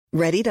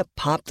Ready to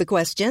pop the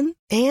question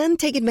and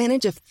take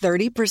advantage of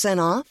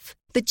 30% off?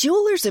 The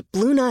jewelers at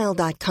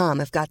BlueNile.com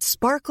have got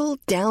sparkle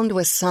down to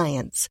a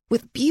science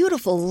with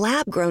beautiful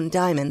lab-grown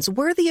diamonds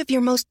worthy of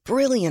your most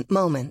brilliant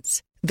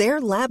moments.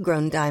 Their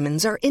lab-grown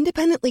diamonds are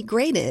independently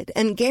graded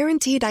and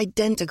guaranteed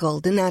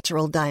identical to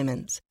natural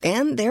diamonds.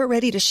 And they're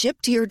ready to ship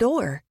to your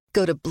door.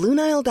 Go to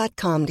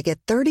BlueNile.com to get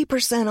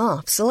 30%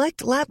 off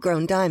select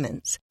lab-grown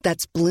diamonds.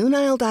 That's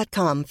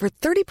BlueNile.com for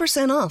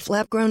 30% off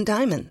lab-grown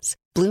diamonds.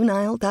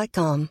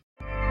 BlueNile.com.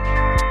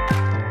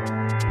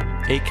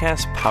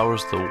 Acast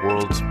powers the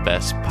world's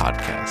best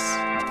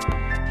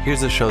podcasts.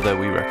 Here's a show that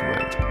we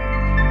recommend.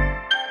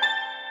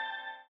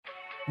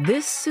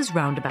 This is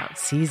Roundabout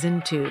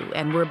Season 2,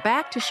 and we're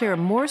back to share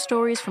more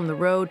stories from the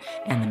road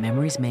and the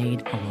memories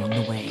made along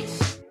the way.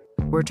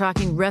 We're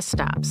talking rest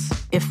stops,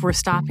 if we're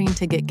stopping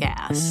to get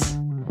gas.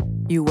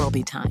 You will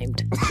be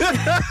timed.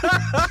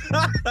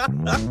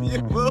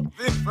 You will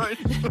be for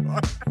sure.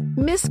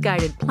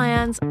 Misguided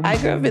plans. I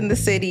grew up in the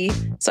city,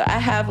 so I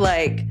have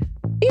a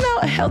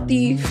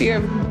healthy fear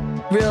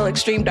of real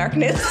extreme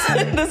darkness.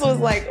 This was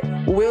like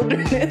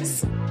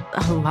wilderness.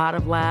 A lot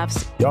of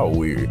laughs. Y'all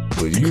weird,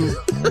 but you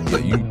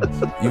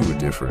were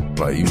different.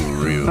 Like, you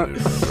were real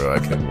different, bro. I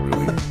can't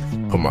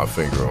really put my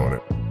finger on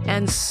it.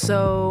 And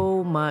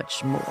so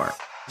much more.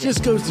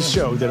 Just goes to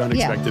show that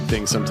unexpected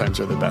things sometimes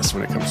are the best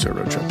when it comes to a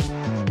road trip.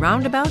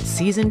 Roundabout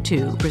Season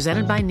 2,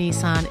 presented by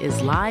Nissan,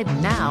 is live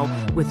now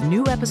with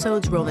new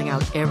episodes rolling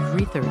out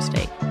every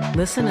Thursday.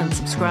 Listen and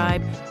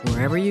subscribe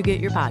wherever you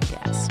get your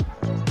podcasts.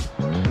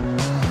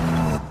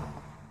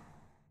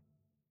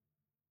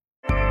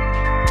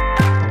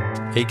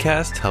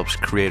 Acast helps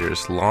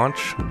creators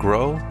launch,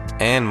 grow,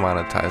 and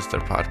monetize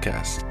their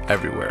podcasts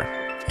everywhere.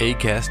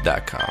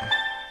 Acast.com.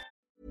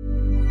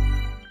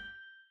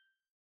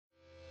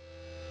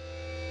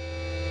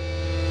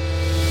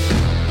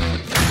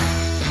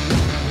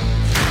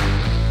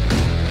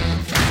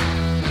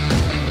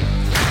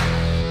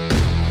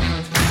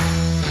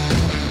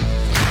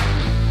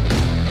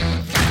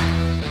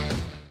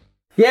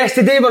 Yes,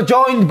 today we're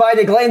joined by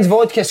the Glens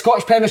Vodka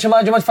Scottish Premiership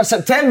Manager for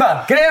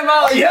September, Graham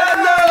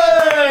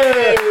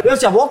Alexander!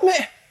 Where's your award,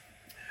 mate?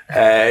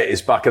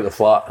 It's back at the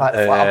flat. At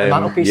the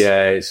mantelpiece?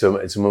 Yeah, it's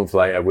a month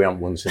later. We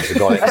haven't won since I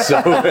got it,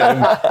 so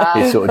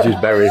it's sort of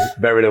just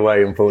buried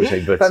away,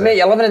 unfortunately. But mate,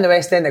 you're living in the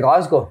West End of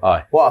Glasgow.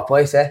 Aye. What a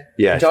place, eh?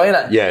 Yeah, enjoying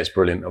it? Yeah, it's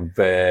brilliant. I've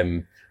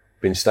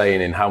been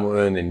staying in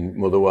Hamilton, in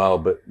Motherwell,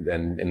 but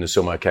then in the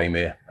summer I came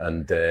here,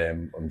 and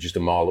I'm just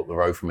a mile up the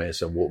road from here,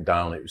 so I walked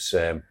down. It was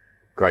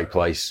great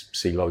place,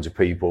 see loads of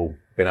people.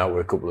 Been out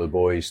with a couple of the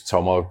boys,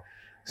 Tomo.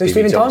 So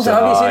Stephen Thompson,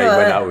 have you seen him?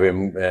 Went out with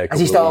him. Is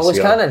he still a loose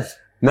cannon?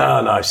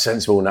 No,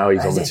 sensible now.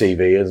 He's on the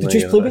TV, isn't he?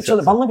 Did you play with each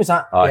other at Burnley? Was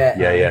that?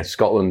 Yeah.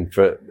 Scotland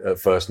at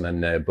first,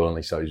 and then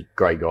Burnley. So he's a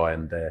great guy,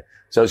 and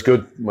so it's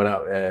good. Went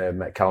out,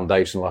 met Callum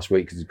Davison last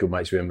week because he's good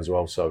mates with him as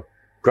well. So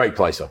great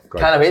place, though.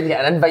 Can't wait to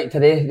get an invite to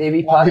the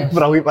wee party.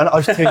 Brilliant, man.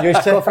 Us two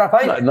used to. Go for a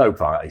pint? No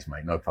parties,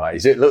 mate. No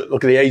parties.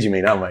 Look at the age of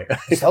me now, mate.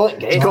 Still look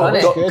great,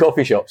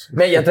 Coffee shops.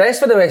 Mate, you're dressed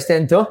for the West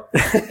End too.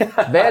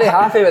 Very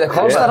happy with the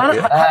colour,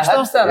 innit?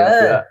 Hipster,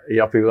 Yeah. Are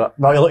you happy with that?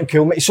 Well, you're looking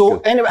cool, mate.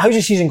 So, anyway, how's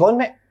your season gone,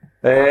 mate?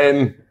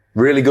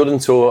 Really good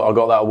until I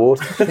got that award.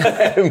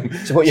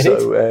 So what you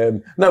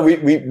need? No,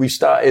 we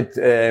started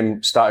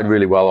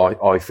really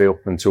well. I feel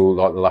until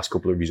like the last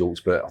couple of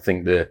results, but I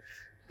think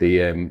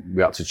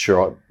we had to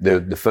try.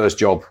 The first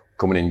job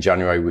coming in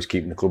January was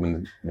keeping the club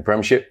in the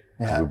Premiership.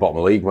 Yeah. We were bottom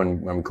of the league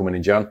when we come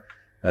in Jan,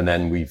 and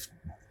then we've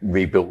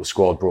rebuilt the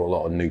squad, brought a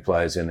lot of new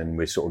players in, and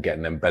we're sort of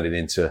getting them bedded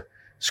into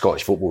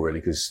Scottish football really,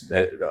 because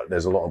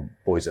there's a lot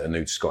of boys that are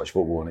new to Scottish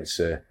football, and it's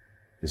a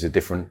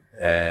different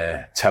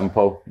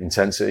tempo,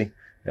 intensity.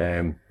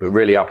 But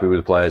really happy with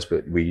the players,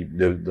 but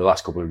the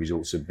last couple of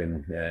results have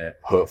been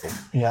hurtful.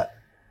 Yeah.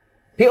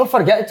 People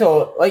forget to,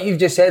 like you've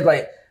just said,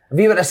 like, if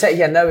you were to sit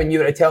here now and you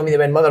were to tell me that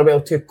when Motherwell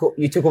took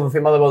over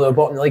from Motherwell, they were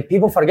bottom of the league,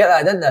 people forget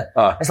that, didn't they?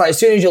 It's like as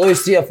soon as you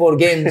lose 3 or 4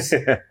 games,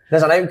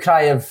 there's an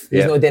outcry of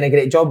he's not doing a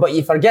great job, but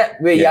you forget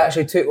where you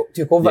actually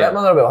took over at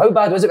Motherwell. How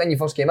bad was it when you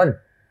first came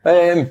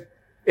in?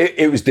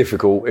 It was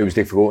difficult. It was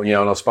difficult,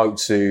 and I spoke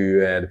to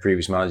the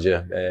previous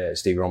manager,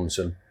 Steve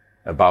Robinson,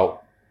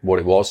 about what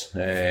it was,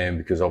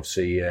 because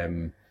obviously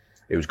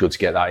it was good to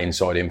get that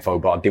inside info,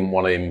 but I didn't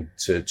want him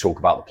to talk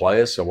about the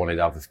players. I wanted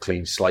to have a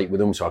clean slate with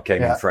them, so I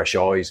came in fresh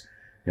eyes.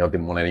 I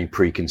didn't want any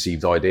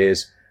preconceived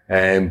ideas.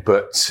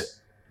 But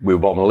we were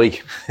bottom of the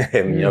league.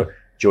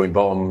 Joint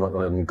bottom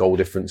on goal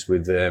difference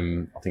with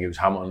I think it was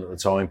Hamilton at the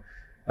time,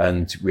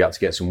 and we had to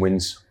get some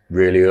wins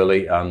really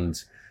early,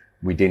 and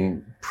we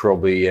didn't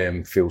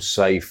probably feel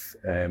safe,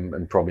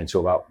 and probably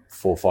until about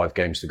 4 or 5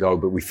 games to go.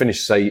 But we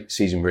finished the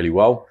season really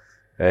well.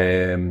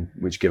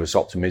 Which gave us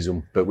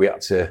optimism, but we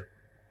had to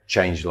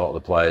change a lot of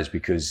the players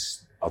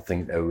because I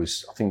think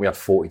we had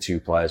 42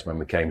 players when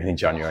we came in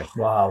January.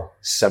 Wow.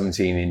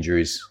 17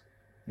 injuries,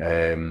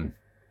 hadn't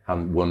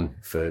won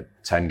for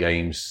 10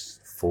 games,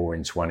 4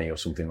 in 20 or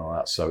something like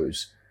that. So it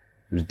was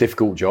a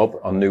difficult job.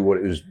 I knew what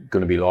it was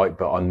going to be like,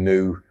 but I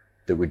knew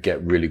that we'd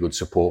get really good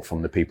support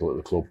from the people at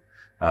the club.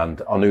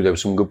 And I knew there were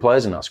some good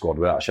players in that squad,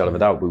 without a shadow of a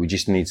doubt, but we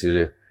just need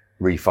to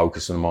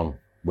refocus them on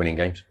winning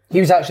games. He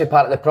was actually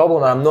part of the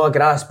problem, and I'm not a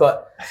grass,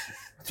 but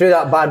through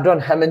that bad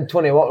run, him and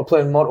Tony Watt were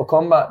playing Mortal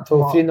Kombat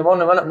till 3 a.m,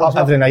 wasn't it?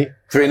 Every night.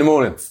 3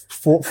 a.m?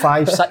 4,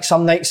 5, 6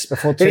 some nights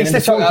before He needs to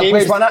chuck that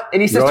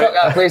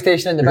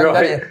PlayStation in the bin,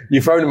 right. doesn't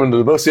You're throwing him under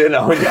the bus here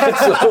now.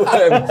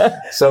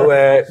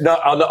 No,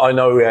 I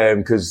know,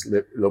 because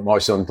look, my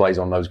son plays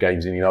on those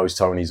games and he knows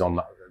Tony's on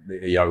that,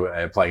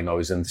 playing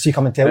those. And does he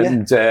come and tell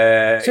you?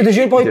 So does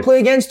your boy play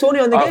against Tony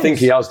on the games? I think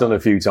he has done a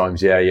few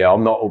times, yeah.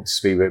 I'm not up to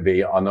speed with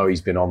it, but I know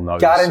he's been on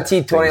those.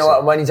 Guaranteed Tony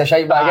will win. He's a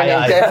shite bag,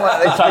 isn't he?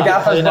 Definitely.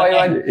 Gaffer's boy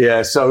win.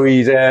 Yeah, so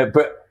he's,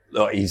 but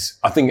look,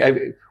 I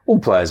think all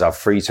players have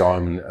free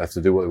time and have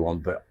to do what they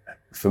want, but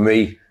for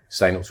me,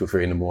 staying up till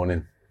 3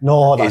 a.m.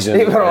 No, that's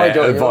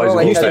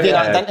advisable. You used to do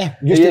that, didn't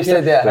you? You used to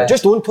do that.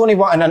 Just don't, Tony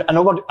Watt, and I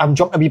know I'm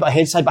jumping a wee bit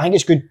ahead side, but I think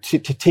it's good to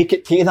take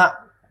it to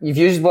that. You've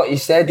used what you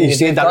said. You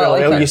said that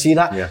really well. You see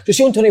that. Yeah.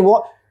 Just on Tony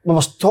Watt, we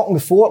were talking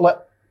before, like,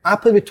 I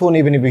played with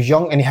Tony when he was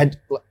young and he had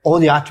all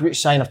the attributes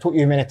signed. I've told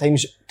you many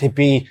times to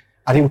be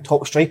a real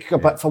top striker,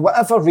 but for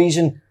whatever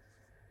reason,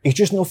 he's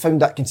just not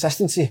found that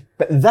consistency.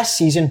 But this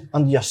season,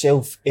 under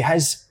yourself, he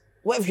has.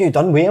 What have you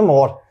done with him,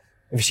 or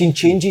have you seen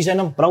changes in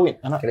him? Brilliant,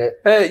 isn't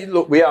it?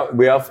 Look, we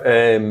have.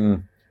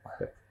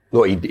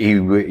 Look,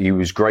 he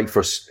was great for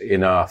us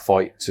in our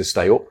fight to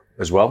stay up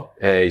as well.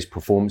 His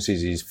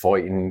performances, his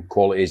fighting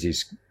qualities,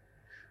 his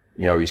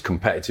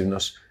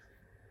competitiveness,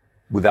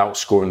 without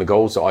scoring the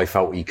goals that I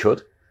felt he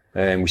could.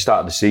 We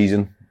started the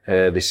season,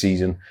 this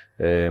season.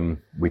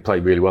 We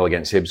played really well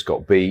against Hibs,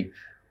 got beat.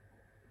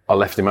 I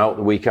left him out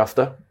the week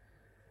after,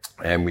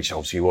 which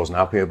obviously he wasn't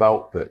happy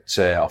about, but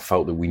I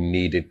felt that we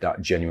needed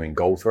that genuine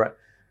goal threat.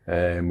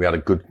 We had a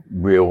good,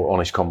 real,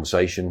 honest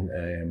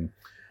conversation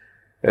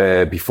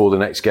before the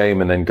next game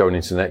and then going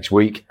into the next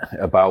week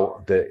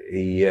about that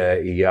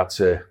he had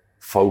to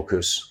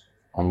focus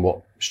on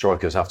what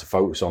strikers have to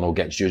focus on or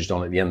get judged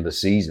on at the end of the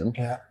season.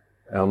 Yeah.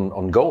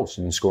 On goals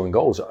and scoring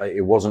goals.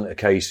 It wasn't a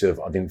case of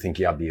I didn't think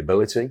he had the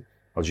ability.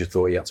 I just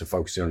thought he had to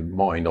focus his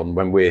mind on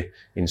when we're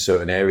in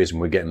certain areas and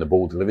we're getting the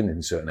ball delivered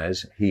in certain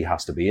areas, he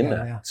has to be in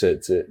there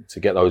to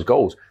get those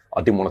goals.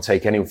 I didn't want to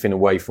take anything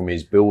away from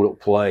his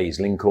build-up play, his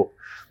link-up,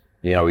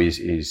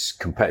 his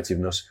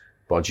competitiveness,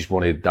 but I just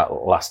wanted that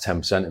last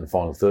 10% in the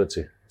final third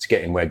to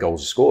get in where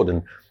goals are scored.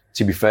 And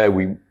to be fair,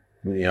 we,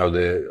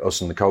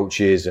 us and the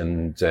coaches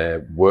and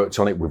worked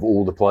on it with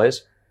all the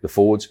players, the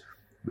forwards,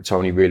 but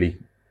Tony really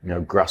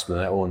grasped the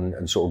nettle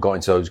and sort of got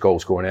into those goal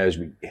scoring areas.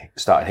 We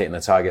started hitting the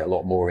target a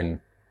lot more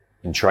in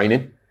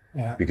training.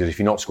 Yeah. Because if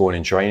you're not scoring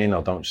in training,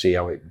 I don't see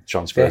how it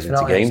transfers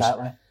into games.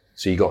 Exactly.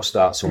 So you got to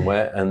start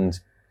somewhere. And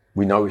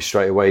we noticed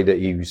straight away that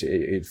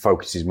it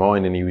focused his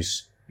mind and he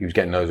was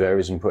getting those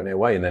areas and putting it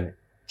away and then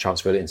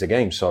transferred it into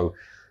games. So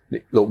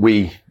look,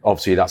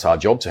 obviously that's our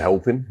job to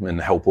help him and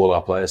help all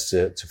our players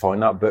to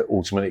find that. But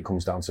ultimately it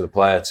comes down to the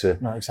player to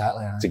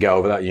get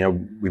over that.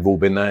 We've all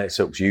been there. It's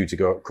up to you to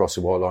go across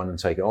the white line and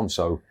take it on.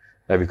 So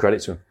every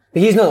credit to him.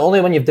 But he's not the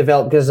only one you've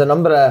developed, because there's a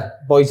number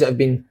of boys that have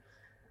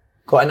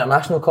got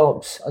international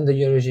call-ups under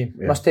your regime.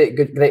 Yeah. Must take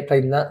great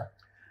pride in that.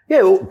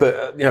 Yeah, well,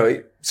 but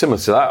similar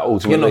to that,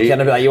 ultimately. You're not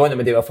caring about that. You want them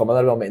to do well for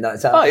Motherwell, mate.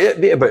 That's it. Oh,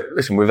 yeah, but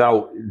listen,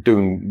 without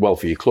doing well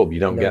for your club, you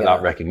don't get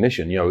that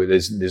recognition.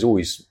 There's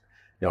always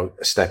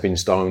stepping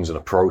stones and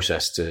a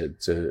process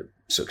to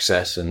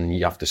success, and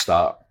you have to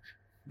start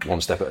one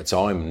step at a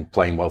time. And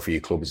playing well for your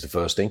club is the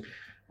first thing.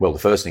 Well, the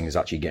first thing is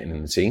actually getting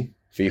in the team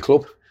for your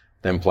club.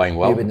 Then playing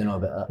well, you wouldn't know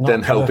about that.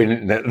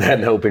 Then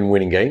helping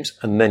winning games,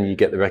 and then you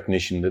get the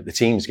recognition that the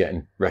team's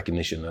getting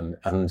recognition,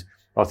 and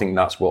I think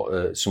that's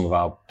what some of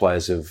our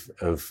players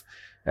have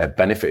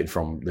benefited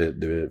from.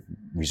 The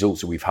results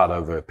that we've had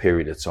over a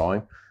period of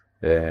time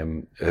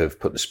have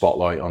put the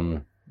spotlight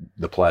on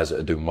the players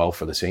that are doing well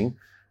for the team,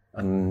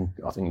 and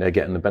I think they're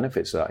getting the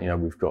benefits of that.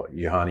 We've got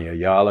Juhani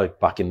Ayala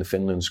back in the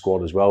Finland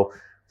squad as well.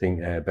 I think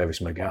Bevis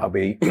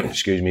Mugabe,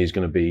 is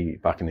going to be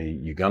back in the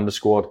Uganda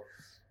squad.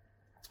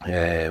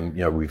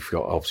 We've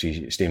got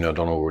obviously Stephen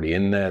O'Donnell already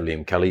in there.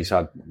 Liam Kelly's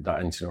had that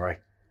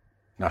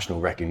international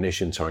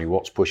recognition. Tony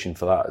Watt's pushing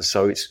for that.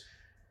 So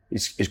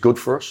it's good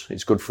for us.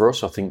 It's good for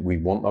us. I think we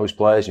want those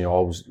players. I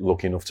was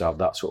lucky enough to have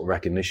that sort of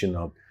recognition.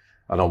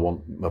 And I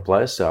want my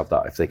players to have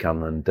that if they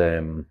can.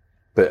 And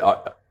but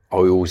I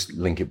always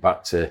link it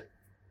back to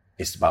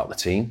it's about the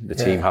team. The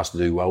team has to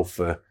do well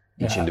for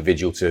each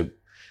individual to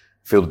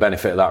feel the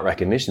benefit of that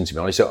recognition. To be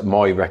honest,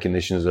 my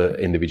recognition as an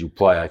individual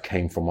player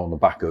came from on the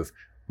back of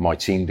my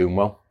team doing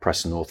well,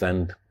 Preston North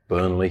End,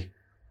 Burnley.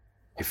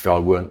 If I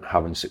weren't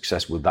having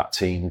success with that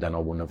team, then I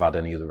wouldn't have had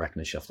any other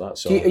recognition after that.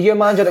 So, are you a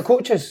manager that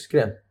coaches,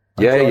 Graham?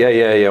 Yeah.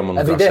 I'm on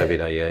the grass every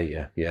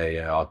day.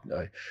 Yeah.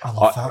 I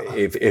love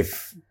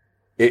that.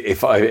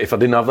 If I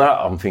didn't have that,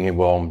 I'm thinking,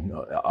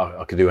 well,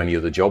 I could do any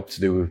other job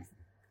to do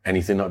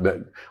anything.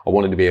 But I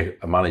wanted to be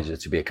a manager,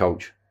 to be a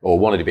coach, or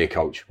wanted to be a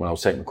coach. When I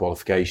was taking the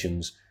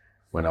qualifications,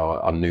 when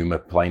I knew my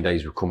playing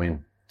days were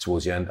coming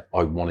towards the end,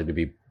 I wanted to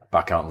be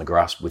back out on the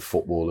grass with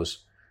footballers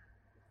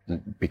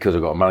because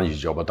I've got a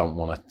manager's job, I don't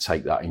want to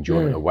take that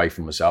enjoyment away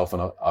from myself.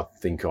 And I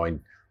think I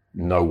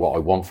know what I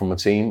want from a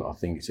team. I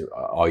think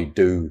I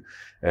do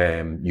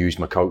use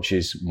my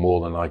coaches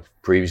more than I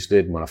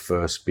previously did. When I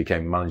first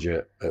became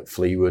manager at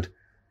Fleetwood,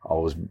 I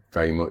was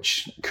very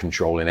much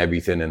controlling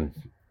everything, and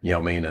you know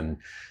what I mean, and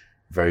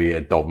very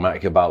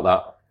dogmatic about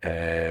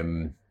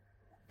that.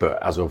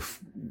 But as I've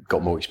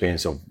got more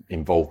experience, I've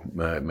involved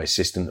my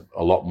assistant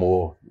a lot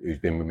more, who's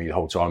been with me the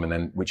whole time, and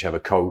then whichever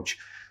coach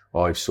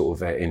I've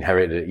sort of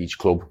inherited at each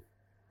club,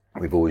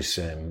 we've always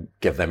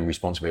give them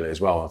responsibility as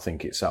well. I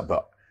think it's that,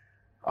 but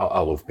I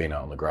love being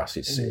out on the grass.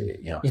 It's you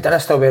know. You didn't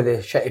still wear the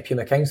shitty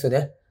Puma Kings, did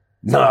you?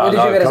 No,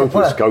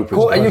 Copers.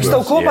 Are you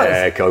still Copers?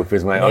 Yeah,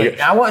 Copers, mate.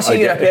 I want to see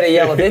you in a pair of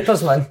yellow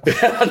vapors, man.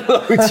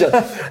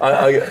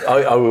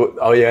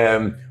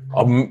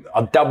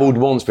 I dabbled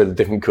once with a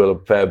different colour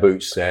pair of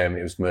boots.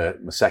 It was my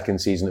second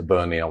season at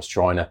Burnley. I was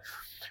trying to,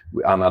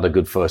 and had a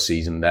good first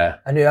season there.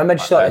 I knew I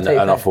started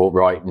and I thought,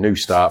 right, new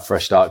start,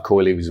 fresh start.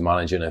 Coyley was the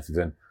manager and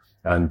everything.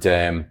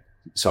 And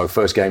so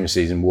first game of the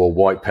season, wore a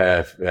white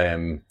pair.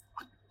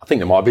 I think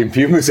there might have been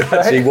Pumas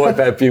actually, white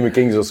pair of Puma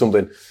Kings or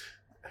something.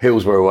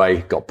 Heels were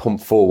away, got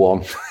pumped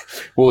 4-1,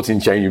 walked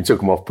in change room, took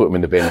them off, put them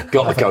in the bin,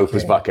 got the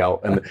Copers back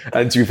out.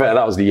 And to be fair,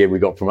 that was the year we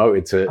got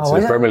promoted to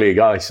the Premier League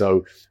guy.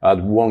 So I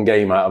had one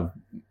game out of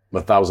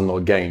 1,000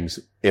 odd games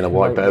in a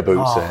white pair of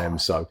boots.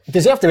 So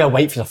does he have to wear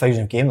white for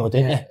 1,000 game though,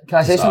 didn't he? Can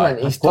I say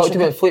something? He's talked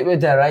about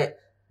Fleetwood there, right?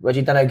 Which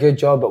he done a good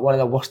job, but one of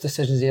the worst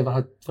decisions he ever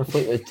had for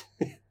Fleetwood.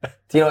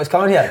 Do you know what's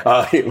coming here?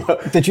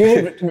 Did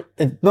you?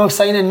 No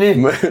signing me.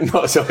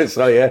 Not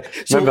so, yeah.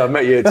 Remember I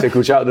met you at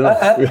Tickle Chat, didn't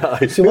I? I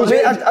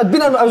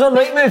was on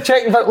Rightmove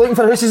checking looking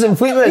for houses in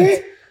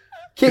Fleetwood.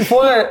 Keep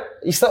following it.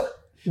 You still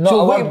not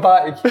a word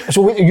back.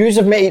 So you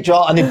have met each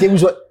other and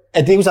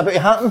the deal's about to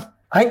happen?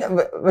 I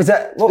think was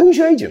it who's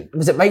your agent?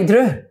 Was it Mike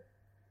Drew?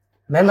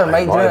 Remember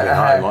Mike Drew?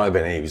 It might have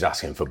been. He was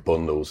asking for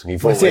bundles. He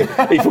thought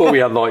we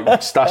had like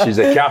stashes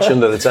of cash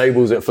under the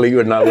tables at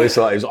Fleetwood and all this.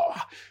 Like, he was like,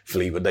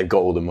 Fleetwood, they've got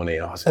all the money.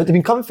 Have they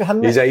been coming for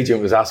him? His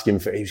agent was asking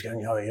for. He was going,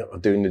 you're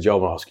doing the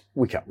job. And I was,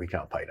 we can't pay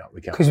that.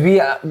 We can't. Because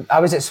I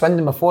was at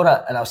Swindon before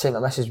it, and I was saying to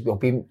my missus, we'll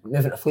be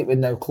moving to Fleetwood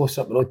now,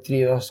 closer up the road 3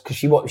 years, because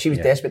she was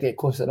desperate to get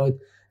closer to the road.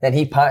 Then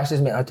he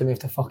patches me. I had to move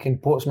to fucking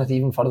Portsmouth,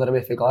 even further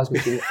away from Glasgow.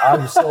 She was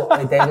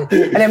absolutely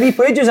devastated. And then we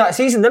played you that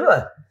season, didn't we?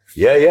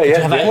 Yeah.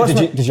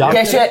 Did you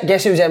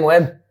guess who was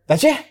MOM?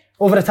 Did you?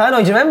 Over the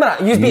Tannoy, do you remember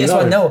that? You beat us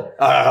 1-0.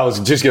 I was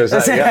just going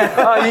to say,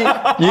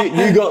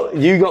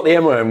 you got the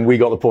MOM, we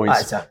got the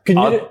points.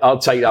 I'll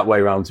take that way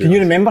around too. Can you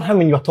remember him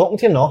when you were talking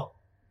to him, no?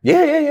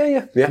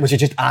 Yeah. Was you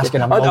just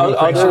asking him? I'd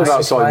heard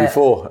that side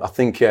before. I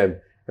think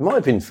it might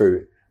have been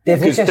through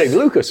David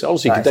Lucas.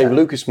 Obviously, David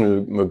Lucas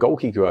was my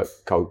goalkeeper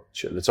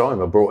coach at the time.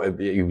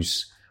 He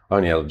was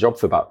only had a job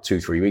for about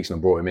 2-3 weeks, and I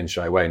brought him in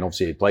straight away. And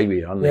obviously, he played with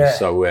you, hadn't he?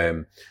 So,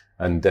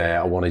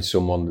 I wanted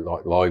someone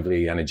like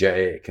lively,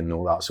 energetic, and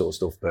all that sort of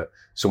stuff. But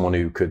someone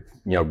who could,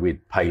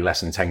 we'd pay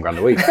less than 10 grand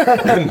a week. But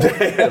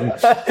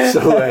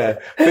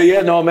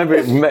yeah, no, I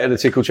remember we met at the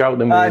Tickle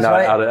Cheltenham and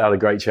had a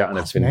great chat and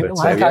everything.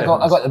 I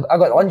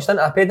got lunch, didn't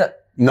I? paid it.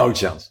 No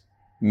chance.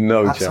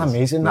 That's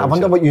amazing. I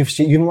wonder what you've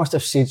seen. You must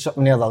have seen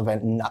something there that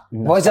went, nah.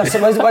 Was there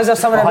something about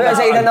it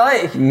that you didn't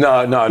like?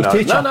 No,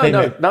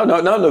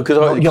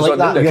 because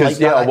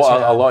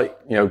I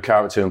like,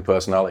 character and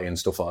personality and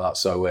stuff like that.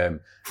 So,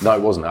 no,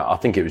 it wasn't that. I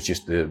think it was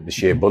just the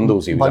sheer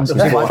bundles he was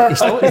asking for.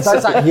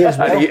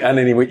 And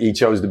then he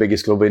chose the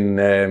biggest club in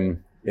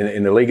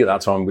the league at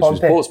that time, which was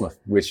Portsmouth,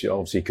 which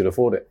obviously could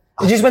afford it.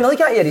 Did you just win the league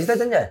that year? You did,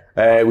 didn't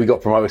you? We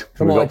got promoted.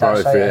 We got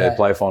promoted for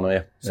player final,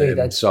 yeah. So you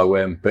did.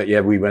 So, but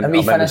yeah, we went. And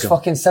we finished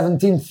fucking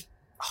 17th.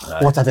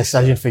 What a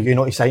decision for you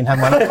not to sign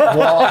him, man.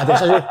 What a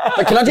decision.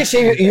 But can I just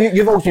say,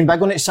 you've always been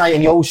big on it, Si,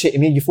 and you always say to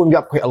me, you phone me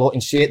up quite a lot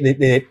and say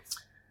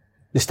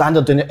the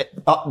standard in it,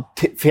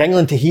 for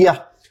England to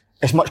here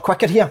is much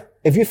quicker here.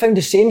 Have you found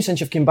the same since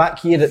you've come back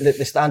here, that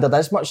the standard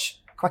is much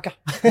quicker?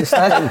 The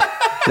standard?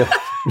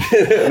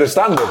 The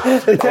standard.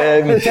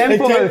 The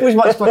tempo is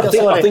much quicker.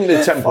 I think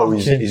the tempo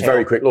is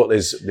very quick. Look,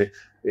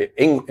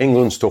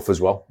 England's tough as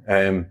well.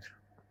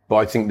 But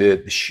I think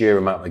the sheer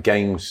amount of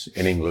games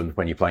in England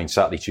when you're playing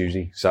Saturday,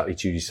 Tuesday,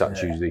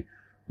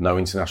 no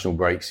international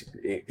breaks,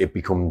 it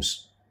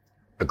becomes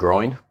a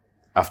grind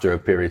after a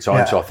period of time.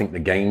 Yeah. So I think the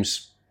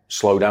games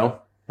slow down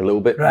a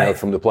little bit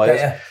from the players.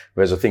 Yeah.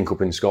 Whereas I think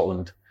up in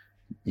Scotland,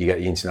 you get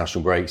the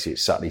international breaks,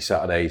 it's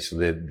Saturday, so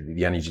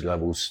the energy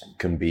levels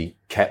can be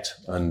kept.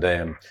 And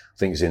I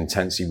think it's the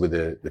intensity with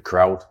the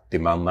crowd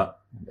demand that.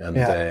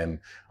 And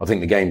I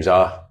think the games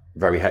are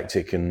very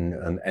hectic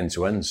and end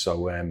to end.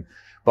 So,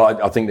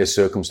 but I think there's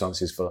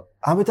circumstances for that.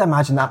 I would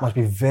imagine that must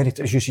be very,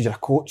 as you said, you're a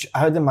coach.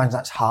 I would imagine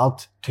that's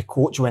hard to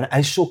coach when it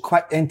is so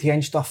quick end to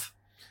end stuff.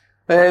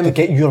 To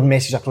get your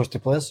message across to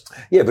players.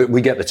 Yeah, but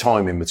we get the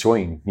time in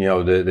between.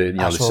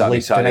 The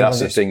Saturday. That's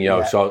the thing.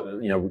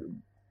 So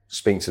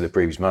speaking to the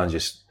previous manager,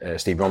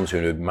 Steve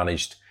Robinson, who had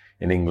managed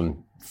in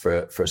England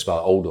for a spell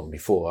at Oldham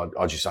before,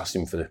 I just asked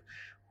him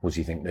what do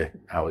you think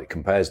how it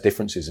compares,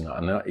 differences, and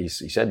that. And he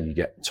said you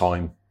get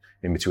time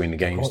in between the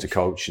games to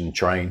coach and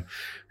train.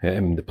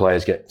 The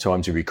players get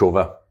time to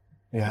recover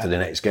for the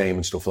next game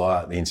and stuff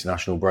like that, the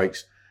international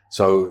breaks.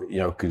 So, you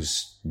know,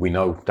 because we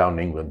know down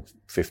in England,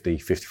 50,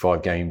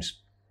 55 games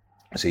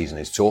a season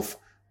is tough.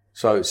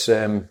 So it's,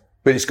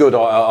 but it's good.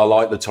 I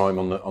like the time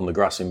on the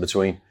grass in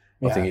between.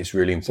 I think it's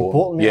really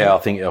important. I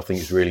think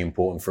it's really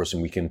important for us,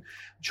 and we can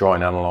try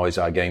and analyse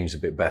our games a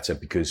bit better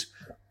because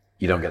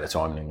you don't get the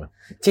time in England.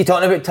 See,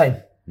 talking about time.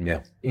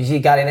 Yeah. You see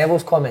Gary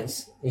Neville's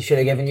comments. He should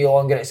have given you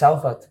longer at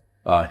Salford.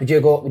 Aye. Would you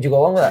go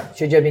along with that?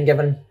 Should you have been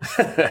given?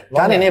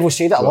 Gary Neville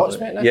said that a lot,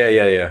 mate.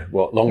 Yeah.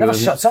 What, longer Never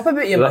than... shuts up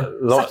about you, man.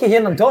 Sick of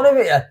hearing him talking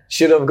about you.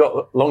 Should have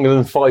got longer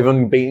than 5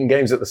 unbeaten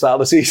games at the start of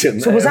the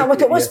season. So was that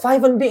what it was?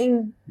 5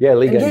 unbeaten? Yeah,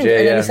 league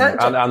games.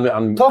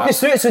 And talk us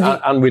through it.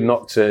 And we'd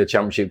knocked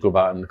Championship Club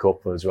out in the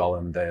cup as well,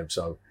 and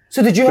so.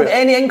 So did you have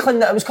any inkling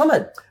that it was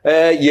coming?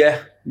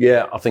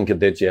 Yeah, I think I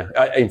did. Yeah,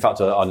 in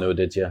fact, I know I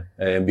did. Yeah,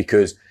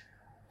 because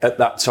at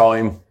that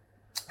time,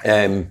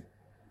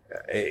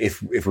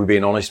 if we're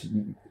being honest,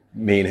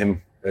 me and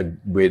him,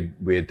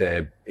 it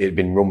had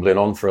been rumbling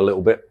on for a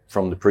little bit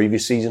from the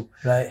previous season.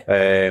 Right.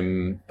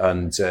 And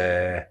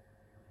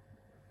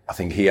I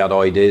think he had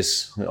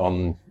ideas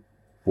on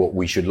what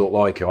we should look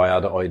like. I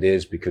had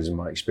ideas because of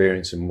my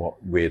experience and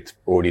what we'd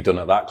already done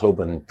at that club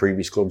and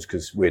previous clubs,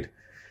 because we'd,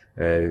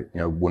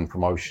 won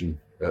promotion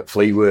at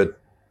Fleetwood,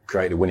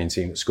 created a winning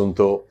team at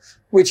Scunthorpe,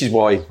 which is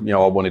why,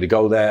 I wanted to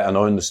go there, and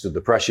I understood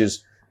the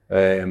pressures.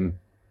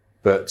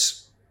 But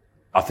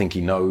I think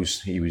he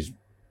knows he was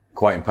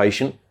quite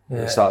impatient at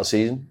the start of the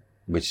season,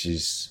 which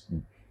is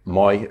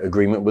my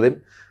agreement with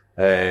him.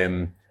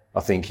 I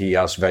think he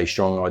has very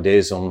strong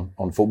ideas on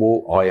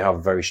football. I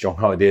have very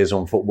strong ideas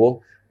on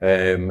football.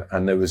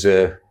 And there was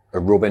a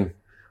rubbing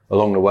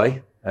along the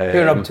way.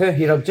 Who rubbed who?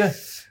 He rubbed you?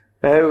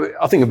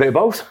 I think a bit of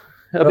both.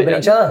 Rubbing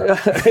each other?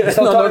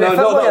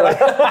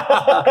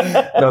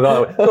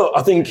 No, Look,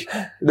 I think,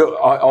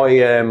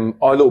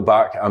 I look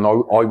back and I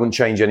wouldn't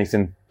change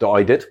anything that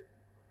I did.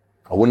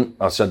 I wouldn't.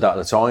 I said that at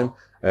the time.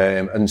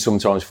 And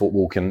sometimes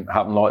football can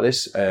happen like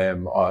this.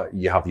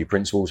 You have your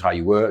principles, how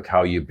you work,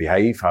 how you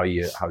behave, how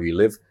you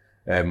live.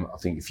 I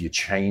think if you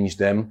change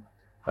them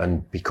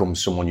and become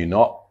someone you're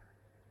not,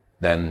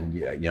 then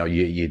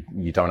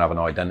you don't have an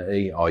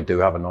identity. I do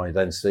have an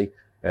identity.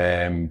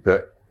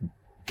 But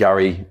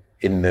Gary,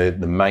 in the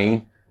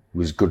main,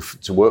 was good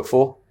to work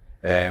for.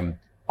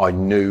 I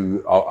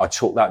knew I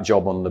took that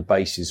job on the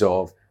basis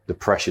of the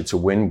pressure to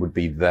win would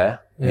be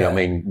there. You know what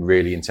I mean?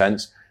 Really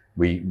intense.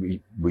 We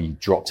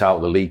dropped out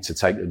of the league to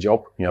take the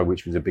job,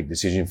 which was a big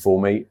decision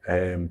for me.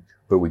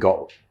 But we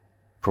got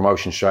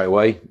promotion straight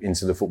away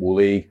into the Football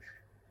League.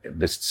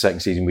 The second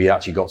season, we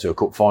actually got to a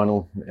cup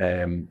final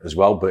as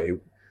well, but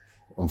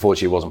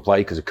unfortunately it wasn't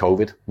played because of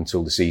COVID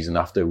until the season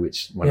after,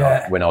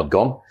 when I'd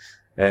gone.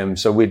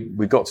 So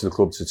we got to the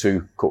club to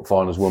 2 cup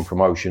finals, 1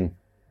 promotion.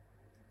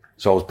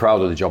 So I was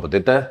proud of the job I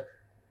did there,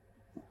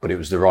 but it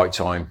was the right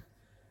time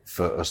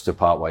for us to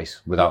part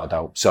ways, without a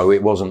doubt. So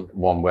it wasn't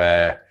one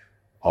where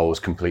I was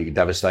completely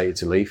devastated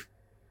to leave.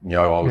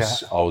 I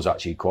was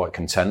actually quite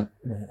content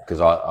because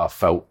I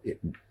felt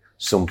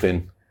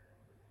something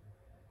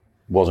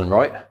wasn't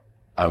right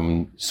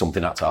and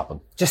something had to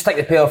happen. Just stick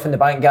the payoff in the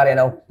bank, Gary,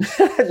 now.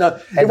 No,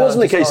 it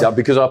wasn't the case of that,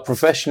 because our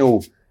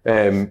professional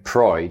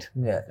pride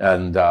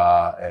and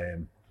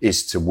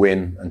is to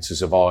win and to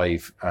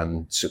survive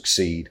and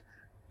succeed.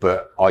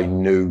 But I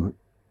knew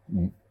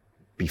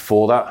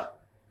before that,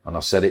 and I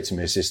said it to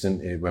my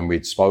assistant when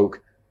we'd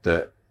spoke,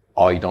 that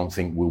I don't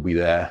think we'll be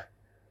there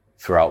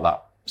throughout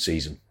that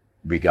season,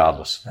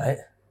 regardless. Right.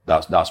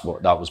 That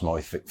was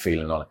my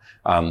feeling on it,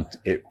 and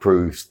it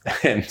proved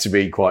to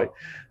be quite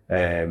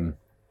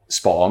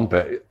spot on,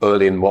 but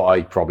early in what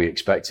I probably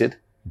expected.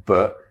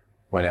 But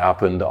when it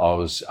happened, I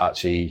was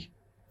actually,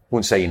 I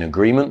wouldn't say in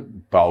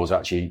agreement, but I was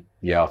actually,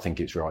 I think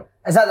it's right.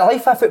 Is that the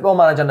life of a football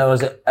manager now?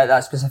 Is it at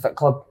that specific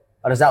club,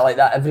 or is that like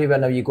that everywhere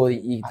now you go?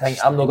 You think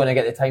I'm not going to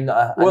get the time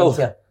that I need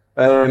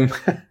to?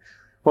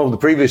 Well, the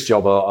previous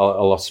job, I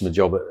lost my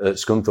job at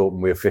Scunthorpe,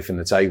 and we were 5th in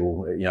the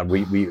table. You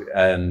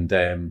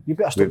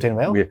better stop doing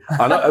well.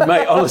 I know,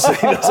 mate. Honestly,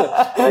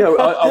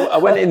 I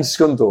went into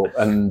Scunthorpe,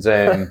 and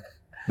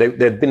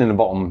they'd been in the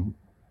bottom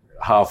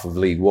half of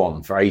League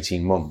One for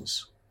 18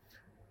 months,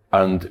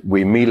 and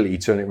we immediately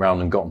turned it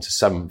around and got them to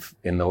 7th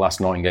in the last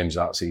 9 games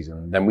of that season.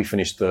 And then we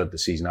finished 3rd the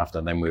season after,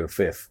 and then we were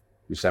 5th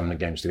with 7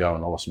 games to go,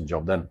 and I lost my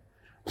job then.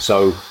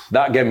 So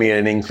that gave me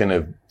an inkling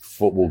of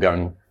football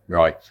going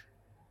right.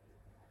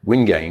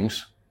 Win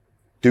games,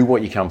 do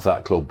what you can for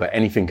that club, but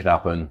anything can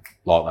happen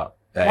like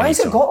that. Why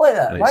has it got like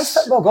that? Why has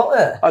football got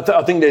like that?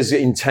 I think there's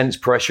intense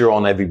pressure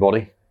on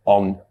everybody,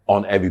 on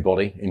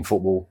everybody in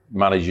football,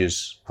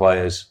 managers,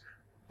 players,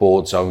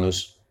 boards,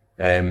 owners,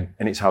 and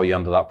it's how you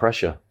handle that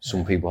pressure.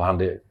 Some people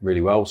handle it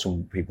really well.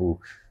 Some people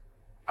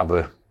have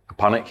a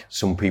panic.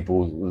 Some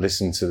people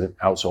listen to the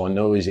outside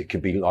noise. It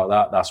could be like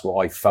that. That's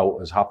what I felt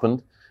has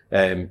happened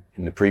in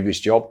the previous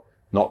job,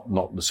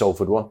 not the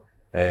Salford one.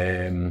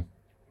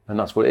 And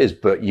that's what it is.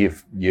 But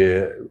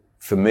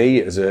for me,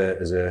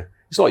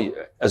 it's like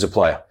as a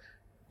player,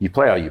 you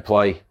play how you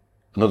play.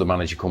 another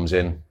manager comes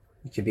in.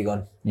 You could be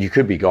gone. You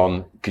could be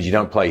gone because you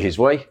don't play his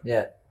way.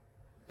 Yeah.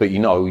 But you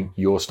know,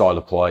 your style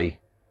of play,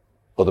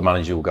 other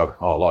managers will go,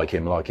 oh, I like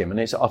him. And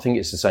I think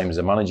it's the same as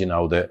a manager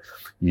now, that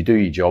you do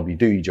your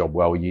job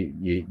well,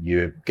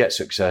 you get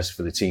success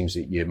for the teams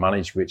that you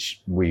manage,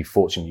 which we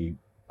fortunately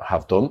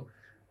have done.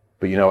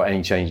 But you know,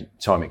 any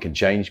time it can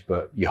change,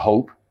 but you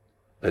hope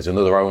there's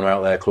another owner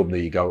out there, club,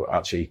 that you go,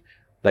 actually,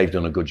 they've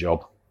done a good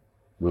job.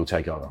 We'll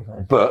take over.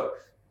 Okay. But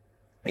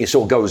it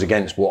sort of goes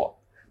against what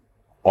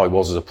I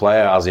was as a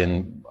player, as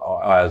in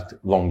I had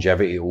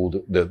longevity, all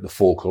the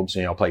 4 clubs.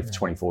 You know, I played for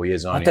 24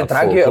 years. And I had to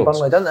drag you to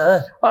Burnley, didn't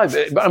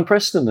I? And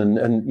Preston,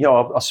 and you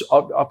know,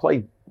 I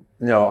played.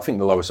 You know, I think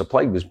the lowest I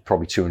played was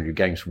probably 200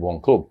 games for one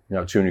club. You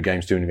know, 200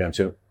 games,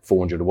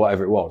 400 or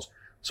whatever it was.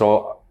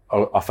 So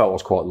I felt I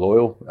was quite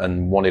loyal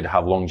and wanted to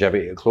have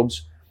longevity at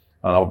clubs,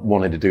 and I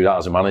wanted to do that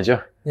as a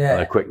manager. Yeah.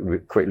 And I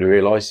quickly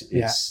realised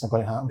it's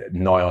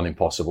nigh on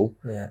impossible.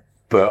 Yeah.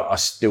 But I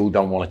still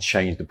don't want to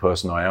change the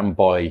person I am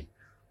by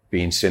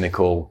being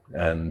cynical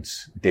and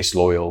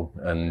disloyal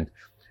and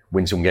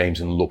win some games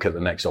and look at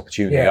the next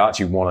opportunity. I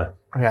actually want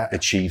to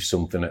achieve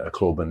something at a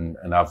club and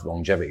have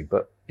longevity,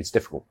 but it's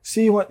difficult.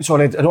 Sorry,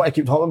 I don't want to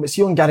keep talking, but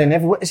see on Gary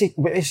Neville, what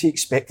is he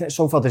expecting at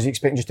Salford? Does he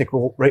expect just to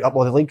go right up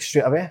all the leagues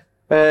straight away?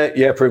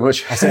 Yeah, pretty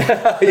much.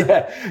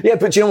 yeah,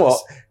 but you know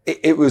what?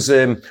 It was,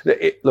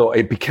 look,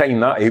 it became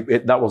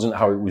that. That wasn't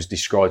how it was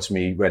described to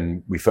me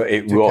when we first,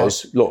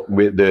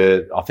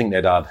 I think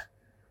they'd had,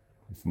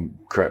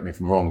 correct me if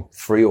I'm wrong,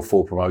 3 or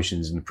 4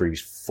 promotions in the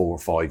previous 4 or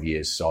 5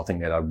 years. So I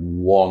think they'd had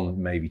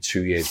 1, maybe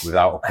 2 years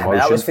without a promotion.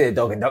 That was for the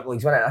Dog and Duck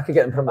Leagues, wasn't it? I could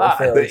get them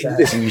promoted. But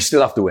listen, you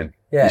still have to win.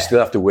 Yeah. You still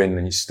have to win,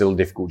 and it's still a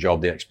difficult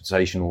job, the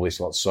expectation, all this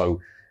lot.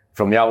 So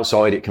from the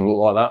outside, it can look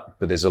like that,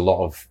 but there's a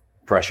lot of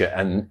pressure.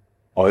 And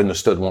I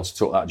understood once I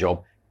took that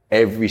job,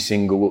 every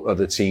single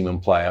other team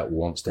and player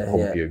wants to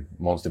pump you,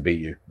 wants to beat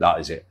you. That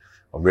is it.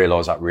 I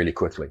realised that really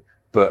quickly.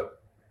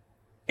 But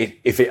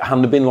if it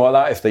hadn't been like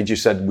that, if they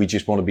just said, we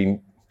just want to be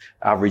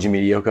average and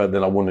mediocre,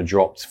 then I wouldn't have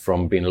dropped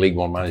from being a League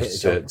One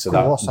manager to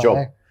that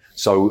job.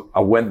 So I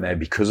went there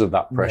because of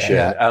that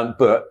pressure.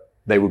 But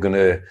they were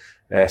going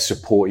to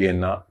support you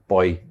in that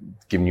by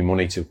giving you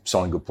money to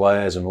sign good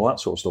players and all that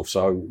sort of stuff.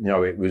 So, you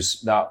know, it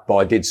was that. But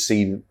I did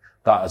see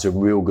that as a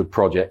real good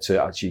project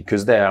to actually,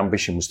 because their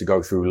ambition was to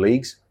go through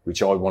leagues,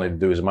 which I wanted to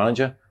do as a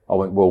manager. I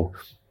went, well,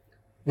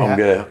 I'm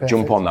going to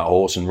jump on that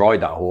horse and ride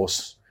that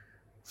horse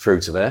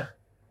through to there,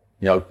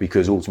 you know,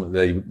 because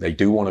ultimately they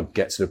do want to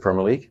get to the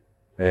Premier League.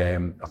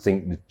 I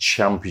think the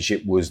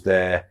Championship was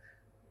there,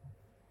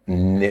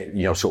 you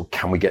know, sort of,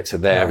 can we get to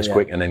there as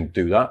quick and then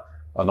do that?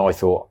 And I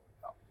thought,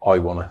 I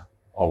want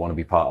to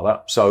be part of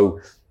that. So,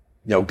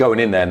 you know, going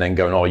in there and then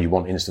going, oh, you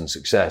want instant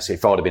success.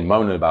 If I'd have been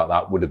moaning about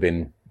that, would have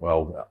been,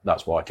 well,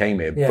 that's why I came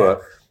here. Yeah.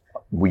 But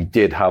we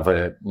did have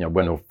you know,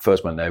 when I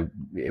first went there,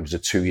 it was a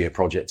 2-year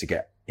project to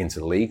get into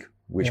the league,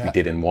 which we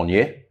did in 1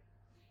 year.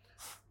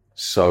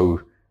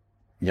 So,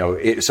 you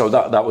know, so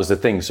that was the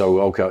thing.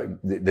 So, okay,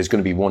 there's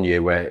going to be 1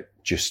 year where it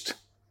just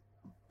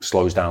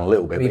slows down a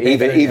little bit.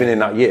 But even in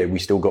that year, we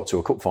still got to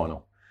a cup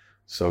final.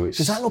 So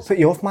does that not put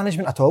you off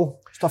management at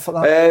all? Stuff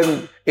like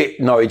that?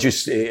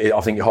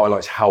 I think it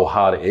highlights how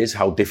hard it is,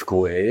 how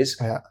difficult it is.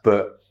 Yeah.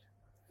 But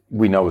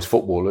we know as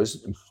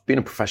footballers, being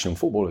a professional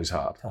footballer is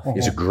hard.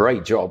 It's a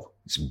great job.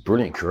 It's a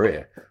brilliant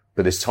career.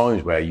 But there's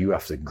times where you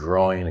have to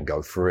grind and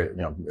go through it.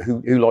 You know,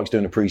 who likes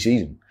doing a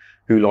pre-season?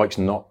 Who likes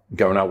not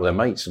going out with their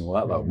mates and all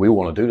that? Like, we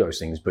want to do those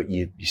things, but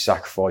you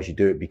sacrifice, you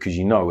do it because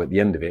you know at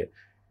the end of it,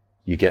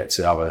 you get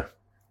to have a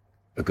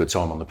good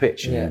time on the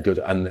pitch.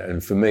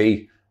 And for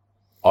me,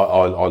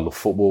 I love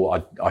football.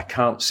 I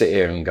can't sit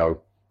here and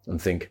go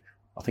and think,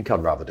 I think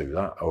I'd rather do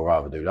that or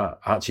rather do that.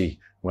 Actually,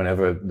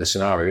 whenever the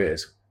scenario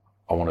is,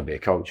 I want to be a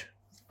coach.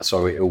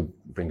 So it all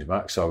brings me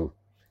back. So,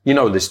 you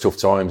know, there's tough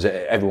times.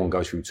 Everyone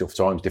goes through tough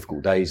times,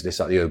 difficult days, this,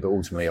 that, the other. But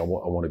ultimately, I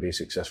want to be a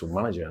successul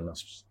manager, and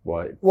that's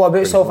why. What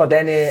about Salford?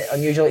 Any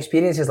unusual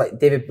experiences like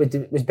David?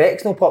 Was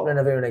Bex not popping in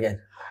every now and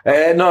again?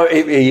 No,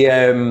 he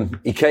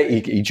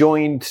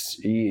joined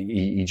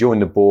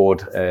the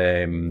board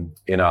in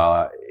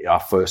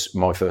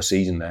my first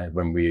season there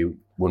when we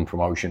won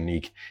promotion.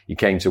 He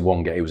came to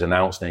one game. He was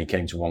announced, and he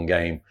came to one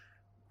game,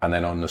 and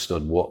then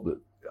understood what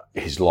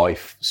his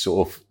life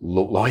sort of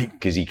looked like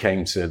because he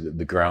came to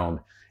the ground.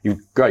 He was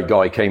a great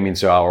guy. He came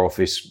into our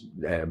office,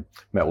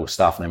 met all the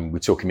staff, and then we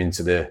took him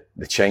into the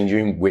change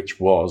room, which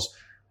was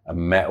a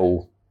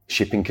metal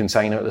shipping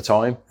container at the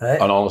time.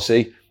 Right. And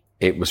honestly,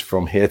 it was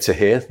from here to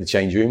here, the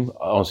change room.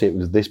 Honestly, it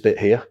was this bit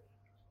here.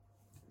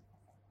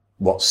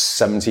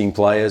 17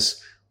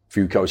 players, a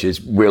few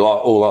coaches. We're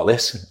all like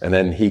this. And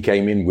then he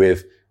came in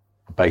with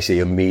basically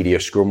a media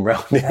scrum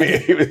round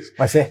him.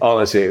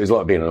 Honestly, it was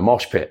like being in a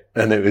mosh pit.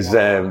 And it was,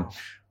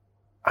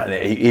 and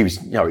he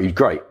was, you know, he was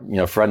great, you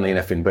know, friendly and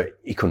everything, but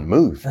he couldn't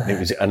move.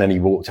 And then he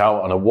walked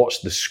out, and I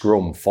watched the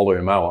scrum follow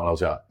him out, and I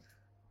was like,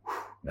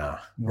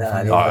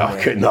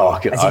 I couldn't.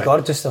 Is he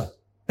gorgeous though?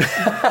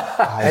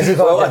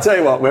 Well, I tell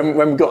you what,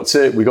 when we got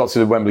to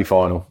the Wembley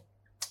final,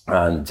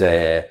 and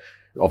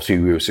obviously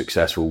we were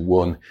successful,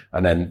 won,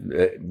 and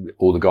then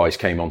all the guys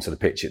came onto the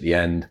pitch at the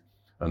end.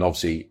 And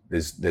obviously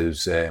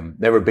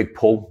they were a big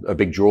pull, a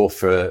big draw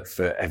for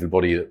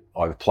everybody that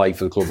either played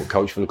for the club or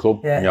coached for the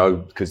club,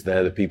 because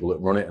they're the people that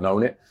run it and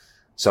own it.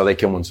 So they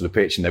come onto the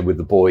pitch and they're with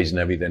the boys and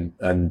everything.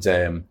 And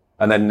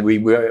then we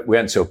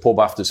went to a pub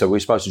after. So we were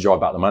supposed to drive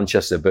back to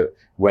Manchester, but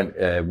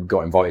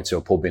got invited to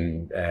a pub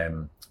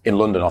in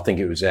London. I think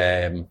it was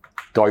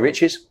Guy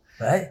Ritchie's.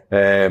 Right.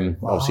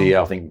 Obviously,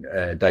 I think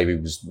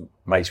David was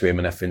mates with him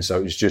and everything. So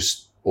it was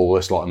just all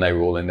us lot, and they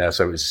were all in there.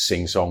 So it was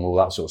sing song, all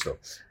that sort of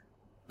stuff.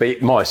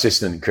 But my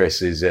assistant,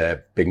 Chris, is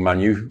a big Man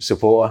U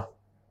supporter.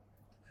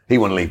 He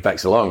wouldn't leave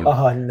Bex alone.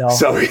 Oh, no.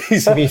 So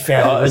he's, to be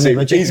fair,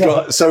 he's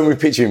got so many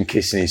pictures of him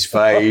kissing his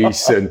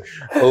face and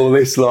all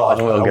this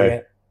lot.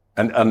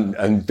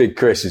 And big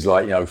Chris is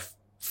like,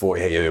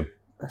 40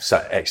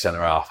 ex-centre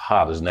half,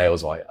 hard as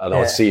nails, like, and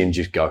I'd see him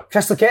just go.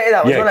 Crystal Kitty,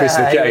 that was, yeah,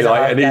 Crystal Kitty,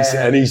 like,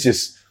 and he's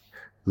just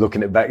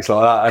looking at Bex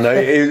like that. And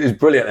it was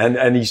brilliant.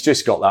 And he's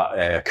just got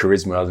that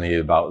charisma, hasn't he,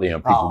 about,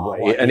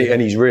 people.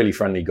 And he's a really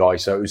friendly guy.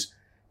 So it was,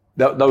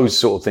 those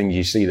sort of things,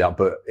 you see that,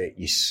 but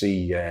you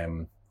see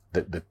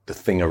the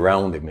thing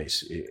around him,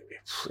 it's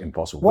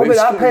impossible. What was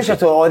that pressure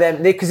to all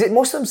them? Because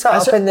most of them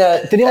sat up in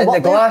the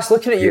glass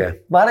looking at you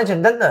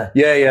managing, didn't they?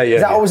 Yeah.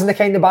 Is that always in the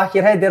kind of back of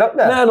your head? They're up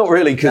there? No, not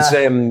really, because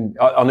I knew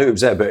it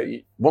was there, but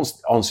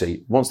once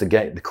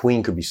the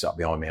Queen could be sat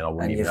behind me and I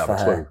wouldn't even have a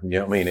clue. You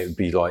know what I mean? It would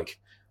be like,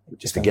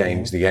 just the game.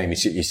 You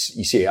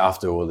see it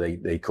after, or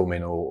they come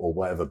in or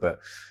whatever, but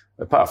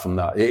apart from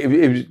that,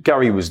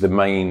 Gary was the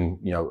main,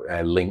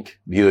 link.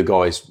 The other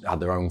guys had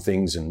their own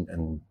things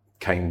and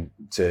came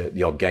to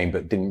the odd game,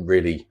 but we didn't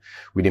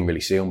really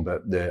see them.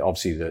 But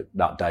obviously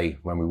that day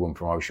when we won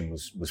promotion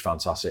was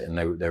fantastic, and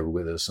they were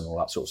with us and all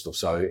that sort of stuff.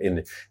 So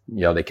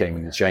they came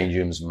in the change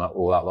rooms and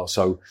all that lot.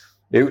 So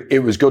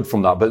it was good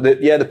from that. But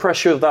the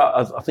pressure of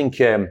that, I think,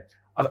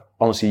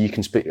 honestly, you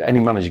can speak. Any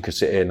manager could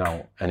sit here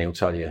now and he'll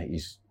tell you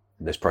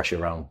there's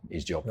pressure around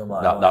his job.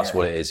 That's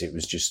what it is. It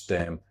was just.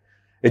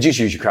 It just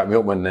usually cracked me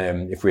up when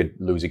if we'd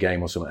lose a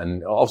game or something.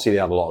 And obviously they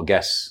had a lot of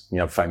guests,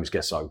 famous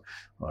guests. So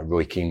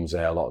Roy Keane was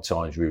there a lot of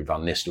times, Ruud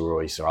van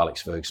Nistelrooy, Sir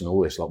Alex Ferguson,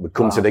 all this. Like, we'd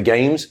come to the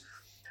games.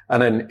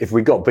 And then if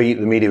we got beat,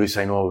 the media was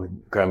saying, "Oh,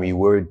 Graham, are you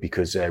worried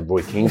because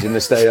Roy Keane's in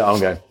the stadium?" I'm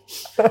going,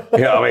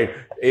 I mean,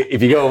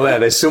 if you go over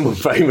there's someone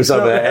famous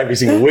over there every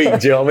single week.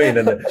 Do you know what I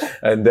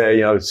mean?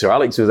 And Sir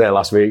Alex was there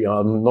last week.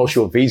 I'm not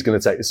sure if he's going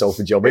to take the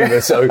Salford job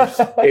either. So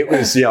it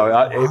was,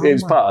 it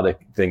was part of the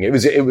thing. It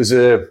was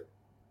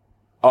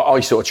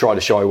I sort of tried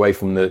to shy away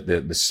from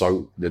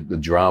the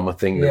drama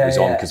thing that was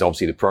on, because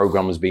obviously the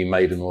programme was being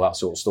made and all that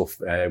sort of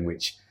stuff,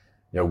 which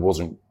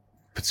wasn't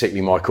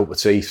particularly my cup of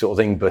tea sort of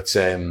thing. But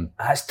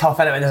it's tough,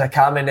 isn't it, when there's a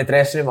camera in the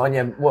dressing room on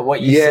you? What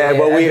you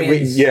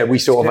say? We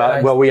sort of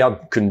had, we had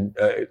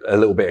a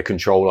little bit of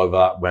control over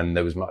that when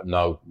there was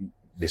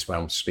this way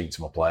I'm speaking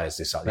to my players,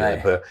 this, that,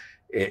 right. But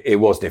it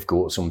was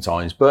difficult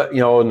sometimes. But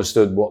I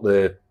understood what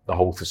the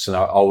whole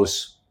scenario.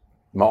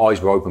 My eyes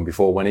were open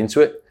before I went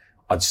into it.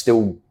 I'd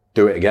still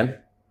do it again.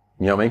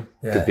 You know what I mean?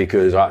 Yeah.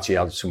 Because I actually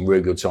had some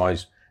really good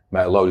times,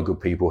 met a load of good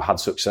people,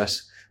 had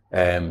success.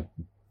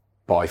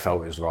 But I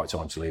felt it was the right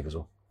time to leave as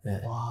well.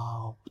 Yeah.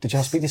 Wow. Did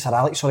you speak to Sir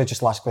Alex? Sorry,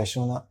 just last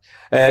question on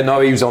that.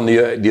 No, he was on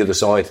the other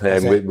side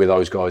with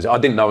those guys. I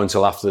didn't know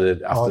until after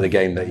the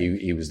game that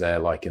he was there,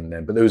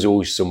 but there was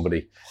always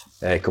somebody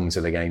coming to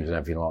the games and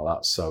everything like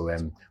that. So,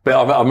 but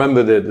I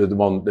remember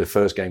the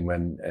first game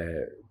when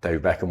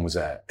David Beckham was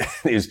there.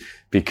 It was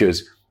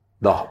because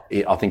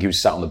I think he was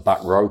sat on the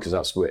back row, because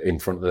that's in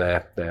front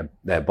of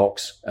their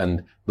box,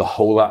 and the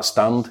whole of that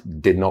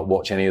stand did not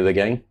watch any of the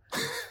game.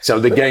 So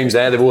the game's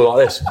there, they're all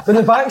like this. With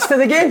the backs to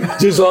the game?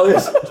 Just like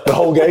this. The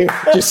whole game.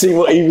 Just seeing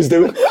what he was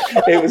doing.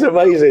 It was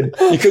amazing.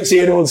 You couldn't see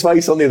anyone's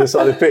face on the other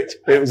side of the pitch.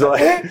 It was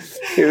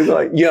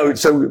like,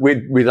 so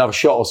we'd have a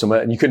shot or something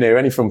and you couldn't hear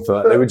anything from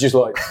that. They were just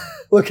like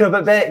looking up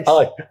at Bex.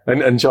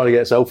 And trying to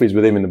get selfies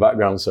with him in the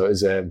background. So it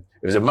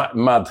was a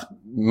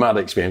mad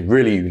experience,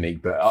 really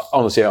unique. But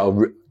honestly, I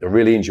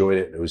really enjoyed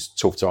it. It was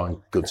tough times,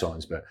 good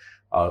times, but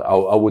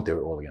I would do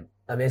it all again.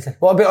 Amazing.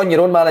 What about on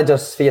your own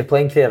managers for your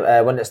playing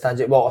career? One that stands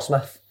out, Walter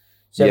Smith,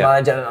 your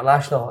manager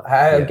international.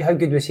 How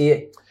good was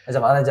he as a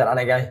manager and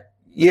a guy?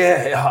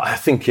 Yeah, I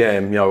think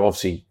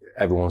obviously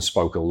everyone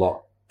spoke a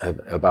lot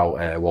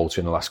about Walter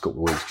in the last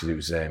couple of weeks, because it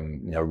was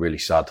really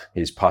sad,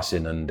 his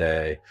passing. And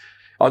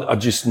I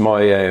just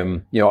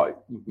my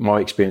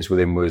experience with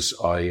him was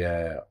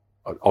I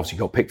obviously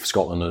got picked for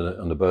Scotland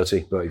under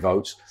Bertie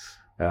Vogts.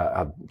 I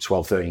had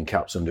 12, 13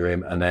 caps under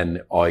him. And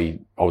then I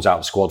was out of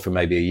the squad for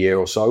maybe a year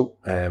or so,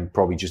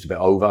 probably just a bit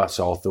over.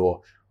 So I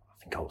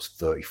think I was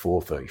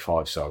 34,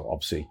 35. So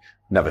obviously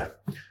never,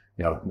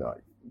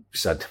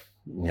 said,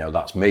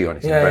 that's me or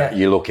anything. But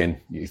you're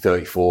looking, you're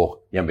 34,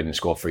 you haven't been in the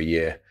squad for a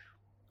year.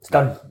 It's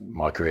done.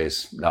 My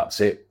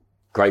that's it.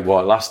 Great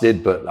while it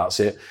lasted, but that's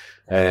it.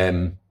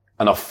 And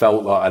I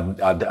felt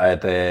like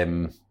I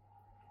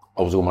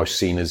was almost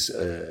seen as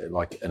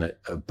like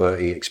a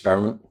Bertie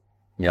experiment.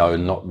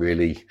 Not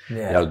really,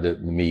 the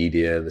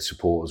media, the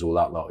supporters, all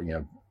that lot,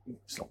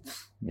 it's like,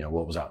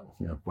 what was that?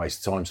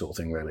 Waste of time sort of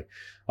thing, really.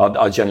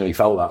 I genuinely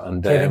felt that.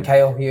 And Kevin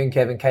Kyle, you and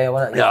Kevin Kyle,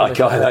 wasn't it?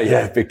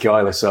 Yeah, big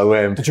Kyler.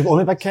 So, did you go on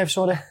with Big Kev?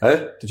 Sorry,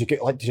 did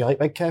you like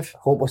Big Kev?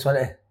 Hopeless,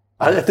 wasn't it?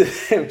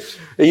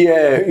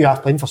 Yeah, you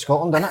have playing for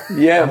Scotland, didn't it?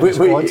 Yeah, I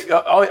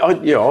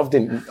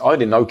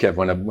didn't know Kev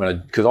when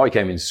because I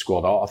came into the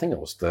squad. I think I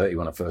was 30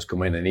 when I first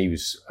come in, and he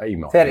was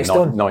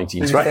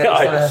 19. So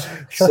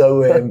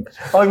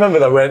I remember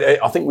that when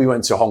I think we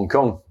went to Hong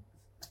Kong.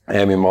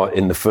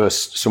 In the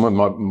first summer,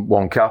 my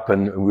one cap,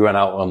 and we went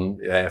out on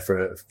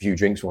for a few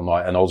drinks one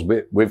night, and I was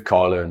with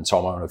Kyler and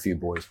Tom and a few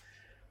boys,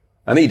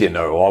 and he didn't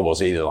know who I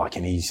was either. Like,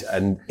 and he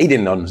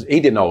didn't know I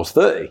was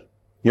 30. You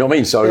know what I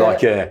mean? So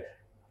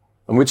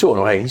and we're talking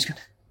away, and he's going,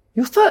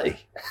 "You're 30."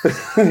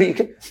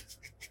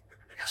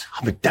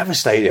 I'd be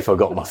devastated if I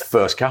got my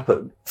first cap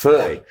at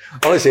 30.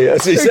 Honestly,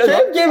 as he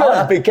said,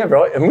 big Kev,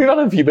 right? And we've had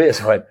a few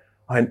beers. I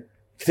went,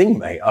 "Think,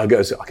 mate." I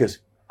goes,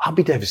 "I'd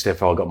be devastated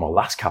if I got my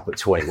last cap at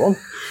 21.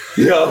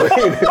 You know what I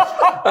mean?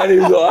 And he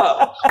was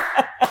like,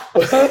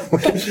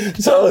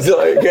 so I was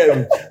like,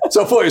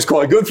 so I thought it was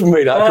quite good for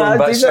me that coming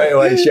back straight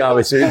away,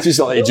 Shabby. So it's just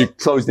like it just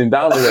closed him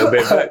down a little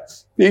bit. But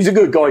he's a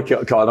good guy,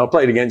 Kyle. I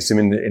played against him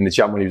in the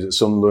champ when he was at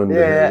Sunderland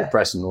and at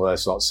Preston and all that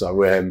sort.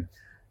 So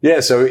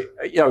so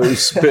it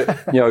was a bit,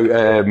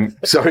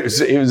 so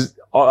it was.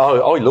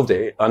 I loved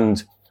it,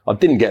 and I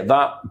didn't get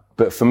that.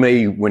 But for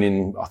me,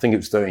 winning, I think it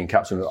was 13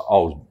 caps, and I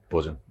was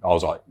buzzing. I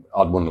was like,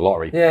 I'd won the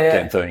lottery,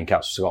 getting 13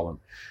 caps for Scotland.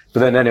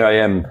 But then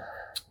anyway,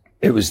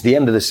 it was the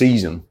end of the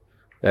season,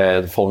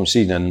 the following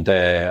season, and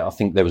I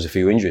think there was a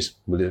few injuries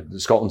with the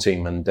Scotland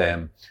team,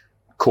 and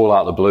call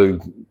out of the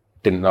blue,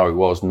 didn't know who it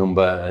was,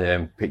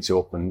 number, picked it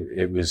up, and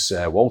it was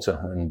Walter,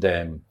 and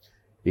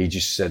he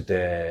just said,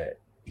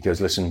 he goes,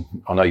 "Listen,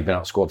 I know you've been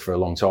out of squad for a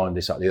long time,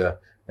 this, that, the other,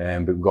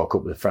 but we've got a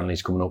couple of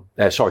friendlies coming up,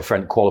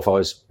 friend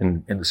qualifiers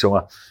in the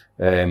summer,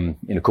 in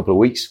a couple of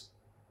weeks.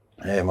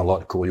 I'd like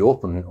to call you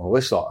up and all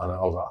this lot." And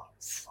I was like,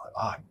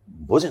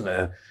 wasn't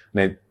there?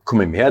 And it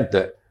come in my head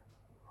that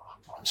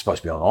I'm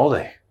supposed to be on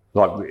holiday.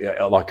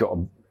 Like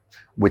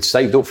we'd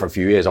saved up for a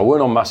few years. I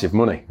weren't on massive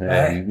money,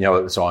 at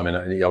the time.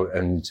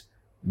 And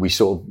we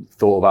sort of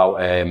thought about,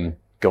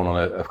 going on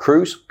a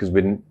cruise because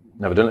we'd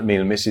never done it, me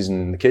and the missus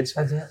and the kids.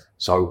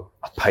 So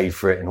I paid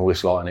for it and all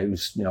this lot. And it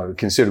was, a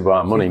considerable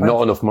amount of money,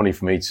 not enough money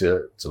for me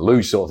to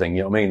lose sort of thing.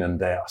 You know what I mean?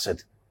 And I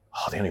said,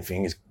 the only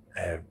thing is,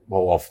 I've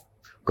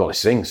got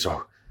this thing,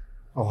 so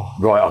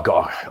right, I've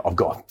got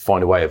to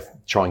find a way of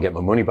trying and get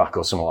my money back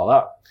or something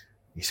like that.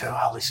 He said,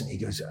 listen, he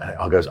goes, and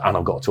I've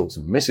got to talk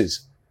to the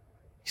missus.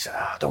 He said,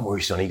 don't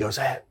worry, son. He goes,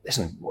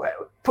 listen,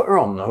 put her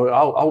on.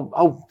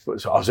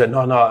 So I said,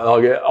 no,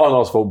 I'll get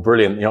on. I thought,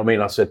 brilliant. You know what I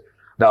mean? I said,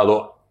 no,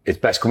 look, it's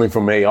best coming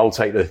from me. I'll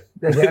take the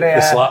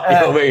slap. You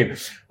know what I mean?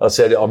 I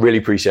said, I really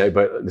appreciate it,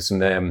 but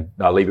listen,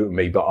 I'll leave it with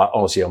me. But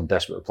honestly, I'm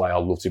desperate to play. I'd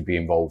love to be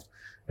involved.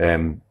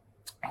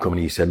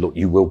 Coming, he said, look,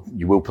 you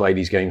will play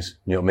these games.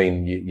 You know what I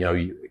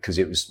mean? Because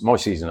it was my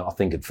season, I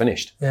think, had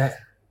finished. Yeah.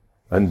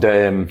 And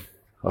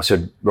I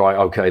said, right,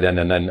 okay then.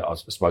 And then I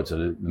spoke to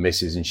the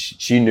missus, and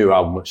she knew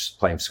how much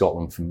playing for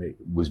Scotland for me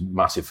was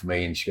massive for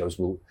me. And she goes,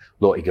 well,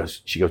 look,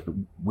 she goes, but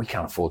we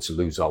can't afford to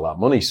lose all that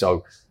money.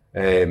 So,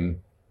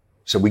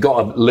 so we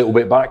got a little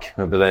bit back,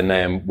 but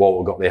then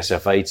Walter got the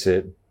SFA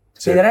to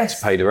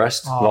pay the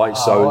rest. You know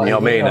what I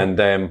mean? And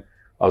I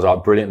was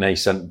like, brilliant. And he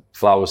sent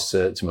flowers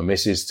to my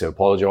missus to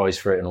apologise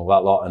for it and all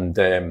that lot. And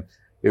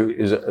it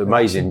was an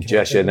amazing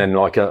gesture. And then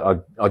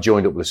I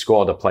joined up with the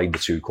squad. I played the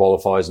 2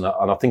 qualifiers, and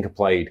I think I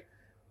played,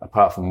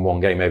 apart from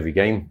one game, every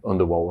game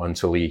under Walter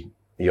until he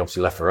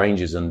obviously left for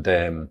Rangers. And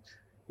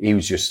he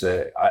was just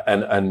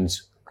and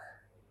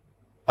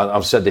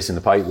I've said this in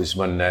the papers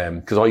when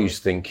because I used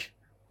to think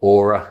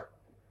Aura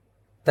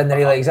didn't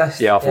really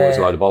exist. Yeah, I thought it was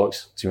a load of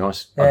bollocks, to be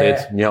honest. I did.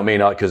 You know what I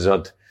mean? Because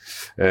I'd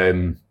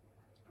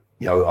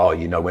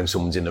when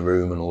someone's in the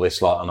room and all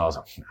this lot, and I was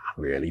like, nah,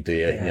 really, do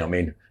you? You know what I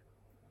mean?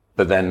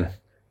 But then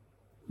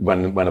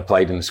when I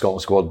played in the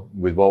Scotland squad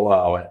with Walter,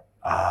 I went,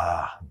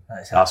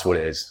 that's what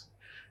it is.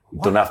 You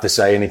don't have to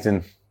say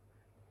anything.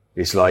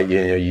 It's like,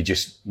 you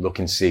just look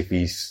and see if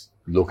he's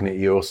looking at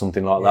you or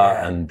something like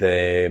that, and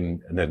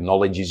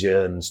acknowledges you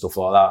and stuff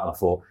like that. And I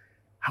thought,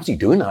 how's he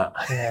doing that?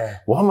 Yeah.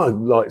 Why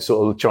am I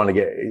sort of trying to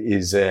get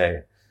his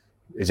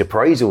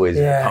appraisal, his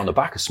pat on the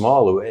back, a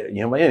smile?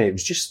 You know what I mean? It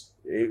was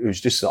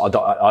just,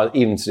 I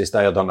even to this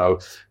day, I don't know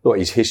what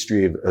his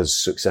history as a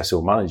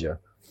successful manager,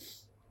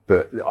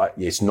 but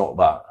it's not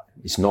that.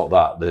 It's not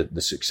that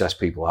the success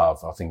people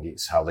have. I think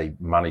it's how they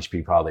manage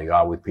people, how they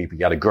are with people.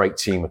 He had a great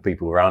team of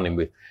people around him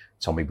with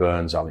Tommy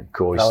Burns, Alan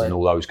Coyce, and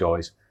all those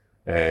guys.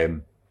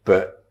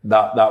 But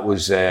that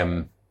was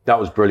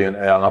brilliant.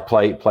 And I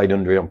played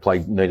under him,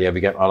 played nearly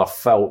every game. And I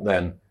felt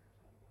then,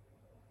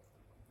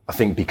 I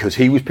think because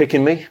he was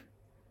picking me,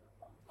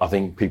 I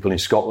think people in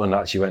Scotland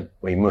actually went,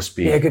 well, he must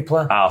be a good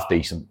player, half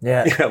decent.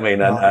 Yeah. You know what I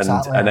mean?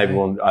 And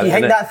everyone. Do you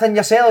think that thing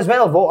yourself as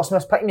well? Walter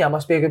Smith's picking me, I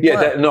must be a good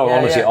player.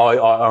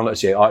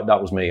 Honestly, that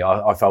was me.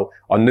 I felt,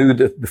 I knew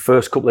that the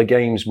first couple of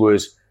games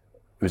was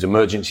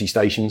emergency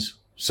stations.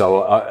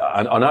 So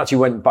I actually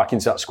went back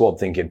into that squad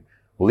thinking,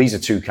 well, these are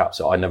 2 caps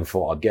that I never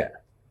thought I'd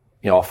get.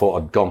 You know, I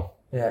thought I'd gone.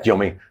 Yeah. Do you know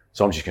what I mean?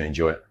 So I'm just going to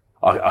enjoy it.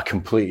 I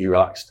completely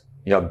relaxed.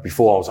 You know,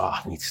 before I was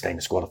like, I need to stay in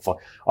the squad.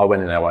 I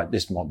went in there, like,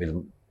 this might be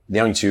the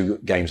only 2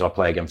 games I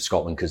play again for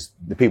Scotland, because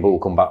the people will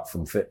come back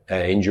from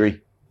injury,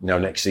 you know,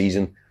 next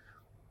season,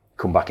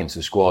 come back into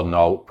the squad, and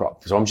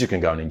so I'm just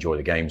going to go and enjoy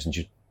the games and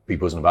just be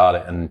buzzing about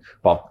it.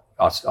 But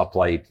I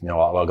played, you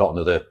know, I got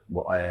another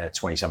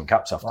 27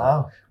 caps after.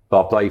 Wow.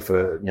 But I played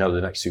for, you know,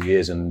 the next 2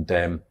 years, and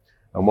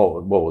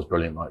what was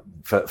brilliant, like,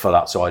 for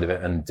that side of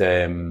it.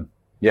 And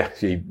yeah,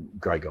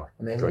 great guy.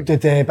 Great.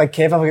 Did Big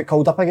Kev ever get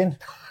called up again?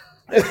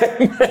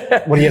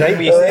 Were you right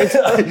what you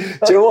said?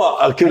 Do you know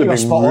what? I could have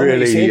been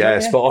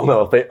really spot on.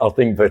 I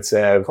think, but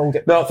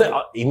no, I think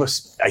he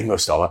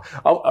must have.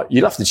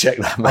 You'll have to check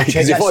that, mate.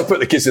 Because if I put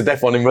the kiss of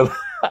death on him, well.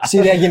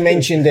 See there, you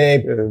mentioned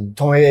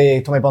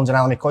Tommy Burns and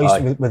Alan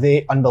McCoy. Were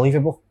they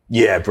unbelievable?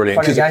 Yeah,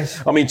 brilliant. Funny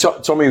guys. I mean,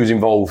 Tommy was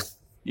involved,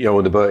 you know,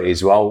 with the Bertie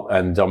as well.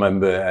 And I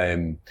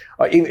remember,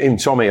 even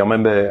Tommy, I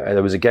remember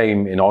there was a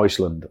game in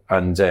Iceland,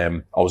 and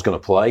I was going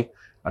to play.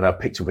 And I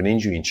picked up an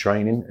injury in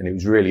training, and it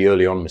was really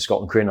early on in my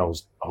Scotland career, and I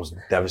was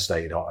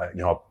devastated.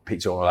 I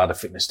picked up, I had a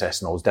fitness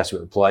test, and I was desperate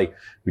to play.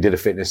 We did a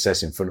fitness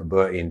test in front of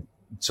Bertie and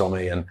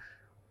Tommy, and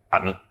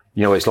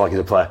you know, it's like as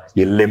a player,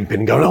 you're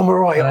limping, going, I'm all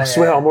right, I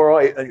swear I'm all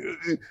right.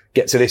 And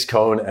get to this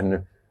cone,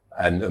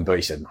 and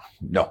Bertie said,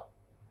 no.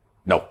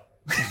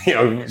 You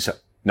know, so,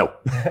 no.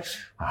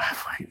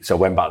 So I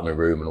went back to my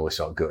room and all this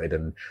sort of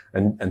gutted,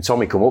 and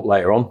Tommy come up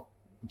later on.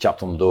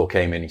 Chapped on the door,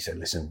 came in, he said,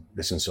 listen,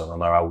 son, I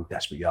know how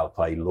desperate you are to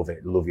play, love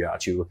your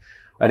attitude.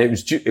 And it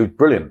was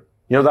brilliant.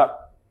 You know,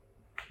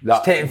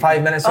 that taking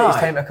 5 minutes of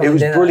his time to come in. It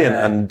was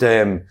brilliant.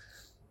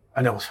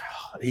 And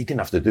he didn't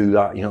have to do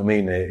that, you know what I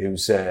mean? It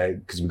was,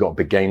 cause we got a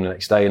big game the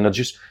next day, and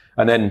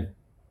then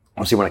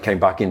obviously when I came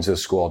back into the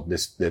squad,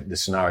 the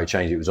scenario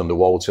changed. It was under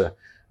Walter,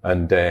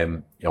 and,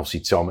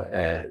 obviously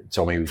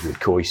Tommy was with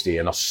Coisty,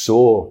 and I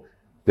saw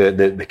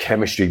the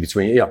chemistry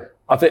between,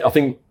 I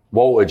think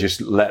Walter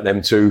just let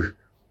them 2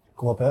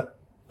 go a bit,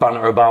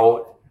 banter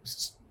about,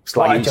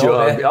 slag each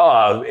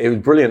other. It was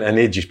brilliant, and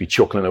he'd just be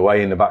chuckling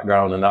away in the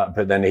background and that.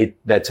 But then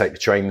they'd take the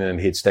training, and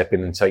he'd step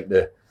in and take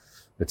the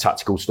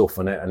tactical stuff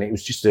on it. And it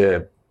was just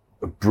a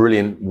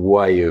brilliant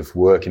way of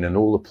working, and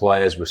all the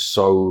players were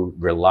so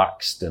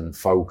relaxed and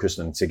focused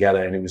and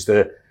together. And it was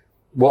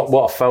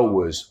what I felt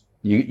was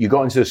you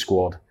got into the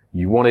squad,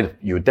 you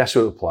were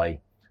desperate to play,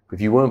 but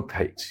if you weren't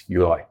picked, you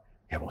were like,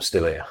 yeah, I'm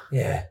still here.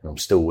 Yeah. I'm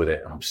still with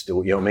it. I'm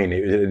still, you know what I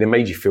mean? It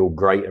made you feel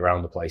great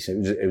around the place. It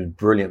was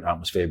brilliant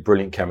atmosphere,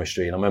 brilliant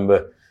chemistry. And I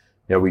remember,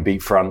 you know, we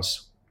beat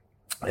France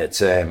at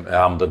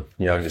Hampden.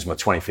 You know, it was my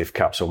 25th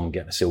cap, so I'm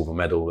getting a silver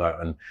medal.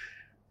 And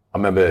I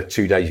remember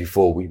 2 days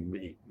before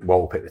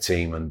Walter picked the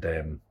team, and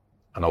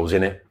I was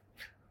in it.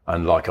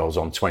 And like, I was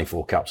on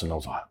 24 caps, and I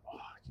was like,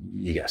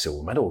 you get a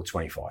silver medal,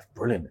 25.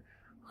 Brilliant.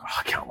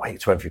 I can't wait,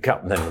 25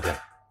 cap. And then we're going,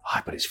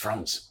 but it's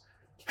France.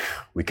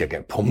 We could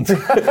get pumped. So,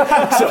 do you know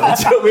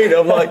what I mean?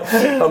 I'm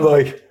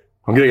like,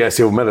 I'm going to get a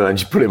silver medal and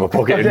just put it in my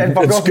pocket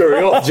and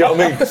scurry off. Do you know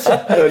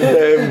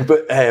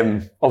what I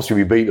mean? But obviously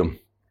we beat them.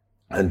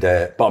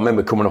 But I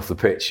remember coming off the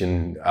pitch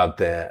and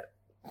had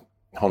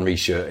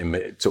Henry's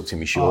shirt tucked in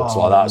my shorts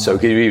like that. So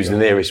he was the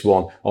nearest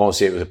one.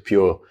 Honestly, it was a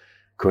pure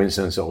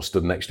coincidence that I was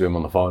stood next to him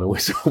on the final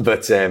whistle.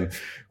 But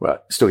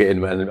stuck it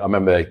in. And I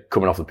remember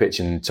coming off the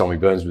pitch, and Tommy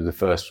Burns was the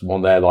first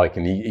one there,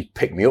 and he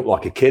picked me up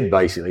like a kid,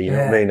 basically. You know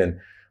what I mean? And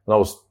I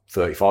was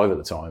 35 at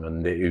the time,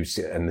 and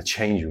the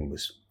change room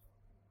was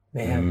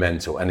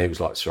mental. And it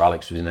was like Sir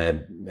Alex was in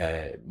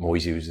there,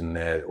 Moisey was in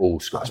there, all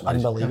Scotsmen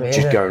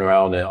just going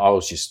around. And I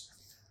was just,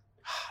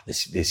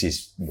 this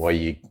is why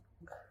you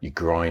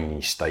grind and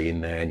you stay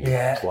in there and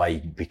you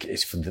play.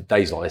 It's for the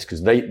days like this,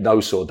 because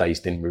those sort of days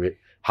didn't really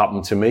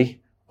happen to me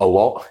a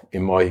lot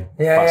in my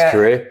past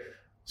career.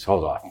 So I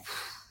was like,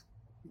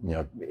 you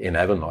know, in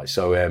heaven, like,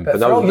 so. But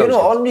for all you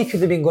know, Henry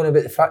could have been going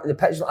about the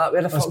pitch like that.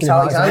 Where the fuck's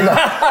Alexander?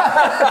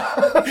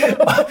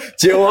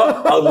 Do you know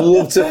what? I'd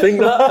love to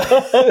think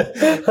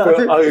that.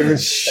 But I'm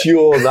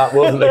sure that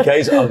wasn't the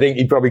case. I think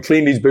he probably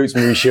cleaned his boots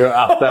and his shirt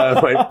after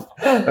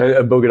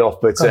and buggered off.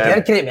 But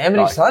great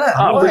memories,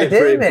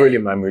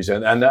 brilliant memories,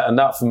 and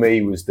that for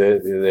me was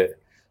the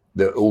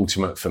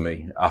ultimate for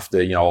me.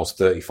 After, you know, I was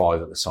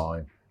 35 at the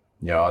time.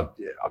 You know,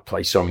 I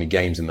played so many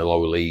games in the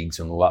lower leagues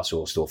and all that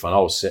sort of stuff. And I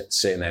was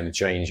sitting there in the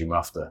change room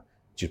after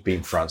just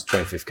beating France,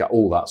 25th cap,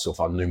 all that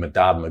stuff. I knew my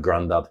dad and my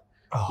granddad,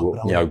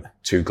 you know,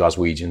 2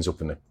 Glaswegians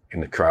up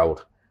in the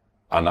crowd.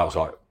 And I was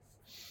like,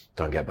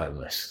 don't get better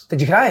than this.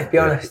 Did you cry? Be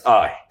honest.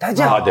 Did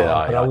you? I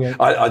did.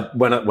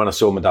 When I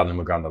saw my dad and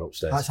my granddad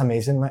upstairs. That's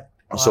amazing, mate.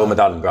 I saw my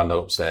dad and granddad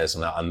upstairs,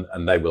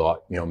 and they were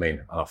like, you know what I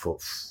mean? And I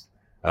thought,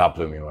 and that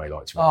blew me away,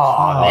 like, to be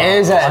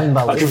honest.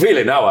 I can feel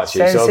it now,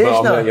 actually. So, you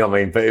know what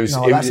I mean? But it was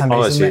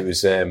honestly,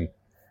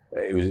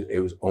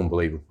 it was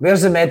unbelievable.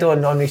 Where's the medal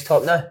on Henry's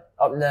top now?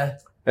 Up in there?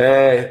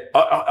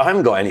 I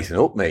haven't got anything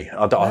up me.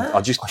 I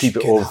just keep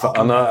it all,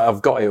 and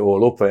I've got it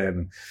all up.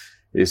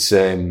 It's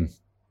I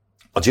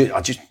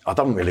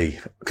don't really,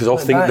 because I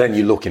think then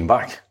you're looking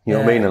back, you know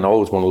what I mean? And I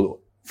always want to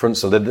look front,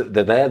 so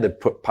they're there, they're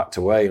packed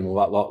away and all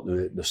that lot,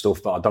 the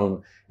stuff. But I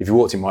don't. If you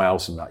walked in my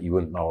house and that, you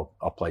wouldn't know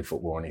I played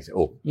football or anything.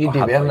 You'd be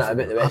wearing that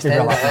about the West End.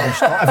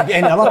 Have you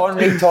got any other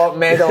on top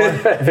medal?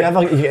 Have you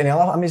got any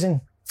other amazing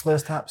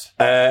players taps?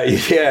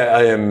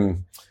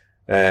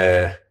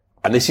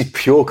 And this is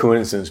pure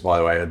coincidence, by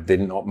the way. I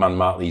did not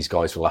man-mark these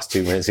guys for the last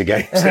 2 minutes of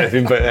games.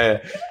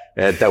 But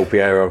Del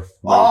Piero,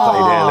 when we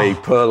played Italy.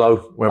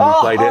 Pirlo, when we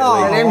played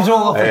Italy. Names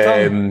all off the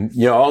tongue.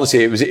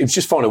 Honestly, it was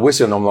just finding a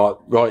whistle, and I'm like,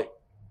 right.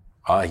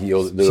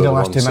 You're the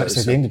last 2 minutes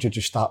of the game, did you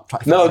just start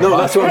practicing? No,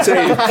 that's what I'm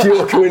saying.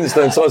 Pure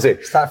coincidence, honestly.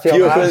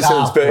 Pure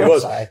coincidence, but it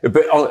was.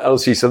 But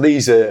honestly, so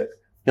these are,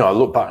 I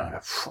look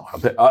back,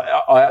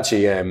 I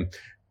actually,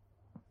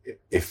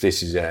 if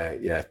this is,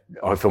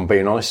 if I'm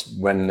being honest,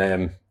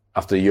 when,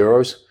 after the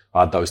Euros,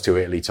 I had those 2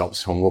 Italy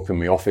tops hung up in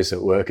my office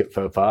at work at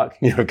Fir Park,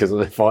 because of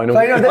the final.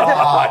 Give me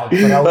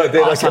the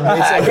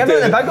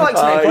big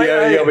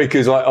ones,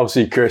 because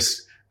obviously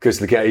Chris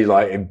Ligeti,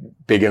 a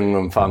big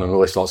England fan and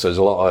all this lot, so there's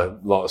a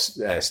lot of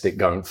stick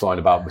flying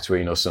about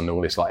between us and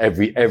all this.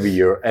 Every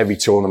year, every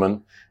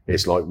tournament,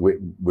 it's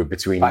we're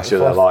between each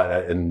other like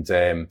that. And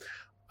then,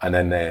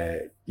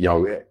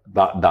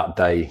 that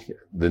day,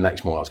 the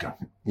next morning I was going,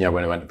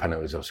 when I went to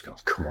penalties, I was going,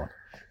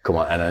 come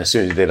on. And as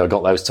soon as I did, I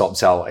got those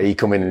tops out. He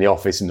come in the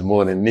office in the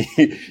morning, and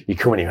he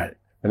come in, he went,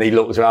 and he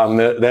looked around,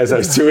 there's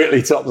those 2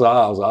 Italy tops.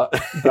 I was like,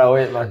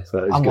 brilliant, man.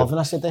 So I'm loving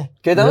this today.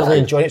 Good, I'm really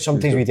enjoying it.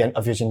 Sometimes with the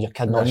interviews and you're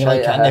kidding on me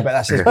but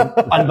this is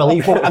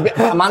unbelievable.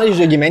 A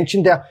manager you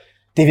mentioned there,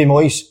 Davy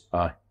Moyes.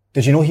 Aye.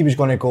 Did you know he was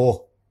going to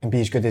go and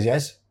be as good as he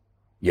is?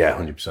 Yeah,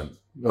 100%.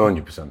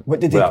 100%.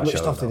 What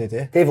stuff did he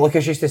do? Dave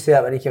Lucas used to say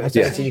that when he came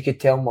to you could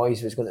tell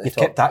Moyes was going to the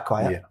top. Kept that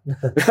quiet.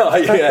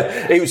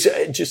 Yeah. It was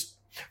just,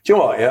 do you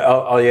know what?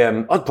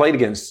 I played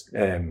against,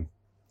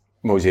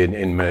 Moyes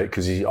in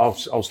because I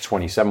was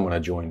 27 when I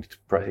joined.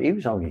 He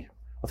was only,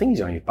 I think he's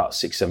only about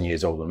 6-7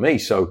 years older than me.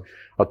 So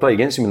I played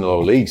against him in the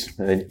lower leagues.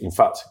 And in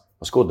fact,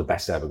 I scored the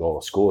best ever goal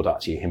I scored,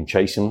 actually, him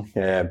chasing.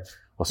 I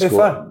scored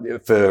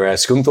for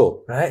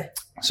Scunthorpe. Right.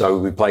 So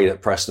we played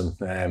at Preston.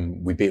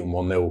 We beat them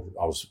 1-0.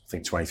 I was, I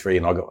think, 23,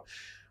 and I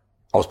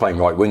was playing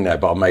right wing there,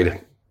 but I made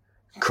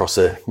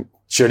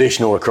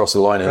traditional across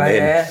the line and in.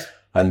 Yeah.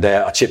 And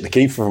I chipped the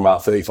keeper from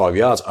about 35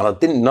 yards. And I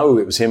didn't know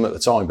it was him at the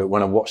time, but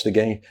when I watched the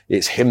game,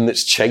 it's him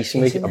that's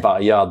chasing me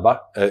about a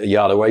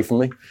yard away from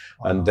me.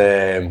 And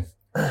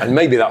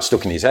maybe that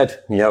stuck in his head,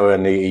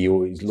 and he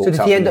always looked at me.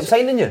 So did he end up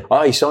signing you?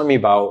 He signed me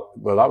that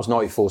was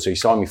 94, so he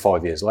signed me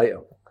 5 years later.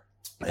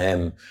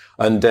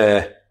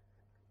 But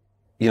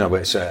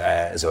it's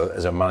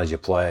as a manager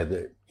player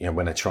that,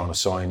 when they're trying to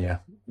sign you,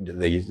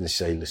 they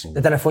say, listen.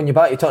 They didn't phone you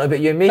back, you're talking about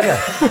you and me here?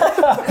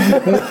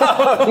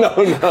 No.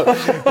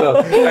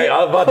 Hey,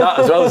 I've had that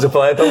as well as a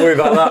player, don't worry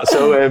about that.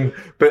 So,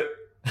 but,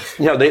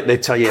 they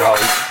tell you,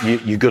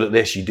 you're good at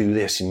this, you do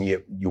this, and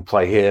you'll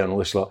play here and all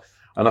this lot.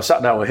 And I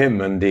sat down with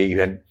him and he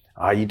went,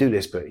 you do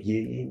this, but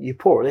you're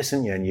poor at this,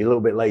 aren't you? And you're a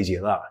little bit lazy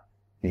at that.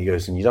 And he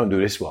goes, and you don't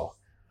do this well.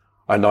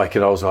 And I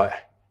was like,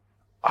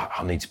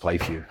 I need to play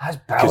for you. That's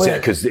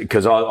brilliant.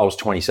 Because I was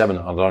 27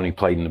 and I'd only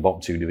played in the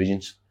bottom 2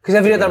 divisions. Because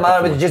every other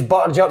man would just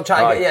buttered you up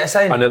trying to get you a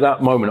sign. And at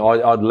that moment,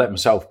 I'd let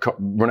myself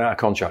run out of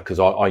contract because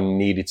I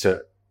needed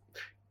to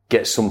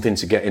get something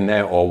to get in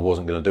there, or I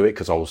wasn't going to do it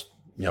because I was,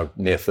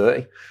 near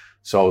 30.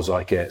 So I was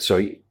like, so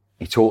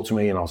he talked to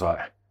me and I was like,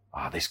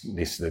 this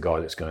is the guy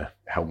that's going to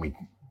help me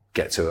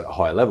get to a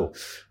higher level.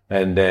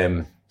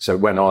 And so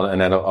it went on,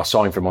 and then I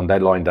signed for him on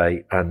deadline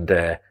day, and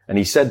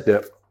he said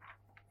that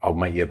I'll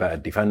make you a better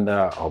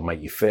defender, I'll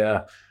make you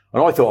fitter.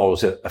 And I thought I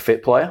was a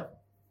fit player,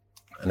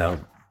 and I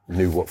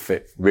knew what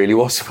fit really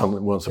was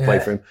once I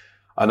played for him.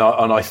 And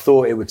I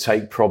thought it would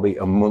take probably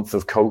a month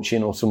of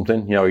coaching or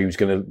something. He was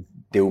going to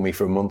deal with me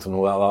for a month and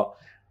all that lot.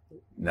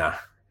 Nah,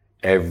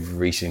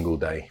 every single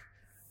day,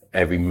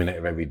 every minute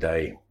of every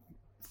day,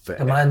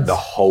 the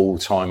whole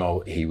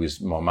time he was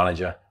my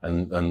manager,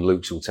 and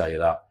Luke's will tell you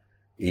that.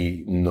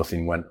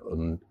 Nothing went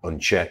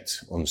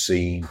unchecked,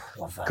 unseen.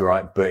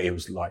 Great, but it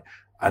was like,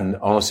 and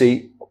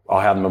honestly,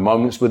 I had my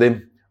moments with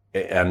him,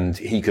 and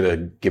he could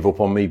have give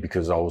up on me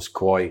because I was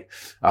quite,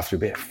 after a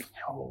bit,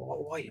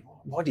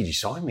 why did you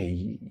sign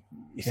me?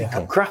 You think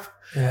I'm crap?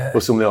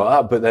 Or something like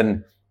that. But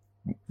then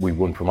we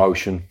won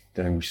promotion,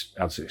 then we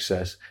had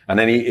success. And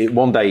then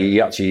one day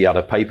he actually had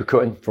a paper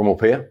cutting from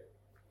up here,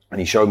 and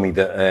he showed me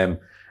that,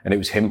 and it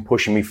was him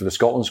pushing me for the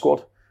Scotland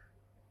squad.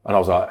 And I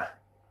was like,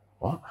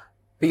 what?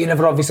 But you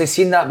never obviously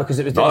seen that because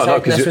it was no,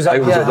 because it was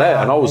up there,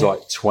 and I was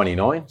like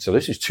 29, so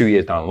this was 2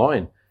 years down the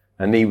line,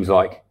 and he was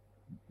like,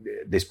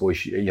 "This boy,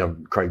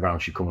 Craig Brown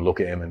should come and look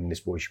at him, and this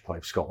boy should play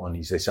for Scotland."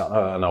 He said,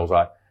 and I was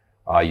like,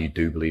 you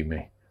do believe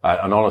me?"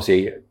 And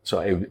honestly,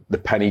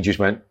 the penny just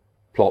went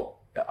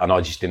plop, and I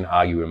just didn't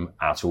argue with him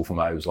at all from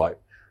that. It was like,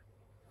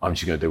 I'm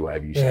just going to do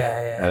whatever you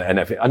say, and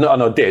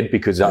I did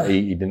because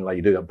he didn't let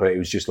you do that, but it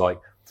was just like,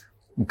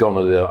 gone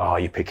to the,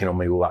 you're picking on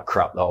me, all that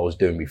crap that I was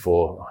doing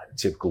before,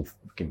 typical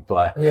fucking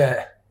player.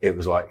 Yeah. It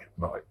was like,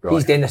 right.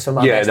 He's doing this for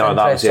my that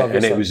was it.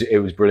 Obviously. And it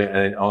was brilliant.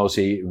 And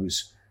honestly, it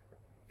was,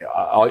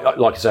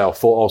 like I say, I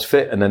thought I was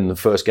fit. And then the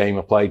first game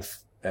I played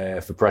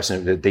for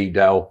Preston at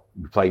Deepdale.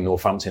 We played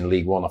Northampton in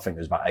League One. I think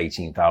there was about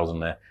 18,000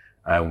 there,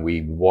 and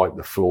we wiped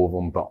the floor of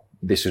them. But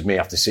this was me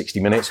after 60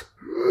 minutes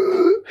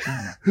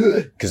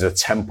because of the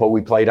tempo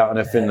we played at and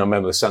everything. And I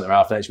remember the centre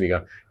half next to me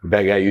going, "You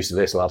better get used to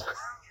this, lad."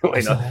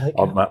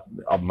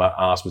 My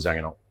arse was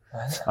hanging up,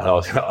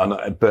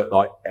 but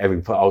like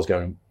every play I was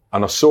going,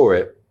 and I saw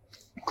it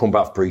come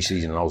back for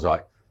pre-season, and I was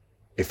like,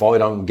 if I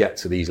don't get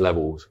to these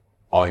levels,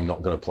 I'm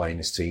not going to play in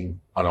this team,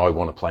 and I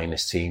want to play in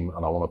this team,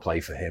 and I want to play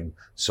for him.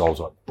 So I was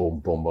like, boom,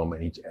 boom, boom,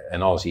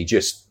 and honestly,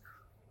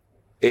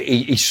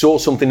 he saw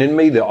something in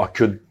me that I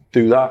could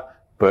do that,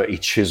 but he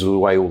chiseled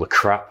away all the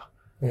crap,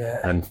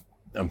 and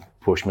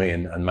pushed me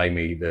and made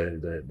me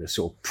the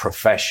sort of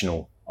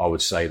professional, I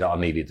would say, that I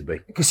needed to be.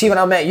 Because see, when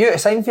I met you at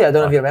Seinfeld, I don't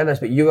know if you remember this,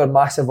 but you were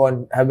massive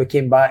on how we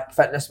came back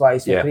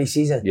fitness-wise for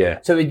pre-season. Yeah.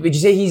 So would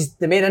you say he's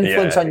the main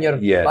influence on your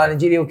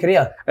managerial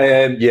career?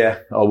 Yeah,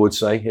 I would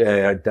say.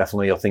 Yeah,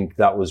 definitely. I think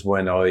that was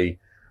when I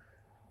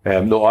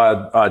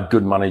had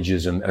good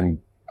managers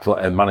and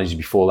managers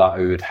before that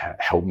who had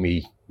helped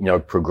me,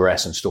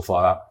 progress and stuff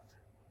like that.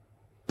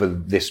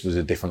 But this was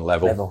a different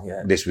level.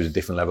 This was a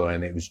different level,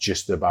 and it was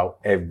just about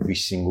every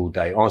single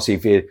day. Honestly,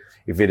 if he'd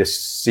have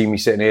seen me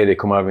sitting here, they'd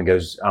come over and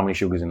goes, "How many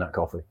sugars in that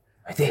coffee?"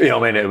 You know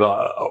what I mean? It'd be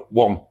like,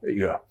 one.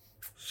 Do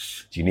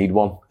you need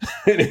one?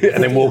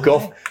 And then walk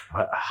off.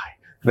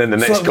 Then the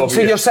next coffee.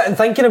 So you're sitting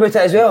thinking about it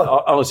as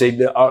well? Honestly,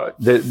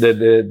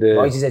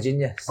 Boys is a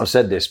genius. I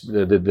said this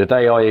the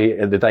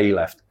day he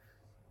left.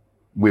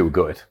 We were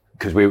good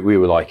because we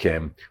were like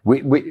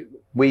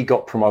we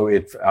got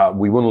promoted.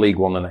 We won League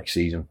One the next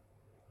season.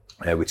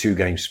 With 2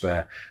 games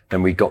spare.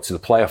 Then we got to the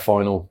player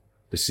final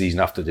the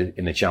season after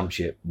in the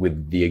championship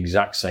with the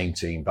exact same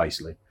team,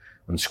 basically,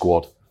 and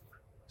squad.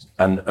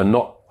 And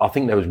I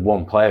think there was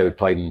one player who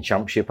played in the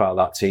championship out of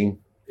that team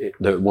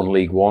that won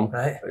League One,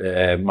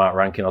 right. Mark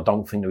Rankin. I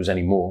don't think there was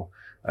any more.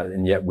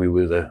 And yet we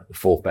were the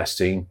 4th best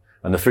team.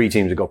 And the 3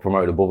 teams that got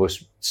promoted above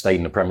us stayed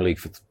in the Premier League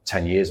for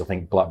 10 years. I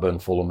think Blackburn,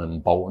 Fulham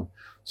and Bolton.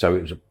 So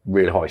it was a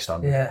really high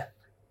standard. Yeah.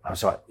 I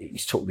was like, he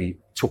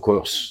took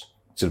us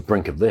to the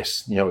brink of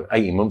this.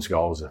 18 months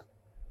ago, I was a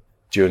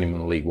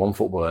journeyman League One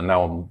footballer, and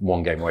now I'm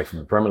 1 game away from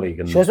the Premier League.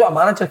 And shows what a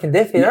manager can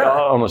do for you,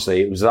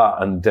 honestly, it was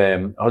that. And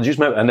I just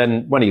remember, and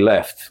then when he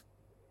left,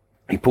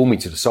 he pulled me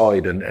to the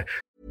side and...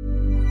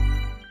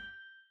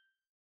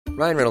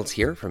 Ryan Reynolds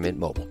here from Mint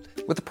Mobile.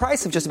 With the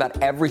price of just about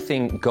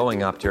everything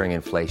going up during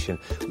inflation,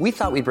 we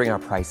thought we'd bring our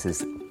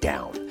prices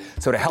down.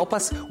 So to help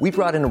us, we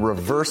brought in a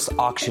reverse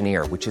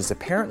auctioneer, which is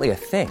apparently a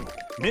thing.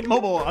 Mint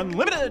Mobile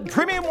Unlimited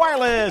Premium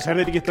Wireless. How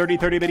to get 30,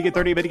 30, bit to get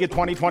 30, bit to get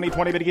 20, 20,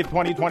 20, bit to get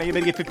 20, 20,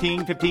 bit to get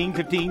 15, 15,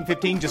 15,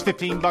 15, just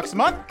 $15 a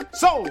month?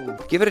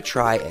 Sold! Give it a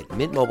try at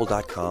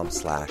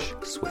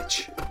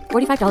mintmobile.com/switch.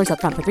 $45 up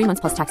front for 3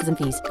 months plus taxes and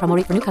fees. Promo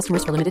rate for new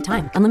customers for limited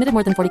time. Unlimited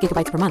more than 40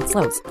 gigabytes per month.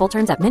 Slows full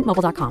terms at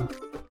mintmobile.com.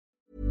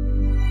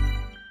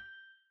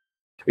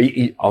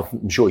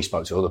 I'm sure he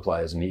spoke to other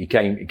players, and he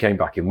came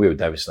back and we were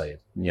devastated,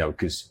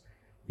 because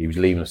he was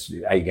leaving us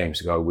 8 games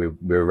to go. We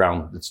were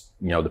around,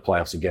 the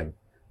playoffs again,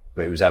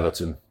 but it was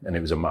Everton and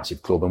it was a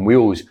massive club. And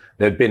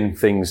there'd been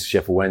things,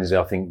 Sheffield Wednesday,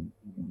 I think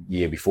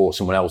year before,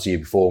 someone else year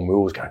before, and we were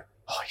always going,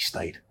 he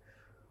stayed.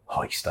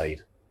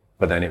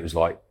 But then it was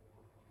like,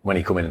 when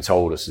he come in and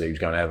told us that he was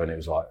going to Everton, it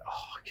was like,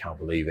 I can't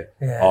believe it.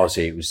 Yeah.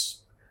 Honestly, it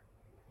was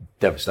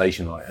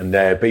devastation.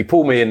 But he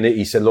pulled me in,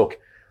 he said, look,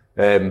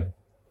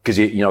 because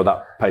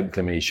that paper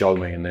clip he showed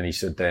me, and then he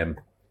said,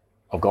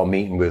 I've got a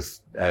meeting with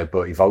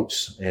Bertie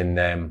Vogts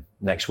in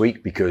next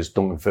week because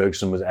Duncan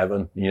Ferguson was at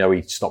Everton.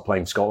 He stopped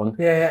playing for Scotland.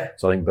 Yeah.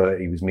 So I think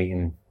Bertie was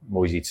meeting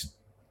Moisey to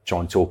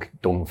try and talk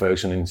Duncan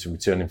Ferguson into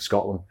returning for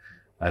Scotland.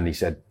 And he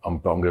said, I'm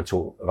going to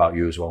talk about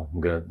you as well. I'm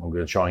going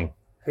to try and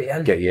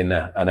get you in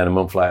there. And then a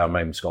month later, I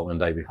made him Scotland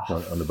debut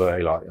on the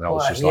Bertie. And I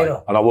was just like,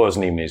 and I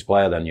wasn't even his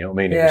player then, you know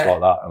what I mean? It was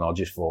like that. And I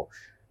just thought,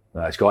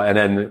 it's great. And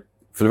then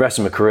for the rest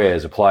of my career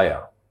as a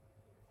player,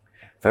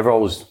 if ever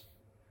I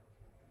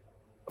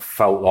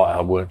felt like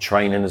I weren't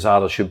training as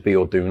hard as I should be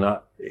or doing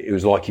that, it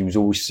was like he was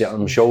always sitting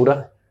on my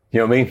shoulder. You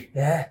know what I mean?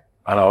 Yeah.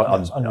 And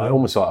I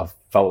almost like I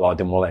felt like I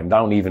didn't want to let him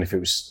down, even if it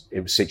was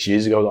 6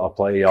 years ago that I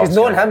played. Because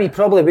knowing him, he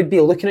probably would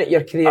be looking at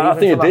your career. I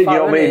think he did. You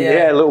know what I mean?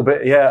 Yeah, a little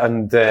bit. Yeah,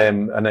 and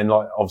then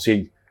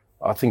obviously,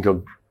 I think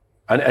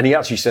and he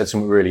actually said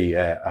something really,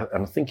 and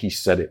I think he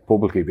said it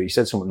publicly, but he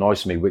said something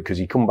nice to me because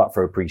he come back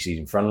for a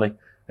pre-season friendly,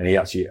 and he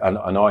actually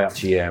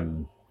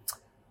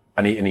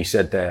and he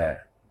said,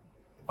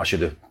 I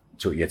should have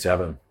took you to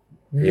Everton.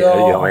 No. You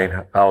know what I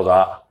mean? How was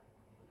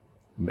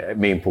that?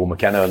 Me and Paul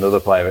McKenna, another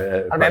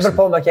player. I remember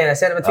Paul McKenna,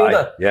 centre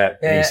midfielder. Yeah.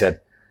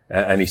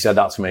 And he said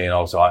that to me, and I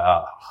was like,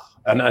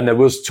 and there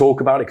was talk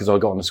about it because I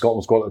got on the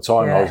Scotland squad at the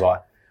time. Yeah. I was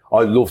like,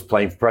 I loved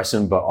playing for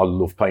Preston, but I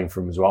loved playing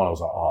for him as well. And I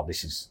was like, I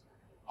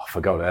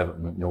forgot to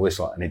Everton and all this,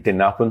 and it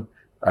didn't happen.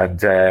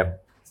 And I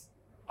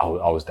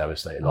was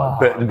devastated.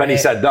 But he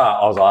said that,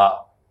 I was like,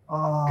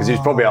 Because it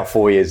was probably about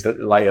 4 years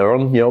later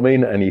on, you know what I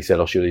mean? And he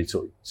said, I should have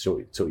took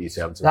you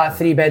to Everton. That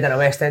 3-bed in a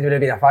West End would have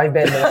been a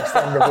 5-bed in the West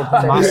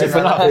End. Massive for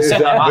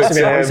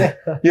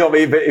that. You know what I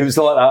mean? But it was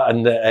like that.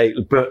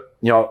 And, but,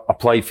 you know, I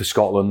played for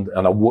Scotland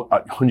and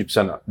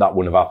 100% that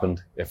wouldn't have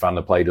happened if I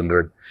hadn't played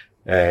under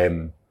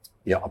him.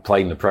 Yeah, I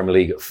played in the Premier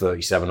League at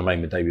 37. I made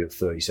my debut at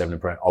 37 in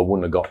Premier. I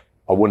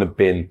wouldn't have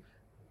been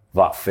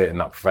that fit and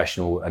that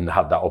professional and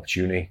had that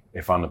opportunity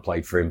if I hadn't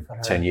played for him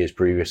 10 years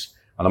previous.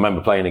 And I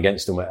remember playing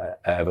against him at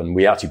Everton.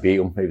 We actually beat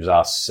them. It was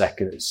our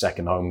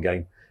second home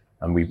game.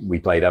 And we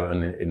played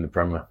Everton in the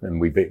Premier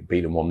and we beat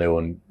them 1-0.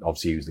 And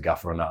obviously he was the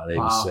gaffer on that.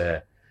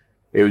 And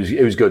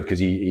it was good because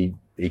he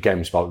came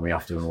and spoke to me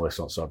after and all this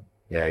sort of stuff.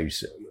 Yeah, he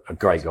was a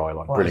great guy,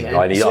 brilliant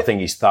guy. And I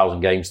think he's 1,000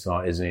 games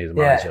tonight, isn't he, as a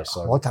manager?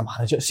 So. What a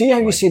manager. See how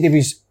you said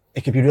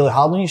it could be really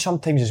hard on you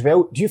sometimes as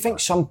well. Do you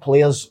think some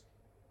players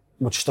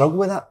would struggle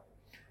with that?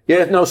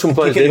 Yeah, no, some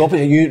players did. You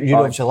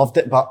obviously loved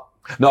it, but...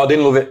 No, I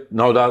didn't love it.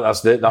 No,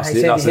 that's the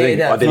thing.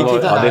 I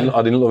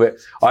didn't love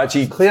it. I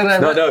actually,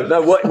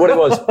 no, what it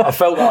was, I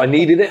felt that I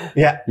needed it.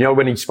 Yeah. You know,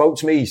 when he spoke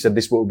to me, he said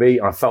this would be,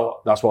 and I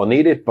felt that's what I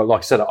needed. But like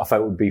I said, I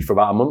felt it would be for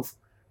about a month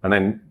and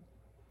then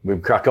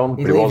we'd crack on.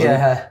 But it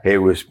wasn't. It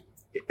was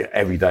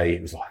every day.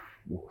 It was like,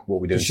 what are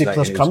we doing today? Did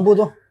you see players crumble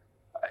though?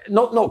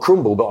 Not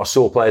crumble, but I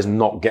saw players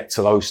not get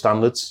to those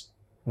standards.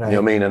 Right. You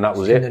know what I mean? And that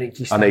was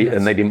it. And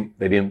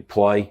they didn't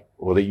play,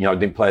 or they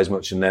didn't play as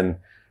much, and then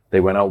they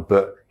went out.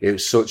 But it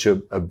was such a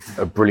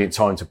brilliant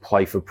time to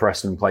play for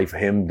Preston and play for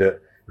him that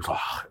it was like,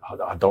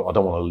 I don't want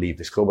to leave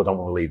this club. I don't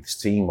want to leave this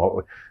team.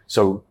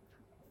 So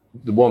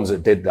the ones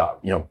that did that,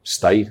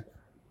 stayed.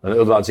 And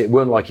the other lads, it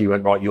weren't like he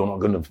went, right, you're not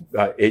going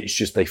to, it's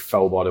just they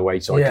fell by the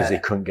wayside because they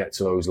couldn't get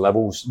to those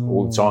levels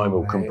all the time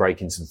or couldn't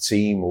break into the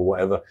team or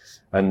whatever.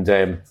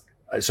 And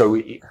so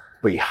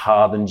he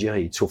hardened you,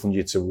 he toughened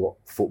you to what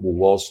football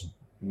was,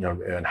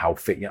 and how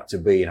fit you had to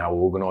be and how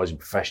organised and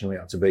professional you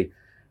had to be.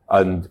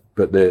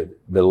 But the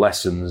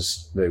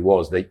lessons that it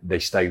was, they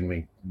stay with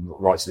me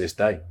right to this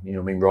day. You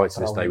know what I mean? Right to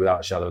this day without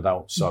a shadow of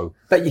doubt. So.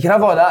 But you can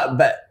have all that,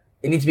 but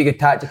you need to be good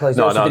tactically as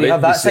well. So do you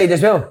have that side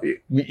as well?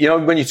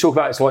 When you talk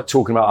about it's like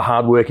talking about a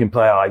hard-working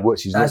player. He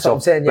works his nuts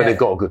off, but they've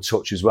got a good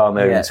touch as well, and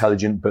they're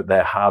intelligent, but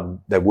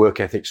their work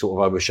ethic sort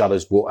of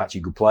overshadows what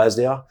actually good players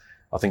they are.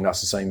 I think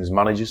that's the same as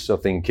managers. So I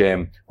think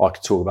I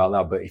could talk about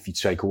that, but if you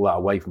take all that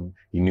away from him,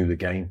 he knew the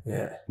game.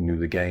 Yeah. He knew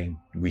the game.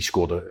 We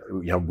scored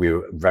we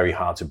were very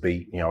hard to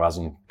beat, as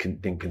in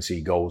didn't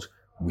concede goals.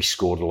 We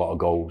scored a lot of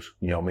goals,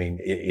 you know what I mean,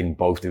 in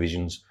both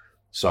divisions.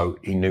 So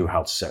he knew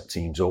how to set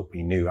teams up.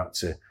 He knew how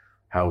to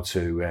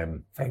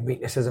find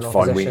weaknesses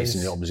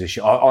in the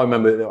opposition. I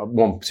remember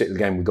one particular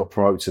game we got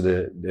promoted to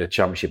the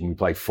Championship and we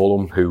played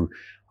Fulham, who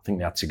I think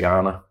they had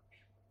Tigana,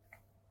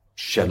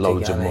 shed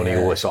loads of money,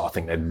 all this lot. I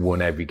think they'd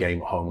won every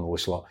game at home and all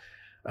this lot.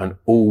 And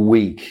all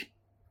week,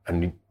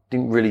 and we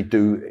didn't really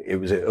it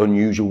was an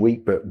unusual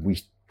week, but we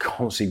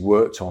constantly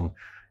worked on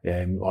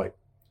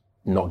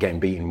not getting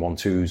beaten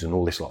 1-2s and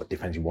all this lot,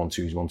 defensive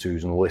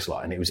 1-2s and all this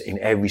lot. And it was in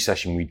every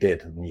session we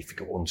did. And if you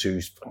got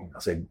 1-2s,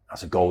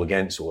 that's a goal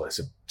against, or that's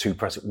a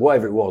 2-press,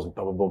 whatever it was,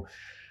 blah, blah, blah.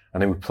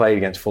 And then we played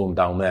against Fulham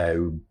down there,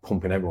 who were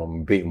pumping everyone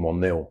and beating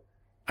 1-0.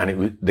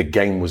 And the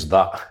game was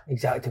that.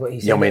 Exactly what he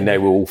said. You know what I mean? They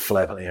were all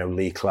flair,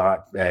 Lee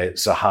Clark,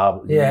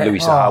 Sahar, Louis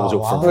Sahar was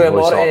up front.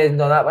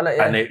 And all that,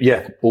 wasn't it?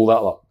 And all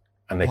that lot.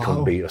 And they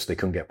couldn't beat us. They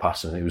couldn't get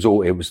past us. And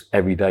it was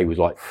every day was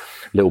like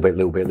little bit.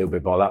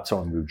 By that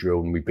time we were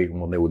drilled and we beat them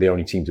 1-0. We were the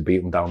only team to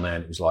beat them down there.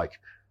 And it was like,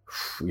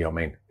 you know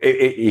what I mean?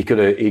 He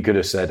could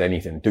have said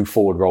anything. Do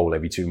forward roll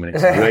every 2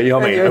 minutes. You know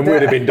what I mean? And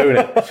we'd have been doing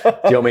it. Do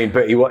you know what I mean?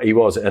 But he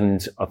was.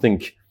 And I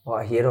think.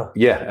 What a hero.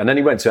 Yeah. And then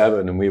he went to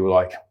Everton and we were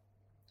like,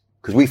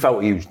 because we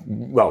felt he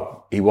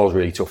was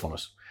really tough on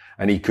us.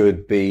 And he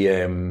could be,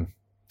 I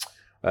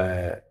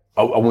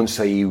wouldn't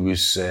say he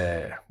was,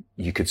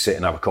 you could sit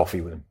and have a coffee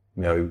with him.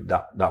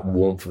 That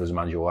warmth of his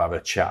manager, or have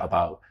a chat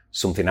about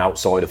something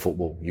outside of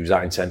football. He was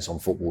that intense on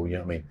football, you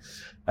know what I mean?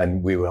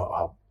 And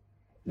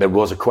there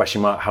was a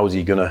question mark, how's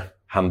he going to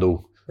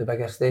handle the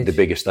bigger stage? The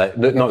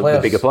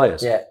bigger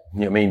players. Yeah. You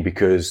know what I mean?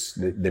 Because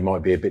they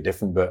might be a bit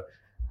different, but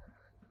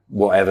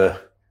whatever,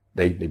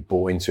 they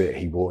bought into it.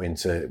 He bought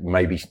into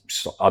maybe,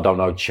 I don't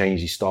know,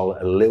 changed his style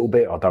a little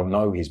bit. I don't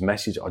know. His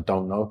message, I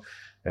don't know.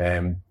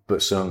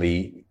 But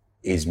certainly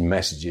his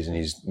messages and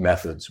his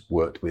methods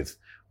worked with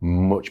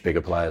much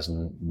bigger players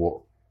than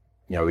what,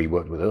 he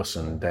worked with us.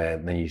 And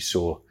then you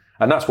saw,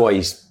 and that's why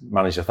he's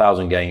managed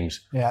 1,000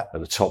 games at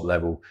the top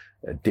level,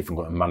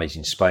 different than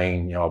managing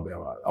Spain. I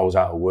was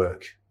out of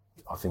work.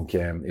 I think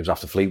it was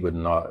after Fleetwood,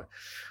 and I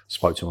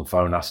spoke to him on the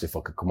phone, asked if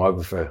I could come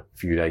over for a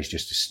few days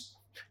just to,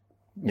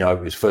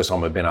 it was the first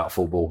time I'd been out of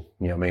football,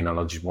 you know what I mean? And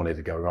I just wanted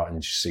to go right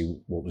and just see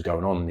what was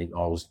going on. And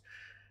I was,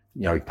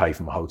 he paid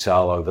for my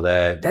hotel over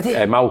there. Did he?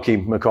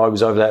 Malky Mackay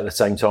was over there at the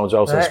same time as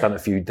well, so I spent a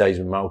few days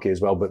with Malky as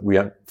well. But we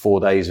had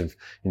 4 days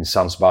in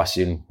San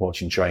Sebastian,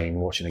 watching training,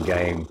 watching a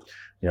game,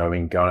 You know what I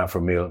mean? Going out for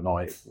a meal at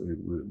night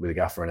with a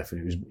gaffer and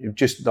everything. It was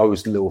just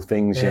those little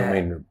things, you know what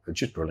I mean?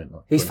 Just brilliant.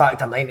 He's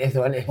factor 90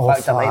 though, isn't he?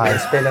 Factor 90 in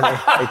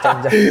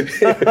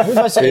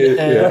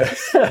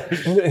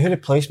Spain, Who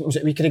replaced him? Was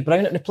it Craig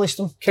Brown that replaced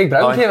him? Craig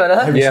Brown came in,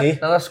 huh? Yeah.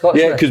 Another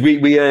Scotsman. Yeah, because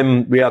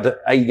we had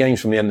 8 games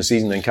from the end of the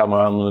season, then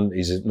Cameron Hanlon,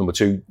 he's number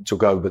 2,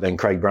 took over, but then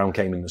Craig Brown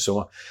came in the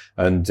summer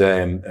and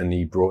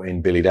he brought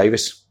in Billy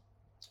Davis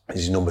as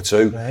his number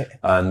 2. Right.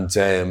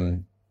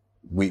 And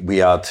we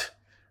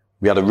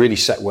had a really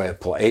set way of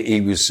play.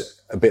 He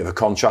was a bit of a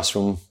contrast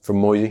from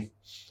Moisey,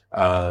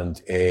 and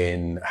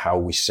in how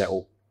we set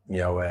up,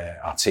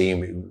 our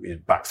team,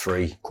 it back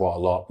 3 quite a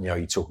lot.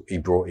 He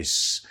brought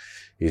his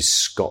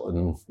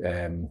Scotland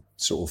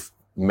sort of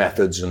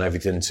methods and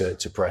everything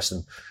to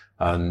Preston,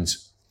 and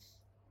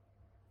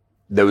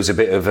there was a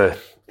bit of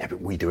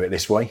but we do it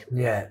this way.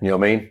 Yeah, you know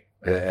what I mean.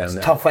 It's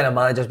tough when a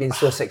manager's been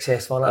so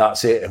successful.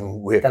 That's it,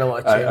 and we don't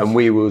want to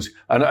change.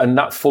 And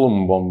that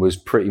Fulham one was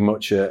pretty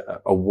much a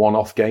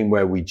one-off game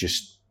where we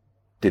just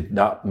did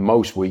that.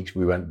 Most weeks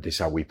we went, "This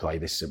is how we play.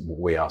 This is what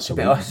we are." So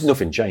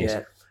nothing changed.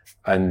 Yeah.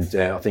 And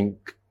I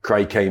think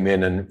Craig came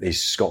in, and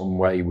his Scotland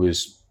way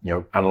was,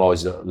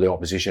 analyse the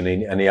opposition,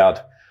 and he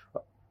had,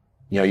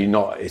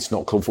 it's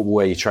not club football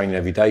where you're training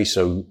every day.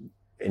 So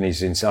in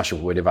his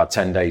international, we'd have had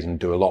 10 days and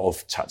do a lot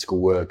of tactical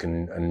work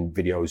and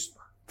videos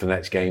for the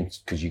next game,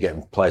 because you're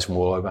getting players from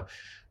all over,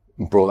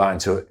 and brought that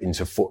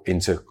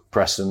into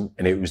Preston,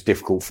 and it was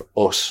difficult for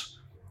us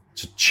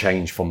to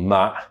change from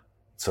that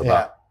to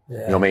that. Yeah.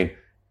 You know what I mean?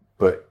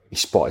 But he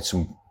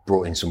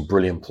brought in some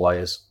brilliant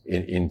players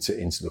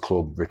into the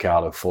club,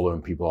 Ricardo Fuller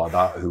and people like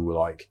that, who were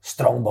like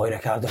strong boy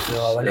Ricardo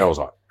Fuller. I was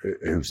like,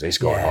 who's this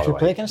guy? Did you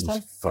play against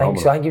him? I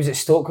think he was at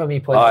Stoke when he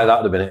played.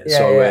 That would have been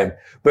it.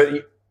 But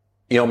you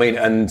know what I mean?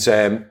 And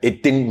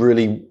it didn't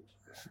really.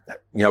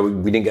 We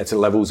didn't get to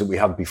the levels that we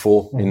had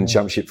before in the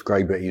Championship for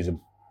Craig, but he was a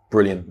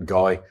brilliant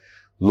guy.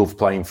 Loved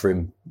playing for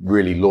him.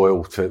 Really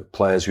loyal to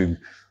players who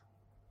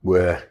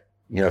were,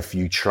 if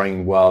you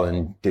trained well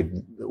and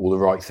did all the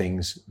right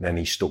things, then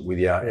he stuck with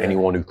you. Yeah.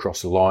 Anyone who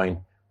crossed the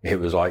line, it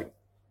was like,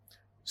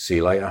 see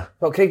you later.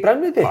 What, Craig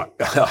Brown would be?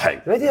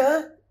 Would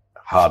you?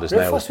 Hard as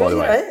nails, by the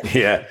way. Right?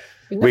 Yeah.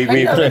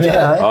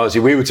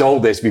 We were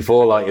told this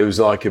before, like it was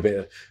like a bit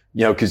of,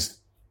 because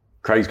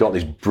Craig's got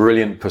this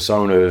brilliant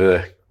persona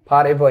of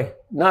party boy.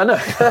 No.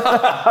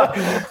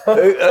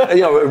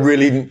 A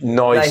really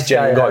nice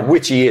genuine guy,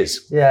 which he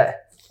is. Yeah.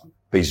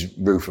 But he's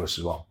ruthless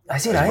as well.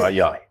 Is he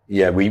right?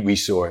 Yeah. We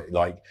saw it,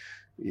 like,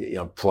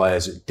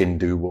 players that didn't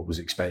do what was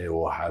expected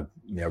or had,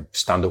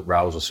 stand-up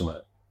rows or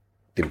something,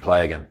 didn't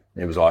play again.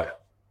 It was like,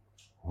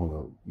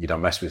 you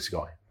don't mess with this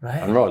guy.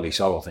 Right. And rightly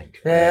so, I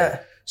think. Yeah.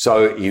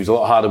 So he was a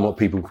lot harder than what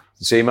people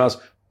see him as.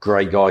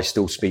 Great guy,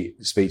 still speak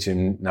to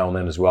him now and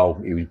then as well.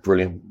 He was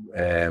brilliant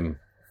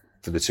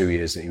for the 2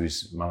 years that he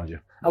was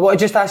manager. I want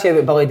to just ask you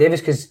about Billy Davis,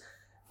 because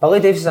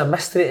Billy Davis is a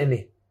mystery to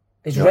me.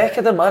 His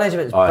record in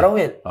management is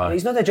brilliant.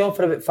 He's not a job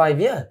for about 5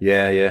 years.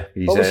 Yeah.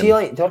 What was he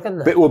like working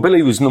there? Well,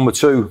 Billy was number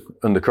 2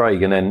 under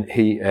Craig, and then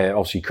he,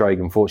 obviously Craig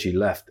unfortunately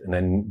left, and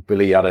then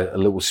Billy had a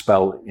little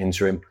spell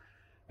interim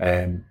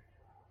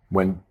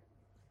when,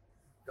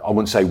 I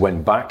wouldn't say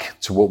went back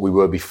to what we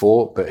were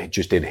before, but he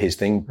just did his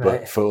thing. Right.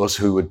 But for us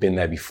who had been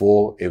there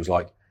before, it was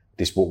like,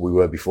 this is what we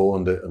were before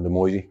under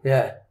Moisey.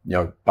 Yeah.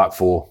 Back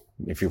 4,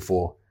 midfield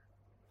 4,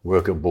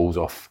 work at balls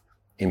off,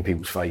 in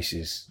people's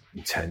faces,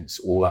 intense,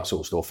 all that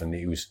sort of stuff. And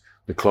he was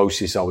the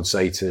closest, I would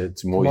say, to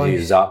Moisey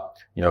is that,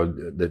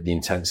 the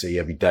intensity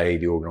every day,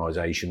 the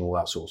organisation, all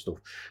that sort of stuff.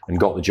 And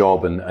got the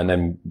job, and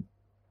then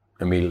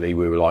immediately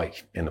we were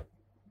like,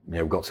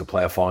 got to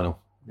play a final.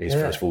 His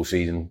first full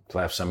season,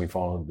 playoff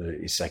semi-final,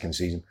 his second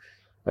season.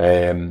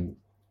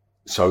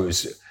 So it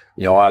was,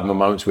 I had my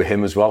moments with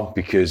him as well,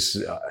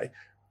 because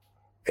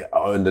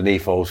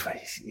underneath I was,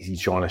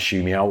 he's trying to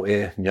shoo me out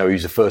here. He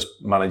was the first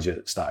manager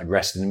that started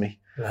resting me.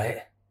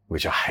 Right.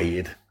 Which I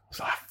hated. I was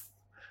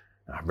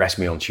like, rest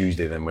me on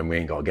Tuesday then when we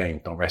ain't got a game.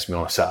 Don't rest me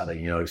on a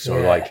Saturday, So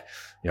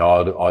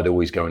I'd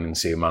always go in and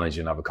see a manager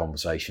and have a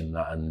conversation,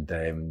 and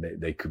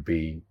they could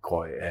be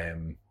quite,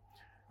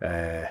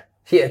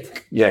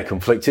 heated. Yeah,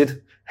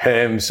 conflicted.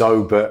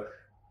 But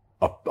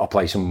I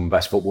played some of my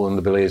best football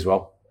under Billy as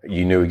well.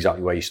 You knew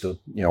exactly where you stood,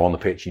 on the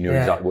pitch. You knew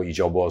exactly what your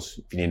job was.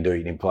 If you didn't do it,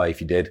 you didn't play. If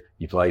you did,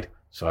 you played.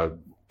 So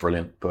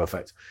brilliant,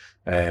 perfect.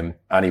 And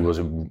he was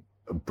a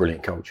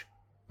brilliant coach.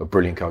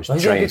 Training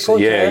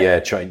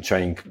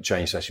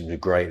sessions were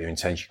great. They were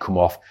intense. You come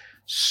off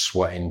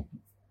sweating,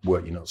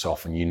 work your nuts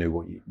off, and you knew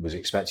what was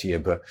expected of you.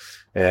 But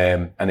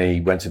and then he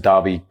went to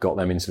Derby, got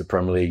them into the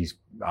Premier League.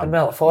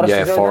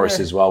 Forest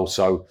as well.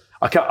 So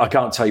I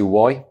can't tell you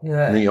why.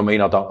 Yeah. You know what I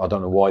mean? I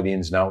don't know why the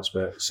ins and outs,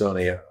 but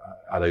certainly I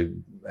had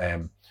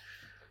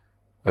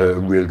a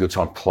really good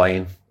time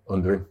playing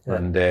under him,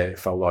 and it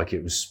felt like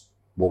it was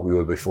what we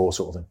were before,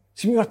 sort of thing.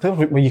 So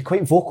were you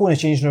quite vocal in the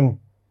changing room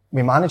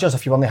with managers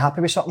if you weren't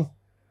happy with something?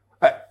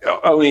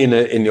 Only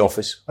in the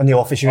office. In the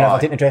office, you never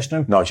did in the dressing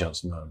room? No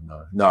chance.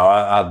 No.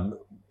 I had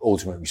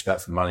ultimate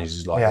respect for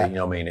managers. Like, you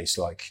know what I mean? It's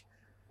like,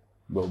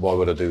 why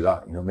would I do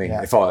that? You know what I mean?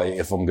 Yeah. If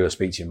I'm going to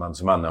speak to you man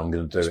to man, then I'm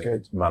going to do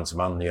it man to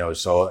man. You know,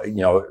 so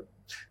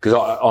because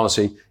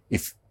honestly,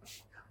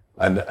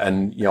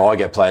 and you know, I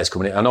get players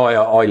coming in, and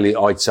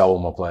I tell all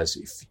my players,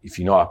 if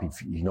you're not happy,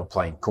 if you're not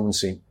playing, come and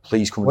see.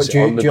 Please come and see.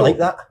 Do you like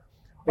that?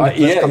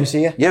 Come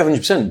see you? Yeah,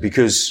 100%.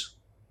 Because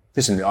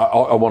listen,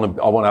 I want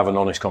to have an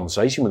honest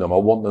conversation with them. I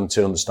want them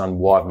to understand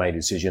why I've made a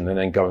decision, and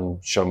then go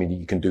and show me that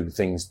you can do the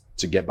things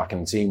to get back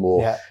in the team.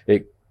 Or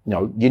you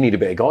know, you need a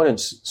bit of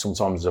guidance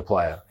sometimes as a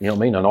player. You know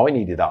what I mean? And I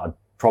needed that. I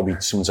probably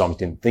sometimes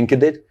didn't think I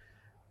did,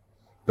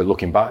 but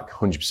looking back,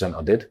 100%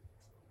 I did.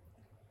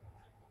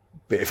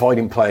 But if I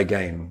didn't play a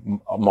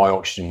game, my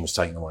oxygen was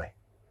taken away.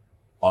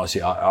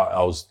 Honestly,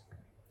 I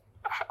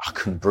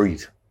couldn't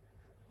breathe.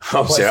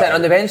 Sitting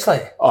on the bench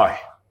like? I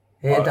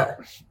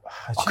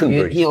couldn't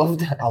breathe. You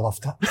loved it. I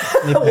loved it.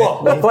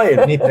 What? Playing?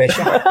 No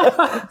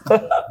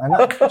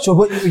pressure. So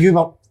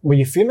were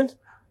you fuming?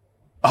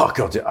 Oh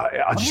God,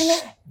 I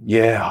just,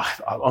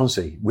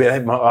 honestly, I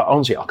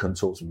couldn't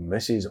talk to my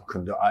missus.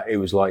 It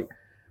was like,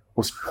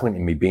 what's the point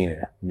in me being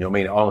here? You know what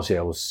I mean? Honestly,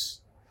 I was.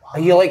 Are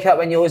you like that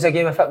when you lose a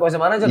game of football as a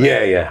manager?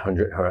 Yeah,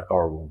 100,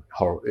 horrible.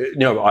 You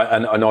know,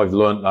 and I've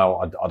learned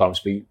now I don't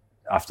speak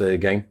after the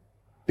game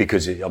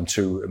because I'm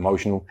too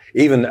emotional.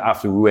 Even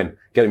after we win,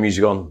 get the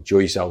music on, enjoy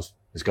yourselves,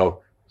 let's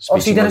go. So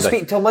you didn't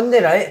speak till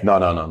Monday, right? No,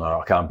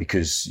 I can't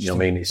because, you know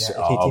what I mean, it's,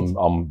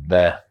 I'm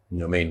there, you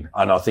know what I mean?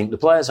 And I think the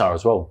players are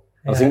as well.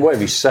 I think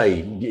whatever you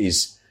say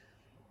is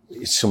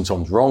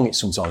sometimes wrong, it's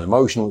sometimes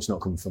emotional, it's not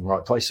coming from the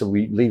right place, so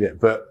we leave it.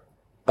 But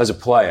as a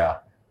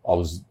player, I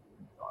was,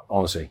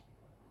 honestly,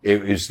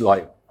 it was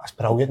like... That's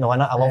brilliant, no,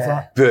 innit? I love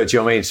that. But, do you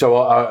know what I mean? So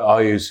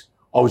I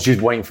was just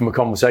waiting for my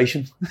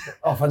conversation.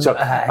 But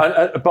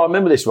I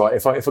remember this, right?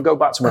 If I go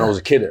back to when I was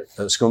a kid at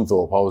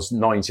Scunthorpe, I was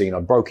 19, I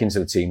broke into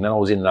the team, then I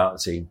was in and out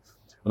of the team.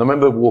 And I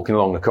remember walking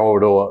along the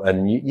corridor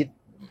and you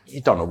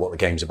don't know what the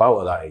game's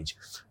about at that age.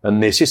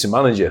 And the assistant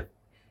manager,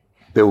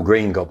 Bill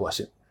Green, God bless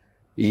him,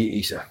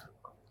 he's a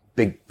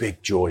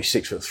big joy,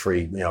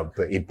 6'3", you know,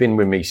 but he'd been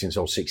with me since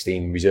I was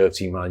 16, reserve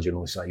team manager and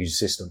all this, like, he was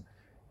assistant.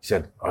 He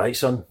said, all right,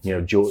 son, you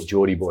know,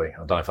 Geordie boy. I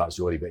don't know if that's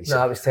Geordie, but he said,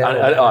 no, it was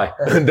terrible. And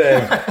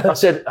I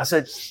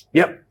said,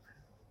 yep.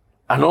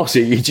 And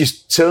honestly, he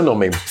just turned on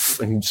me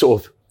and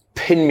sort of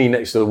pinned me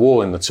next to the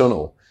wall in the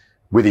tunnel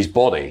with his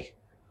body.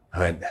 I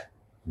went,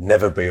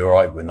 never be all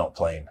right, we're not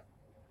playing.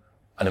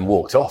 And then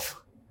walked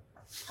off.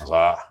 I was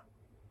like,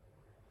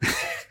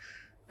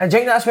 And do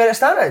you think that's where it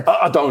started?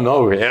 I don't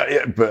know,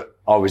 but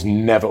I was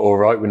never all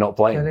right with not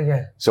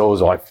playing. So I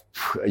was like,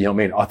 you know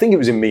what I mean? I think it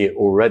was in me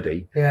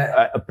already.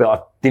 Yeah. But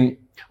I didn't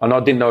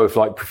know if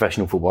like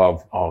professional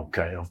football, I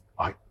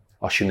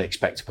shouldn't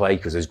expect to play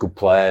because there's good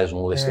players and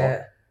all this lot.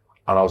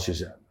 And I was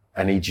just,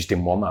 and he just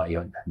didn't want that. He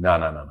went,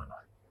 no.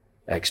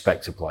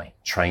 Expect to play,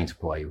 train to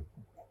play,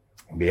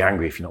 be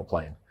angry if you're not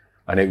playing.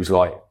 And it was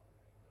like,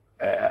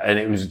 and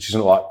it was just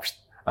like,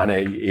 and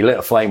he lit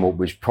a flame up,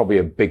 which is probably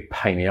a big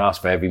pain in the ass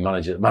for every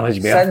manager that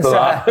managed me after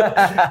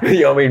that. You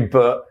know what I mean?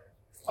 But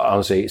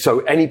honestly, so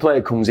any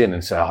player comes in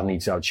and says, I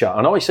need to have a chat.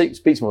 And I always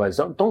speak to my players,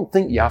 don't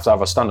think you have to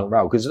have a stand-up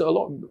row, because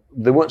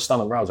they weren't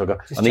stand-up rows. I go,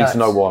 I need to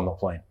know why I'm not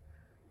playing.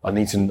 I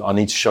need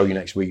to show you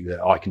next week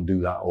that I can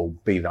do that or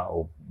be that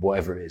or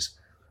whatever it is.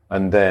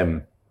 And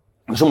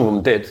some of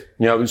them did.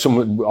 You know,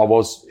 I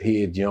was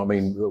heated, you know what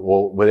I mean,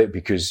 with it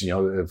because, you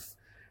know, of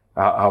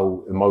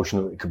how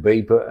emotional it could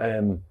be. But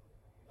I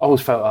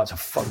always felt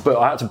but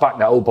I had to back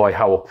that up by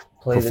how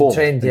I performed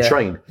and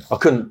trained. I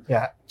couldn't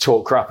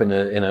talk crap in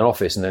an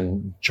office and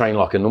then train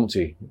like a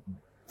numpty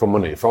from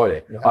Monday to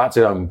Friday. Yeah. I had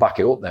to back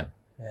it up then.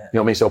 Yeah. You know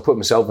what I mean? So I put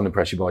myself under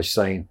pressure by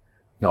saying,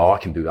 no, I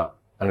can do that.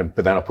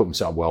 But then I put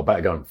myself, well, I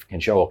better go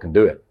and show I can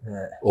do it.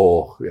 Yeah.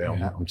 Or, you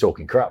know, I'm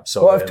talking crap.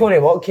 So what if Tony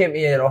Watt came to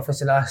your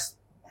office and asked,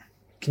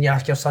 can you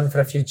ask your son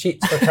for a few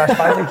cheats for Trash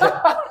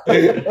Bandicoots?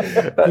 You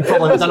probably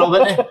would have done it,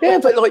 wouldn't you? Yeah,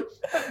 but like,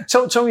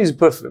 Tony's a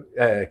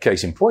perfect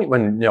case in point.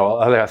 When, you know,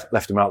 I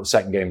left him out the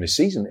second game of the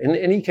season,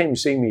 and he came to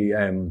see me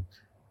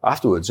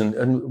afterwards,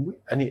 and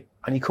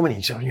he come in and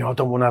he said, you know, I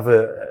don't want to have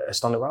a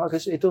stand-up row,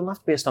 because it doesn't have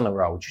to be a stand-up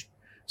row. Just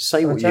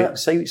say what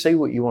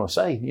you want to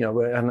say, you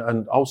know,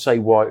 and I'll say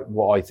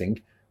what I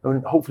think,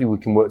 and hopefully we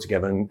can work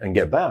together and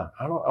get better.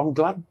 I'm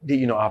glad that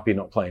you're not happy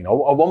not playing. I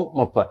want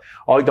my play.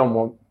 I don't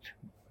want.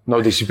 No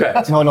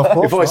disrespect. No, of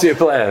course if I see a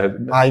player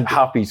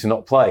happy to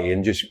not play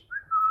and just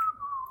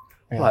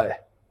like, are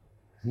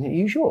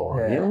you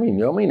sure? Yeah. You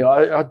know what I mean?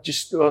 I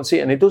just don't see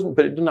it, and it doesn't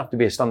have to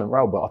be a standing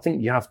row, but I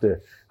think you have to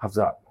have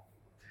that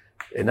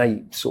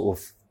innate sort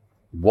of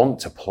want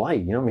to play,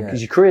 you know what I mean?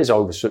 Because your career's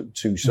over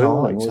too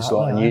soon,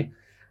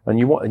 and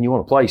you want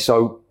to play.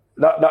 So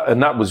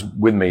that was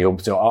with me up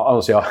until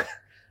honestly.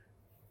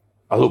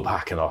 I look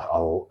back and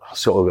I'll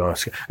sort of go,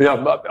 you know,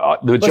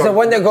 was there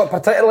one that got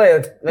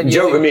particularly... The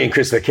joke with me and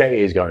Chris Leketi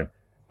is going,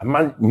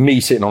 me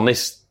sitting on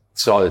this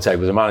side of the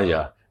table as a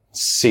manager,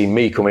 seeing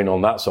me come in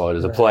on that side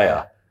as a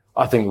player,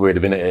 I think we'd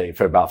have been at it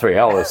for about 3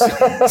 hours.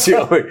 See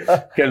what I mean?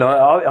 You know,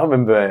 I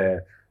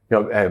remember,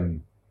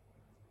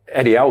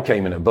 Eddie Howe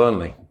came in at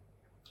Burnley,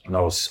 and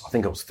I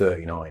think I was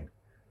 39.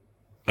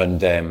 And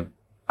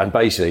And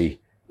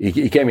basically,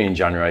 he came in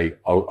January.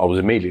 I was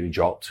immediately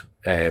dropped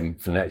for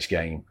the next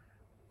game.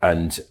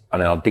 And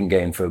then I didn't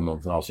get in for a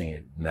month. And I was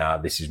thinking, nah,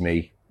 this is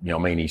me. You know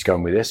what I mean? He's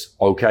going with this.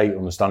 Okay,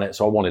 understand it.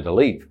 So I wanted to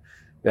leave.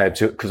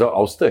 Because I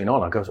was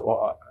 39. I go,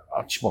 well,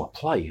 I just want to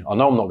play. I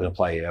know I'm not going to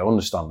play here. I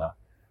understand that.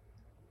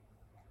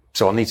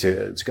 So I need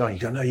to go. You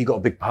go, no, you got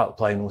a big part to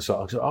play and all that.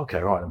 I go, okay,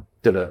 right.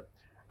 Did it.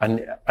 And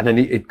then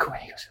he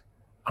goes,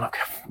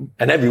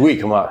 and every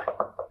week I'm like,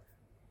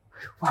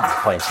 well,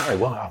 I'm playing today.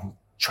 Well, I'm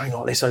training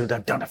like this. I've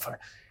done it for it.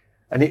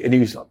 And he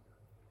was like,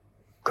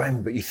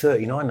 Graham, but you're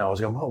 39 now. I was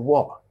going, well,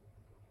 what?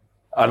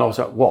 And I was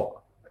like,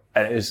 what?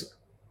 And it was,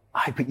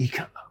 but you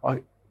can't.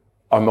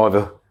 I'm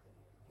either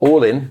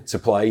all in to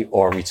play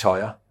or I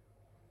retire.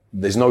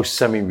 There's no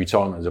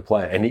semi-retirement as a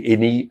player. And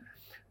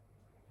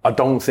I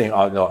don't think,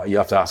 you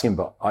have to ask him,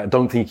 but I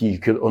don't think he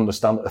could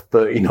understand a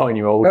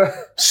 39-year-old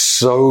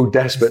so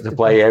desperate to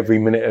play every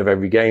minute of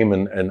every game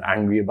and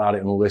angry about it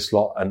and all this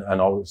lot. And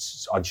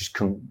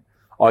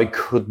I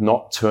could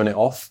not turn it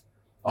off.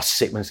 I was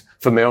sick.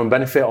 For my own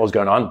benefit, I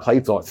hadn't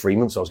played for like 3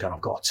 months. I was going,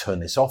 I've got to turn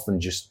this off and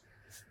just,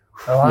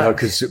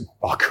 because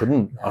I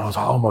couldn't. I was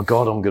like, oh my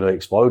God, I'm going to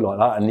explode like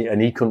that.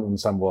 And he couldn't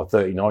understand why a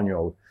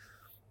 39-year-old.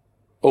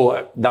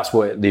 Oh, that's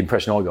what the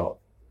impression I got.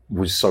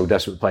 Was so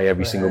desperate to play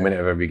every single minute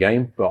of every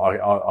game. But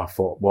I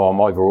thought, well,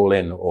 I'm either all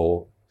in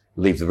or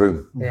leave the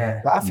room.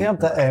 Yeah. But I've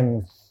heard that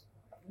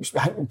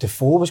I think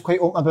Defoe was quite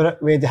open about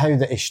it, with how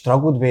that he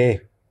struggled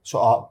with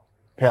sort of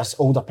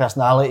older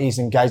personalities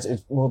and guys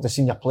that were the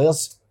senior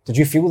players. Did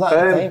you feel that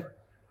at the time?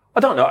 I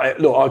don't know.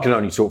 Look, I can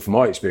only talk from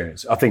my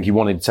experience. I think he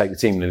wanted to take the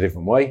team in a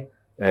different way.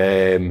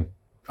 And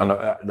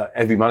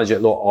every manager,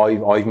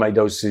 look, I've made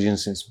those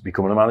decisions since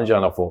becoming a manager,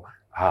 and I thought,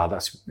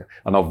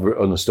 and I've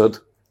understood.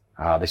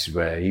 This is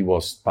where he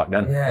was back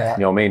then. Yeah.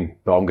 You know what I mean?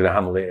 But I'm going to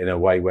handle it in a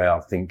way where I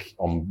think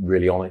I'm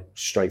really on it,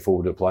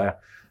 straightforward a player.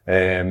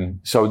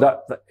 So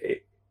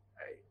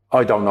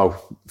I don't know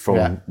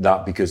from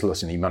that, because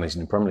listen, he managed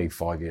in the Premier League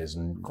 5 years,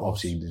 and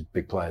obviously there's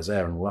big players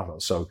there and all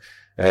that. So,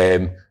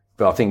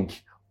 but I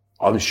think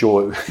I'm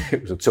sure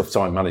it was a tough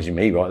time managing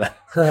me right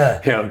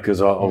then,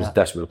 because I was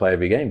desperate to play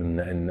every game,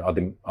 and I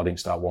didn't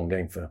start one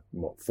game for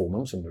 4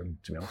 months under him,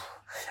 to be honest.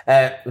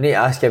 We need to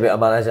ask you about a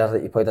manager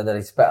that you played under.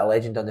 He's a bit of a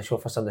legend on the show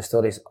for some of the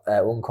stories.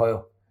 Owen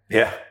Coyle.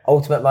 Yeah.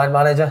 Ultimate man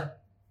manager.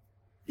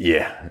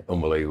 Yeah,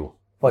 unbelievable.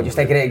 What, just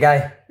a great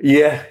guy?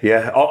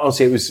 Yeah.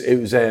 Honestly, it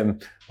was.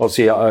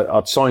 Obviously,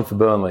 I'd signed for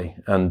Burnley,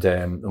 and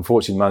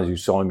unfortunately, the manager who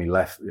signed me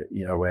left.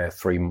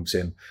 3 months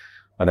in,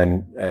 and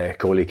then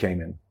Coyle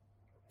came in.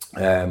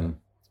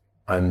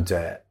 And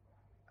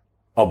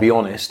I'll be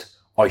honest,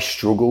 I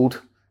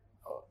struggled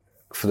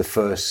for the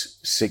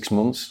first 6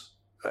 months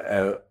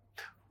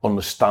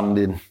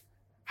understanding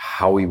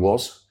how he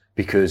was,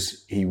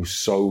 because he was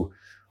so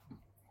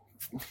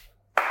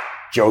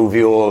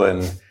jovial,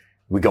 and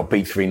we got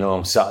beat 3-0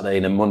 on Saturday,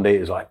 and then Monday it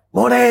was like,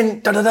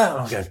 morning, da-da-da. And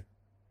I was going,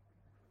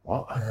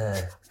 what?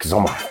 Because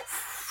I'm like,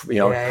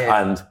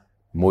 and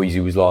Moisey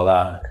was like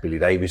that, Billy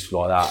Davis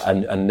was like that,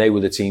 and they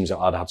were the teams that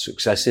I'd had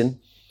success in.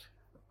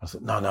 I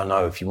thought,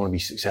 no, if you want to be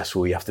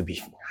successful, you have to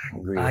be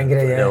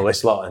angry and all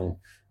this lot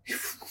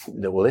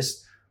and all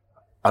this.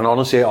 And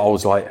honestly, I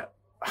was like,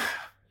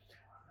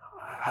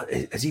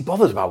 is he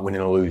bothered about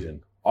winning or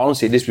losing?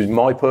 Honestly, this was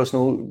my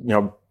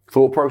personal,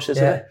 thought process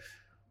of it.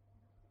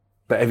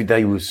 But every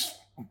day was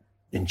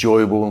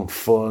enjoyable and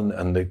fun,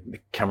 and the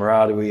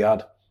camaraderie we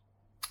had.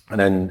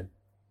 And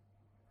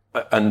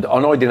I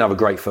didn't have a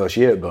great first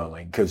year at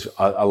Burnley, because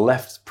I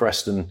left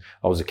Preston.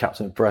 I was the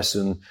captain of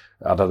Preston.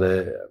 I'd had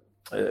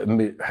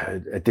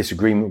a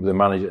disagreement with the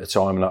manager at the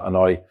time, and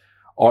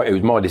it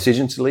was my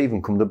decision to leave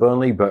and come to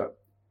Burnley. But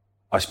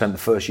I spent the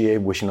first year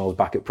wishing I was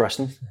back at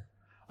Preston,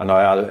 and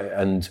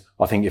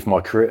I think if my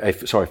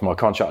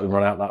contract had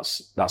run out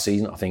that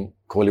season, I think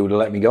Coyle would have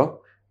let me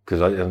go,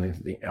 because I didn't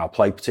think I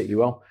played particularly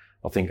well.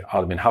 I think I'd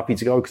have been happy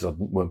to go because I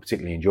weren't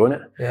particularly enjoying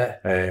it.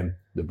 Yeah.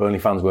 The Burnley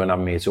fans weren't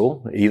having me at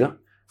all either,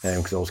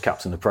 because I was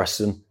captain of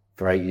Preston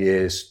for 8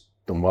 years,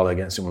 done well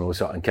against them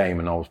and came,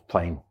 and I was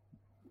playing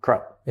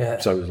crap. Yeah.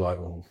 So it was like,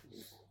 well,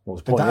 what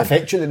was the point? Did that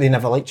affect you that they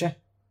never liked you?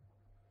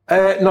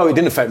 No, it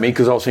didn't affect me,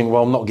 because I was thinking,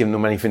 well, I'm not giving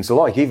them anything to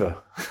like either.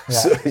 Yeah.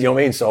 So, you know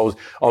what I mean? So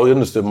I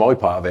understood my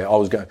part of it. I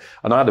was going,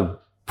 and I had a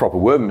proper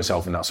word with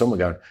myself in that summer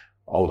going,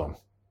 hold on,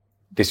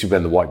 this is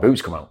when the white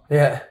boots come out.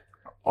 Yeah.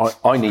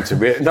 I need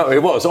to, no,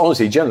 it was,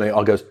 honestly, generally,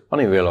 I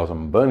didn't realise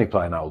I'm a Burnley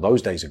player now.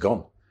 Those days are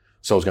gone.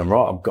 So I was going,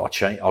 right, I've got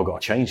to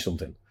change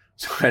something.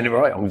 So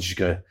anyway, I'm just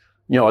going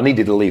to, I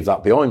needed to leave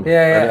that behind me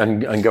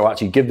and go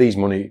actually give these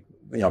money,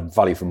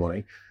 value for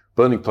money.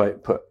 Burnley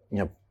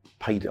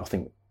paid, I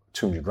think,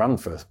 200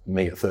 grand for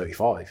me at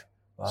 35.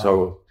 Wow.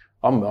 So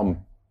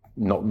I'm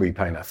not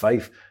repaying their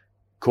faith.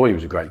 Coyle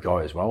was a great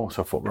guy as well.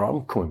 So I thought, right,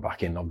 I'm coming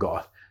back in. I've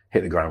got to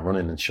hit the ground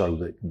running and show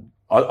that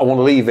I want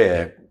to leave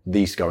here,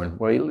 these going,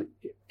 well,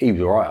 he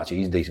was all right, actually.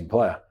 He's a decent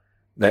player.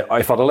 If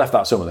I'd have left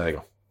that summer, they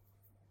go,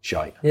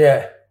 shite.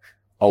 Yeah.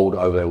 Old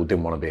over there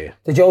didn't want to be here.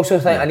 Did you also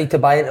think, I need to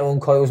buy into Owen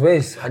Coyle's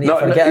ways? I need to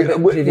forget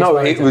about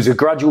previous it was a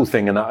gradual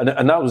thing, and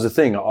that was the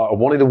thing. I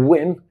wanted to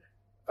win,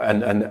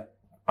 And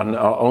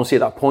honestly,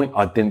 at that point,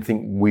 I didn't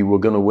think we were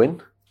going to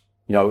win,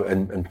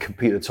 and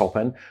compete at the top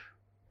end.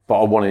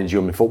 But I wanted to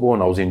enjoy my football,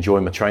 and I was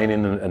enjoying my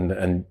training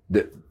and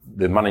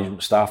the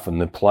management staff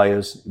and the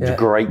players. It was a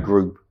great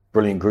group,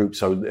 brilliant group.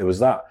 So it was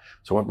that.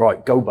 So I went,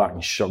 right, go back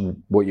and show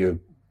what you're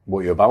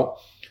about.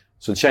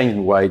 So changed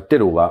my way,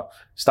 did all that.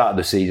 Started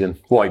the season,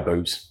 white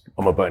boots.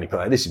 I'm a Burnley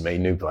player. This is me,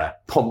 new player.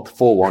 Pumped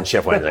 4-1,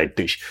 Sheffield Wednesday,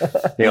 dish.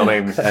 You know what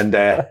I mean? And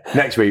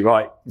next week,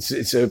 right,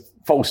 it's a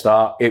false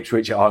start.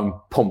 Ipswich at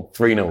home, pumped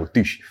 3-0,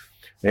 dish.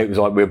 It was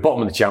like we were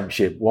bottom of the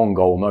championship, 1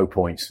 goal, no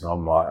points. And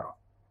I'm like,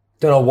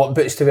 don't know what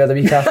boots to wear the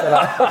week after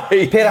that.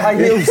 Pair of high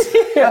heels.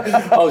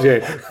 I was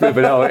but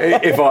no,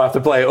 if I have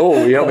to play at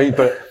all, you know what I mean?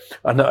 But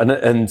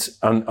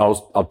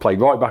I'd played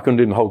right back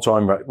under him the whole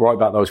time, right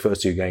back those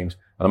first 2 games.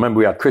 And I remember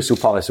we had Crystal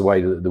Palace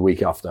away the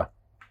week after,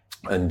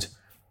 and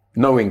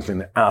no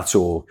inkling at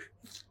all.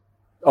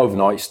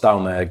 Overnight,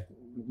 down there,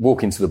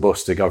 walking to the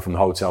bus to go from the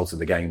hotel to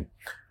the game,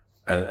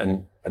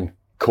 and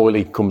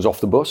Coyley comes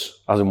off the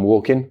bus as I'm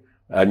walking,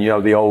 and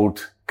the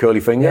old curly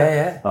finger.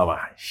 Yeah. I'm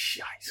like,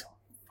 shit, I'm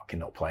fucking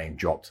not playing,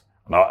 dropped.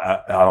 And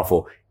I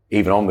thought,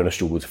 even I'm going to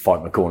struggle to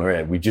fight my corner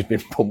here. We've just been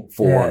pumped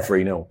 4-1,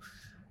 3-0.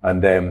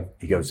 And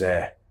he goes,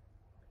 I'm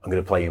going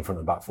to play in front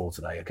of the back 4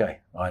 today, okay?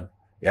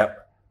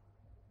 Yep.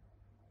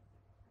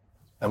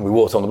 And we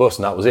walked on the bus,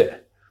 and that was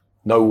it.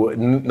 No. He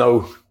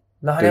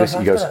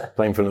goes,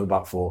 play in front of the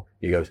back 4.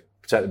 He goes,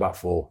 protect the back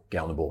 4,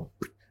 get on the ball.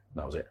 And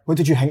that was it. What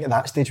did you think at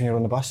that stage when you were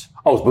on the bus?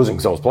 I was buzzing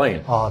because I was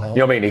playing. Oh, no. You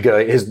know what I mean? He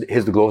goes,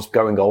 here's the gloves,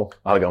 go and goal.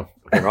 I'd have gone,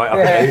 okay, right,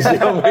 okay. You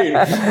know what I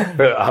mean?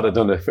 But I had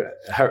done a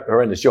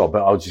horrendous job,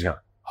 but I was just going,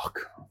 oh,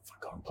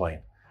 God, I'm playing.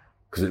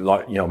 Because you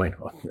know what I mean?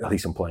 At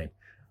least I'm playing.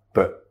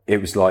 But it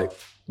was like,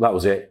 that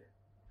was it.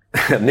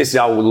 And this is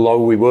how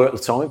low we were at the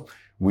time.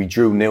 We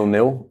drew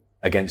 0-0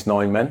 against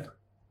 9 men.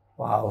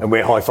 Wow. And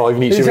we're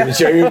high-fiving each other in the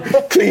tune.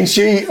 Clean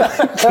sheet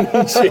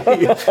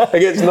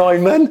against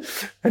 9 men.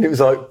 And it was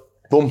like,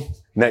 boom,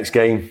 next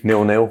game,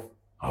 0-0.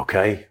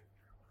 Okay.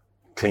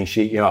 Clean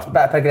sheet.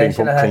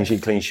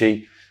 Clean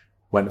sheet.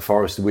 Went to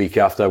Forest the week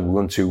after. We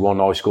won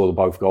 2-1. I scored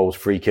both goals,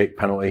 free kick,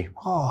 penalty.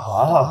 Oh,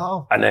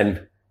 wow. And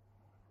then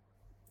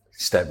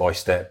step by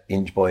step,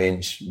 inch by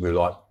inch, we were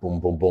like, boom,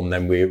 boom, boom.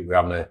 Then we were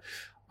having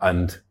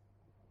and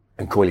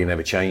Coyley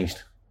never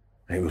changed.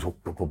 And it was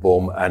boom, boom,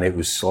 boom. And it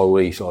was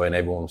slowly, and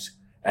everyone's,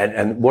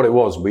 and what it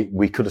was,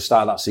 we could have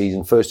started that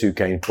season, first 2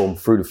 games, boom,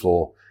 through the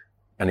floor.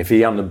 And if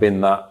he hadn't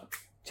been that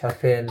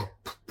champion,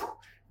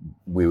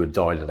 we would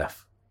die to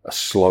death. A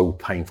slow,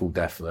 painful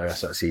death for the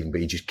rest of that season,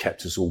 but he just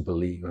kept us all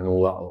believing and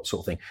all that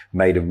sort of thing.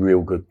 Made a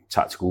real good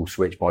tactical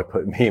switch by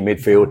putting me in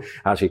midfield.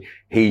 Actually,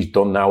 he's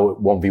done now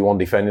 1v1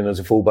 defending as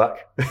a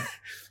fullback, but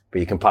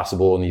he can pass the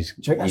ball and he's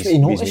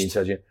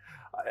intelligent.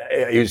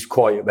 He was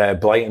quite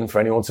blatant for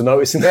anyone to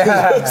notice in the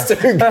first 2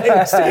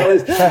 games, to be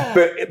honest.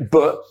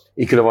 But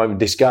he could have either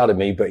discarded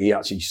me, but he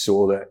actually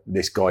saw that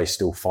this guy is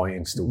still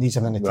fighting, still needs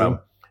him in the team.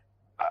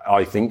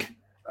 I think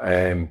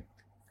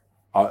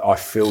I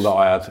feel that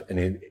I had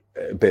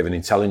a bit of an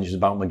intelligence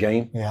about my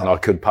game, and I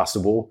could pass the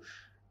ball,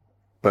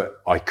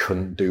 but I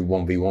couldn't do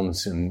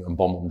 1v1s and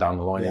bomb them down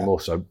the line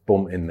anymore. So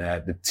boom, in there,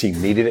 the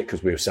team needed it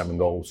because we were 7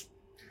 goals.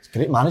 It's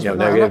great management.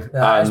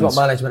 That's what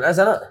management is,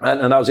 isn't it?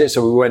 And that was it.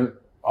 So we went.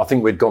 I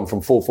think we'd gone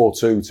from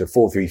 4-4-2 to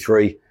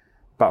 4-3-3.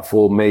 Back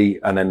 4, me,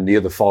 and then the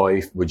other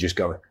 5 would just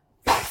go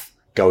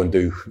and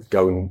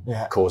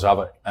cause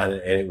havoc. And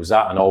it was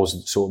that, and I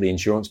was sort of the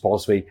insurance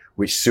policy,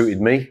 which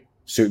suited me,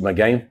 suited my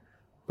game.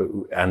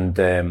 And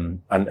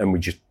we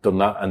just done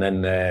that, and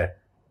then that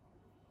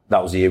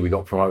was the year we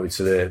got promoted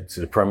to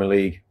the Premier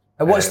League.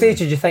 At what stage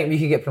did you think we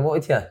could get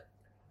promoted to?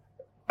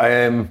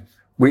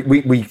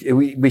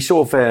 We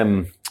sort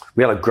of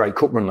we had a great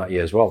cup run that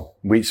year as well.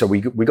 We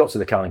got to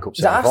the Carling Cup. Is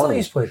that Arsenal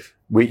you played?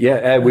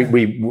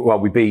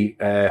 We beat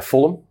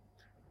Fulham,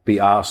 beat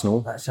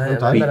Arsenal,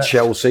 beat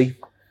Chelsea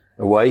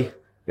away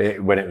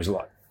when it was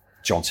like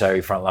John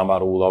Terry, Frank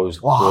Lampard, all those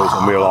boys,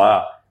 and we were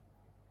like,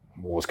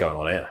 what's going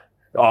on here?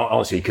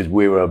 Honestly, because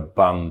we were a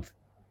band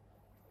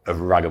of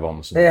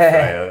ragabonds.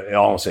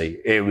 Honestly,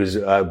 it was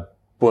a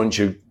bunch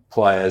of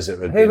players that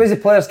Who was the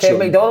players? Kev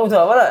McDonald,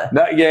 wasn't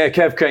it?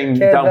 Kev came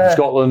down from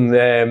Scotland.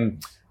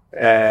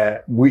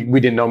 We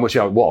didn't know much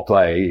about what a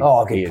player.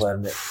 Good player.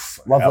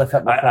 Lovely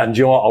football. And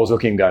you know what? I was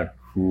looking, going,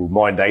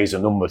 my days are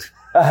numbered.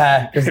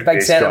 There's a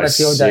big centre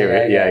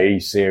midfielder.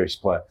 He's a serious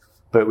player.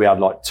 But we had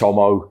like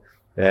Tomo,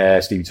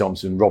 Stevie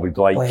Thompson, Robbie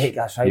Blake.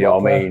 That's right. You know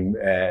what I mean?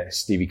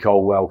 Stevie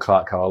Colwell,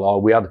 Clark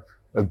Carlisle. We had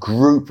a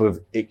group of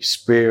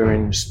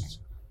experienced,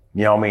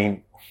 you know what I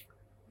mean,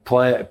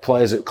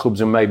 players at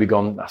clubs and maybe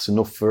gone, that's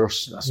enough for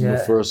us,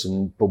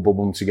 and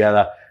boom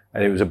together.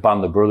 And it was a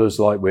band of brothers,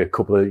 like with a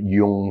couple of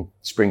young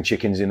spring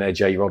chickens in there,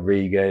 Jay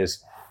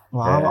Rodriguez.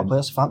 Wow, that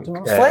player's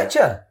Southampton.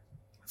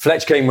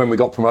 Fletcher came when we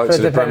got promoted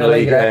to the Premier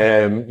League.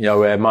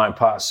 Martin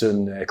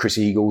Patterson, Chris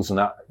Eagles and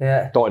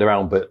that dotted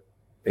around, but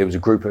it was a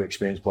group of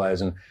experienced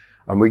players. And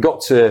we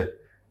got to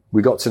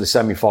the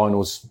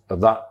semi-finals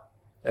of that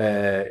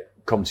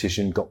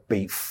competition, got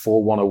beat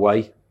 4-1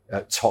 away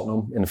at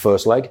Tottenham in the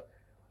first leg.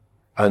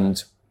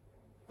 And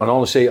And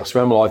honestly, I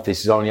swear on my life,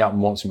 this has only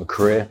happened once in my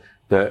career,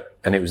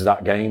 and it was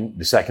that game,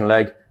 the second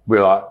leg, we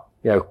were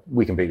like,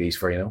 we can beat these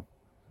 3-0.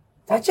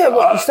 Did you?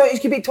 What, you thought you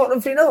could beat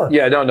Tottenham 3-0?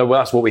 Yeah, no, well,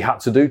 that's what we had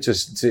to do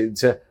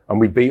and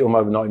we beat them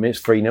over 90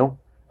 minutes, 3-0.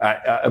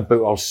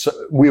 But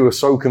we were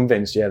so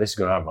convinced, this is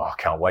going to happen. I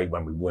can't wait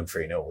when we win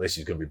 3-0. This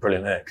is going to be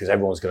brilliant, because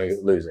everyone's going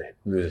to lose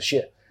a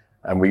shit.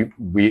 And we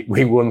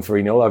won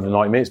 3-0 over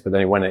 90 minutes, but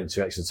then it went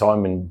into extra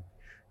time and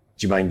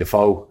Jermaine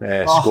Defoe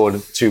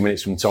scored 2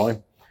 minutes from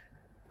time.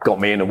 Got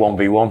me in a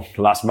 1v1,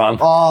 last man.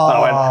 And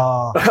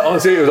I went,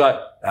 honestly, it was like,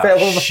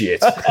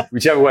 shit.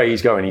 Whichever way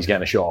he's going, he's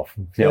getting a shot off.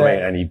 You know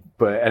what I mean?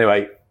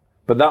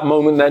 But that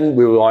moment then,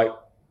 we were like,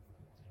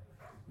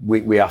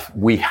 we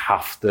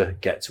have to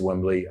get to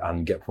Wembley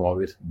and get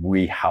promoted.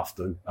 We have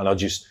to.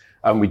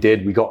 And we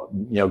did. We got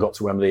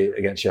to Wembley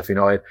against Sheffield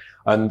United.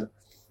 And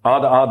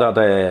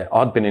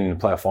I'd been in the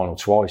playoff final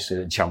twice in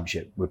the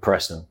Championship with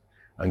Preston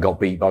and got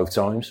beat both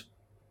times.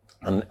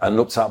 And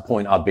up to that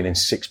point, I'd been in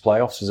 6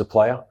 playoffs as a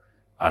player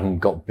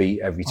and got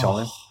beat every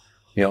time.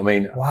 You know what I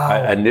mean? Wow.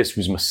 And this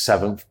was my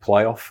 7th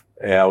playoff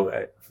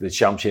for the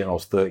Championship, and I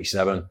was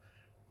 37.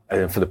 And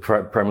then for the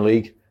Premier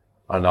League,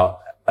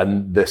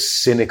 and the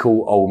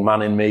cynical old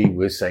man in me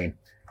was saying,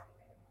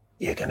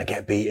 "You're going to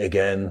get beat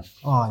again.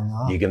 Oh,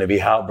 no. You're going to be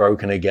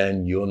heartbroken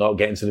again. You're not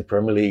getting to the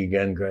Premier League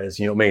again, Grez."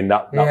 You know what I mean?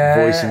 That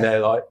voice in there,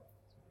 like,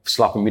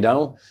 slapping me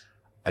down.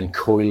 And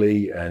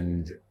Coyley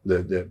and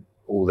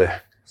all the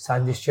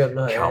Sandy Stewart.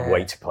 Can't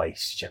wait to play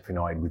Sheffield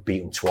United. We've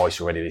beaten them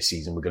twice already this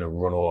season. We're going to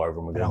run all over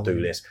them. We're going to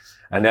do this.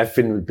 And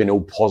everything had been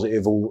all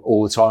positive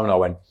all the time. And I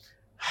went,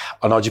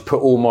 and I just put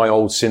all my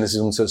old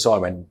cynicism to the side. I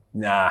went,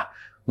 nah,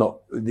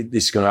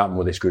 this is going to happen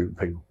with this group of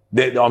people.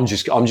 I'm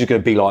just going to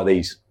be like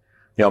these.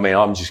 You know what I mean?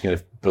 I'm just going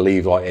to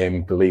believe like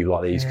him, believe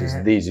like these,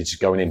 because these are just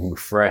going in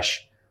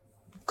fresh.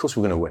 Of course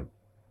we're going to win.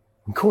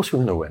 Of course we're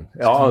going to win.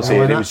 Honestly,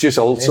 it was just,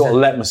 I sort of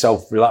let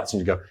myself relax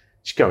and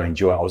just go and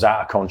enjoy it. I was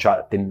out of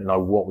contract, didn't know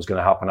what was going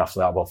to happen after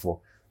that, but I thought,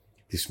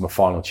 this is my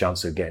final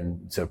chance of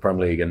getting to the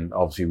Premier League, and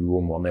obviously we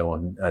won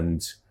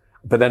 1-0.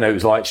 But then it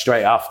was like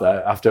straight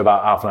after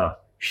about half an hour,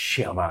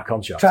 shit, I'm out of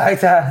contract. I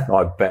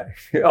bet.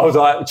 I was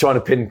like trying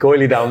to pin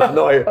Coyley down that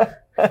night.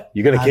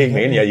 You're going to keep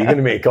me in, you're going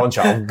to make a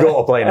contract. I've got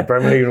to play in the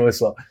Premier League and all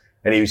this lot.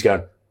 And he was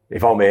going,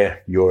 if I'm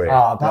here, you're here.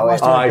 Oh, that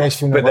was the best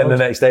thing in the But then world.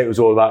 the next day it was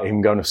all about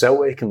him going to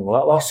Celtic and all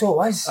that lot. So it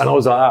was. And I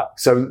was like,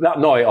 so that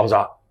night I was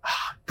like,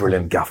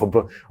 brilliant gaffer.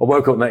 But I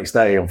woke up the next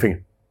day, I'm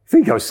thinking, I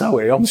think I was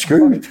Celtic, I'm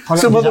screwed.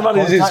 Some other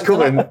managers is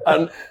coming.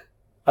 And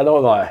I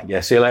was like,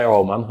 yeah, see you later,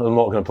 old man. I'm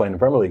not going to play in the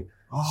Premier League.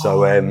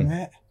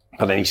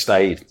 And then he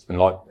stayed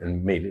and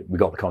immediately we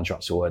got the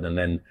contract sorted.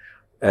 And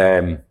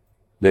then,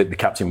 the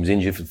captain was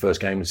injured for the first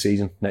game of the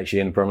season next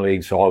year in the Premier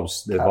League. So I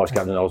was the vice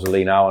captain, I was the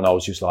lead now, and I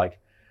was just like,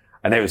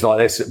 and it was like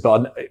this,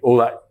 but all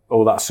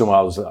that summer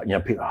I was like,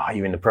 people,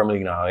 you're in the Premier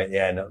League now?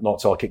 Yeah, not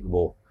till I kick the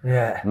ball.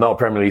 Yeah. Not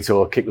Premier League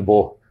till I kick the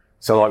ball.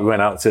 So we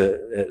went out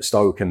to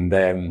Stoke, and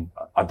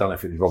I don't know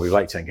if it was Robbie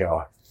Blake saying,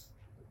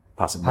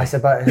 pass it, Pass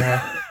it back,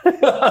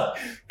 yeah.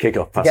 Kick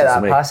off, pass Get it that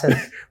to me. passing.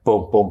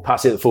 Boom,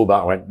 pass it to the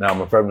fullback. I went, now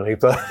I'm a Premier League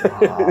player.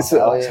 That's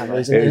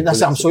amazing.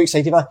 I'm so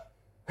excited about it.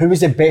 Who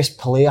was the best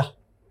player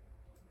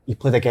you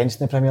played against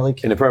in the Premier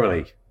League? In the Premier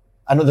League?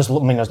 I know there's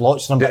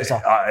lots of them, but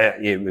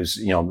it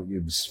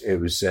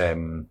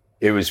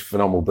was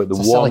phenomenal. But it's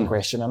a silly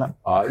question, isn't it?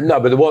 No,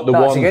 but it's a good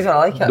one, I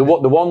like it. The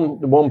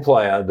one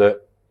player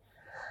that,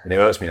 and it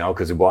hurts me now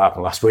because of what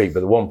happened last week, but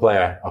the one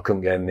player I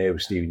couldn't get in near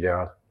was Steven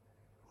Gerrard.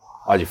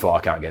 I just thought,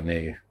 I can't get near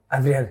you.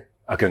 Everything.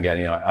 I couldn't get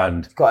near.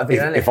 And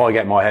if I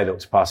get my head up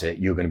to pass it,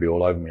 you're going to be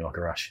all over me like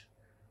a rash.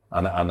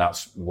 And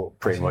that's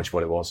pretty much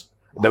what it was.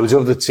 There was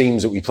other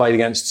teams that we played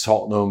against,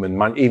 Tottenham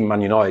and even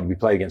Man United. We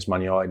played against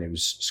Man United and it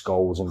was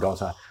Scholes and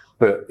Gotha.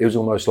 But it was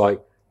almost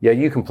like, yeah,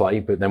 you can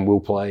play, but then we'll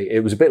play.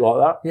 It was a bit like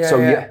that.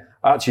 Yeah,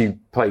 I actually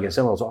played against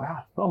them. I was like,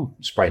 I'm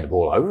spraying the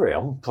ball over here.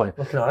 I'm playing.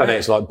 And then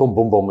it's like, boom,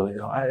 boom, boom. And it's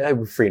like, hey,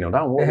 we're 3-0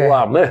 down. What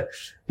happened there?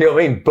 You know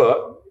what I mean?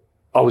 But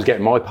I was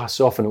getting my pass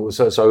off and it was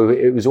so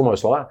it was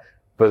almost like that.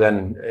 But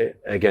then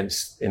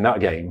in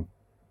that game,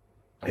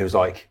 it was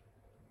like,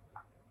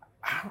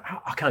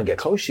 I can't get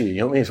close to you. You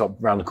know what I mean? It's like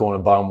round the corner,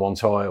 buying one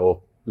tie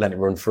or letting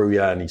it run through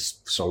you. And he's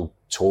so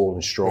tall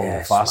and strong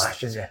and fast.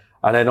 Smashes you.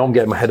 And then I'm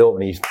getting my head up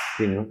and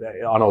and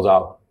I was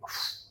out,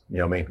 you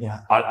know what I mean?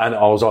 Yeah. And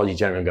I was already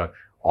genuine going,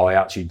 I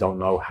actually don't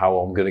know how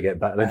I'm going to get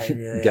better than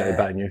you, better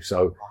than you.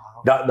 So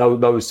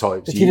those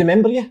types. Did he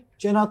remember you,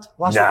 Gerrard?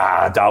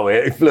 I doubt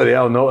it. Bloody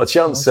hell, not a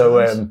chance.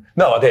 So,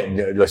 no, I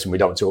didn't. Listen, we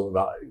don't talk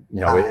about,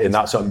 in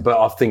that sort. But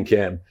I think,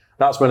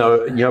 that's when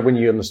when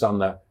you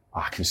understand that,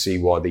 I can see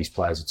why these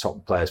players are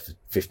top players for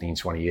 15,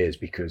 20 years,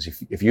 because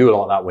if you were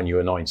like that when you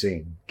were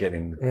 19,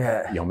 getting, you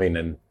know what I mean,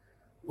 and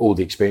all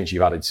the experience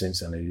you've added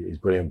since then is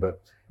brilliant.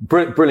 But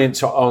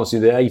brilliant. Honestly,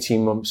 the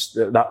 18 months,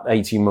 that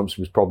 18 months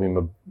was probably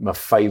my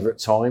favourite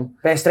time.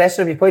 Best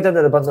wrestler you played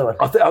under the Burnley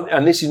one?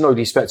 And this is no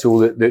disrespect to all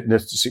the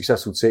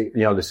successful team,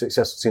 the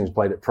successful teams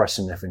played at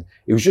Preston and everything.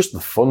 It was just the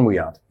fun we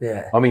had.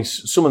 Yeah. I mean,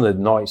 some of the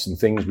nights and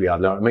things we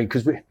had, I mean,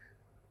 because it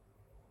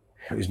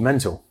was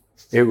mental.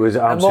 It was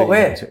absolutely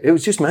mental. It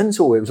was just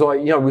mental. It was like,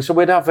 so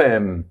we'd have,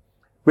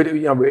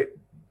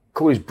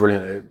 Corey's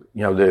brilliant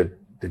at,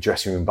 the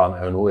dressing room banter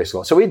and all this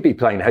lot. So he'd be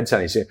playing head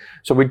tennis.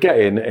 So we'd get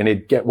in and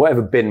he'd get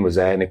whatever bin was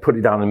there and he'd put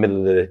it down in the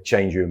middle of the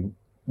change room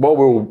while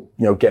we're all,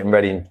 getting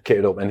ready and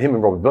kitted up. And him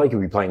and Robbie Blake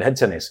would be playing head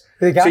tennis.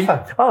 The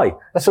gaffer.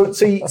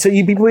 So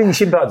you'd be wearing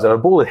shin pads and a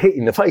ball would hit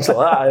in the face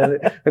like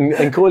that.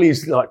 And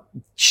Corey's like,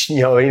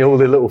 all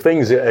the little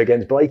things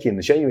against Blakey in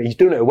the change room. He's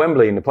doing it at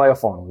Wembley in the playoff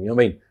final. You know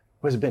what I mean?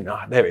 Where's it been?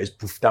 There it is,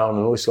 poof down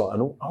and all this lot.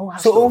 And all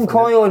that so Owen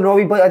Coyle and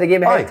Robbie Blake had a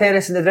game of head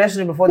tennis in the dressing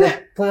room before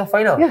the playoff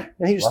final? Yeah,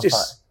 and he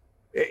was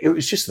it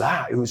was just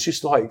that. It was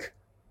just like,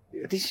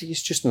 this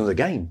is just another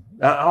game.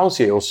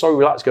 Honestly, I was so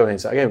relaxed going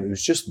into that game. It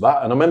was just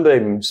that. And I remember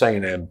him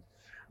saying,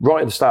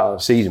 right at the start of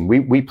the season,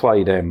 we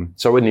played,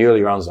 so in the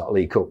early rounds of that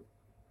League Cup,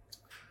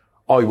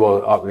 I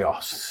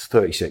was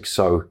 36,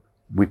 so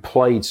we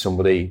played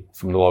somebody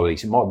from the lower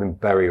leagues. It might have been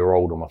Bury or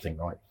Oldham, I think,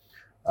 right?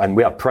 And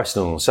we had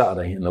Preston on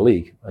Saturday in the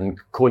league. And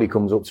Coyley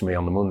comes up to me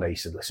on the Monday. He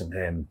said,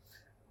 listen,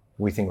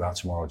 we think about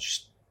tomorrow,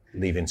 just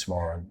leaving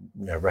tomorrow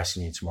and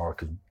resting you tomorrow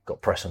because we've got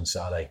Preston on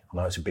Saturday. I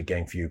know it's a big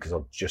game for you because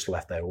I've just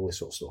left there, all this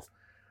sort of stuff.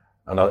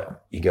 And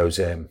he goes,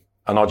 and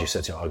I just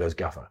said to him,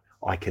 Gaffer,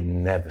 I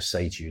can never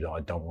say to you that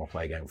I don't want to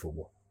play a game of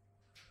football.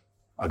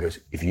 I goes,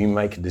 if you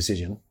make a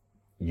decision,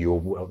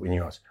 you're in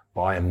your eyes.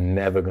 But I am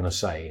never going to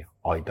say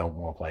I don't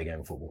want to play a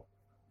game of football.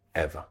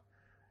 Ever.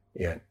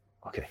 Yeah,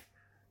 okay.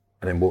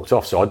 And then walked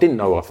off. So I didn't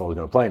know if I was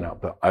going to play now,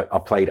 but I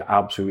played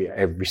absolutely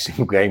every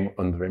single game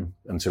under him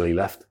until he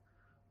left.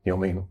 You know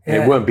what I mean?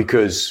 Yeah. It weren't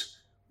because,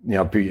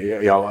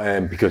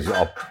 because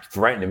I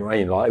threatened him or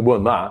anything like that. It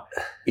wasn't that.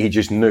 He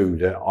just knew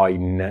that I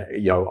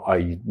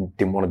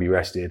didn't want to be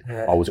rested.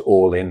 Yeah. I was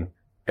all in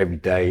every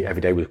day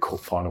with a cup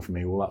final for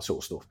me, all that sort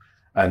of stuff.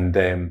 And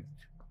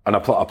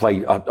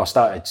I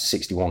started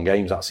 61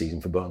 games that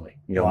season for Burnley.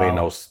 You know what I mean?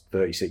 I was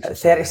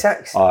 36.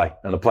 36? Aye.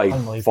 And I played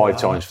 5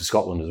 times for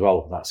Scotland as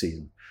well that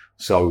season.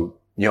 So,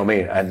 you know what I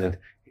mean? And then,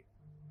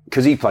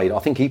 because I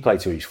think he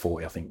played till he was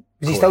 40, I think.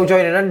 Was he still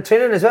joining in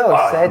training as well?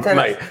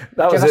 Mate,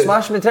 that was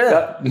smash him in training?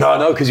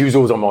 No, because he was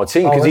always on my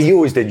team, because he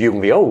always did young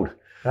v old.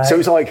 Right. So it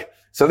was like,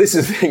 so this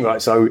is the thing, right?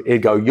 So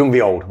he'd go young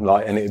v old,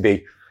 like, and it'd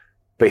be,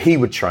 but he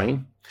would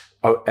train,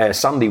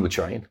 Sandy would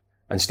train,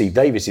 and Steve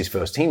Davis, his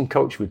first team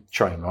coach, would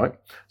train, right?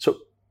 So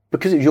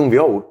because it was young v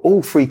old,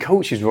 all 3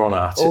 coaches were on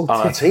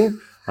our team.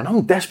 And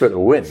I'm desperate to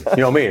win. You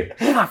know what I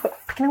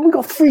mean? We've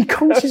got 3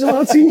 coaches on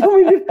our team.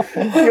 You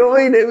know what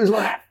I mean? It was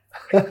like,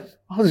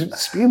 I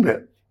was spewing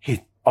it.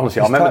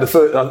 Honestly, I remember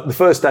the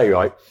first day,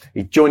 right?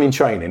 He joined in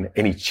training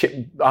and he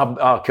chipped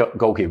our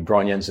goalkeeper,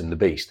 Brian Jensen, the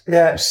beast.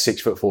 Yeah. He was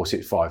 6'4",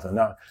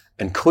 6'5",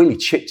 and Coyley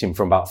chipped him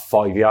from about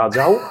 5 yards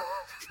out.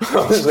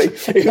 Honestly,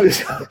 it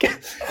was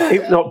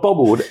like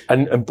bobbled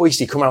and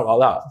Boisty come out like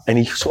that, and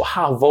he sort of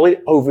half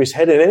volleyed over his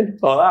head and in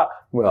like that.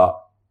 We're like,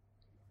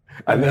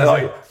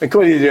 and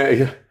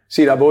Coyley,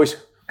 see that, boys?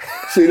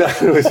 See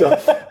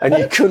that? And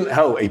you couldn't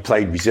help. He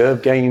played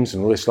reserve games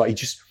and all this. Like, he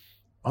just,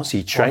 honestly,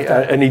 he trained.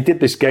 And he did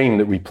this game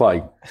that we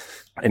played,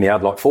 and he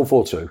had like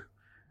 4-4-2,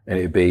 and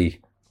it'd be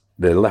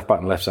the left back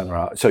and left centre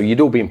half. So you'd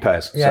all be in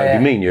pairs. Yeah, so it'd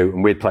be me and you,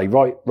 and we'd play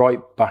right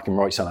back and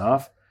right centre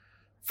half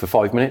for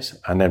 5 minutes,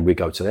 and then we'd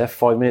go to there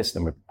for 5 minutes,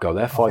 then we'd go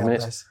there for 5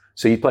 minutes. Nice.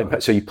 So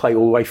you play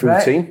all the way through the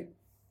team.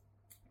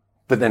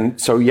 But then,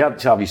 so you had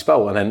to have your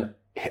spell, and then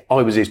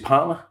I was his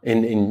partner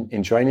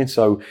in training.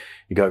 So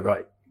you go,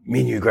 right,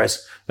 me and you,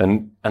 Gres,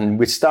 and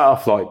we'd start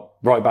off like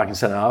right back in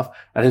centre half,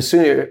 and as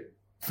soon as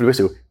for the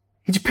whistle,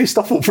 he just pissed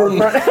off up front.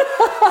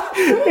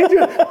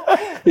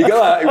 You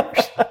go out,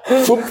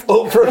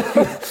 up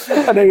front,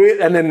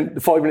 and then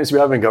 5 minutes we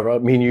have and go,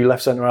 right, me and you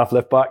left centre half,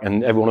 left back,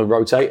 and everyone would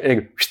rotate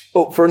and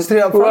go, up front,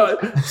 straight up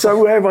front. Right.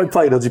 So wherever I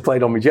played, I just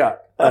played on my jack,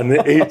 and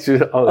it's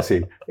just,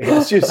 honestly,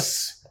 it's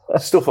just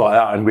stuff like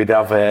that. And we'd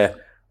have,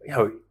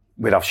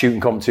 we'd have shooting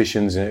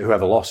competitions, and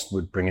whoever lost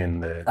would bring in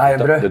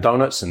the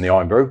donuts and the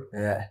Iron Brew.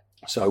 Yeah.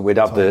 So we'd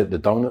have the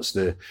donuts.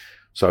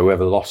 So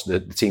whoever lost,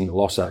 the team that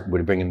lost that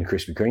would bring in the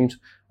Krispy Kremes.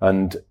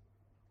 And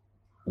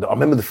I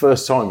remember the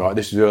first time, right,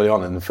 this was early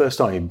on, and the first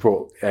time he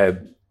brought,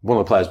 one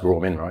of the players brought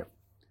him in, right,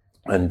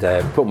 and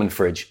put them in the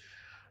fridge.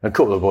 And a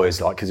couple of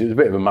boys, like, because it was a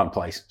bit of a mad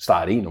place,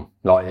 started eating them.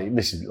 Like,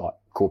 this is like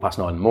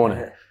 9:15 in the morning.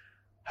 Yeah.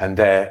 And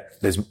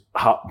there's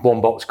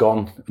one box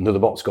gone, another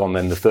box gone,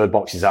 then the third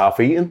box is half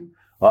eaten,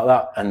 like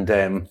that. And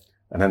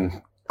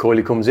then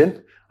Coyley comes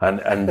in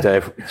and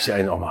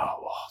saying, "Oh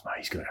no,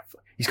 he's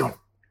gone.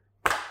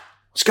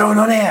 What's going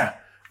on here?"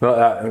 Like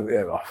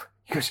that.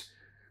 He goes,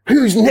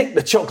 "Who's nicked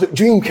the chocolate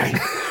dream cake?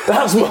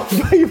 That's my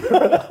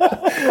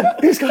favourite."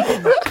 He's gone,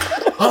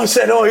 I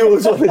said, "I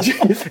always want the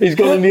dream." He's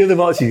gone in the other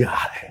box.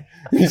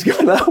 He's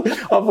gone out. I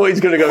thought he's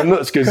going to go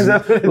nuts because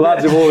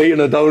lads have all eaten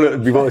a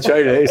donut before the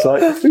training. It's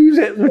like, who's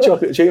it? The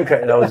chocolate dream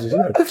cake. And I was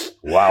just,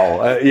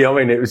 wow. You know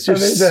what I mean? It was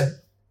just,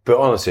 but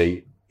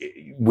honestly,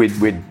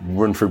 we'd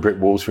run through brick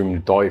walls for him to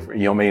dive.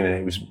 You know what I mean? And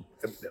it was,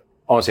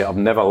 honestly, I've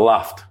never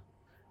laughed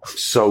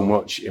so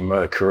much in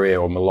my career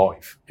or my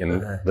life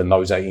than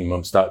those 18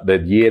 months. That the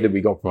year that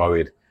we got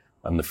promoted,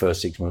 and the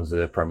first 6 months of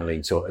the Premier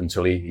League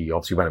until he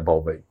obviously went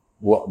involved. But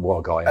what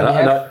a guy! And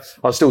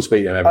I still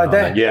speak to him every now and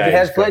then. Yeah, have you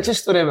heard Fletcher's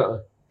story about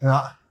him?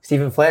 No.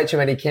 Stephen Fletcher,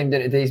 when he came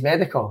down to do his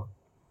medical,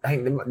 I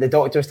think the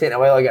doctor was taking a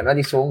while to get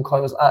ready, so Owen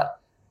was like,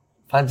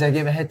 fancy a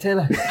game of head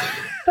tennis?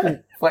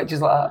 Fletcher's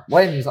like that.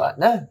 When? He's like,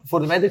 no, before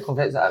the medical.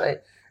 Fletcher's like,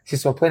 right. He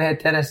says, so we're playing head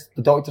tennis,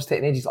 the doctor's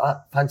taking ages. He's like,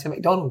 fancy a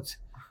McDonald's?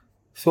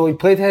 So he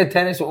played head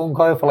tennis with Owen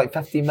Coyle for like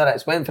 15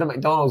 minutes, went for a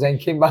McDonald's, then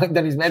came back and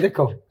did his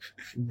medical.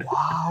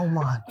 Wow,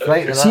 man.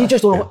 Right, see,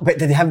 just don't know, but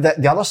did he have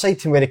the other side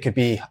to him where it could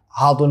be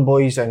hard on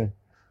boys and...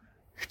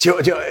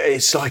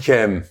 It's like...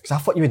 Because I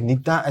thought you would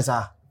need that as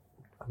a...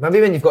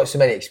 Maybe when you've got so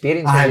many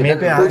experiences. Maybe.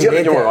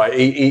 You know what,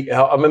 right?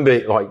 I remember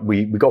like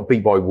we got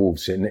beat by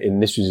Wolves in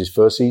this was his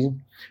first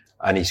season,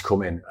 and he's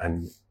come in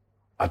and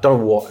I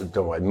don't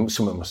know,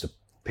 someone must have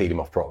peed him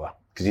off proper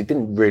because it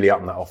didn't really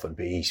happen that often,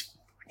 but he's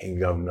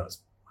going nuts.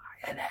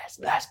 And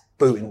that's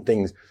booting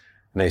things,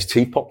 and his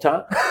teeth popped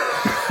out.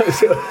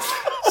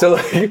 so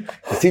like,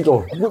 his teeth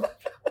go,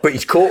 but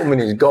he's caught him in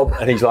his gob,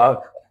 and he's like,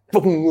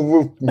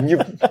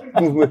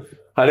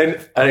 and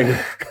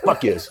then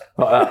fuck yous,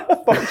 like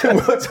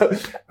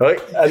that. Right?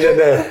 And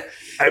then,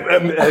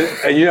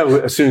 and you know,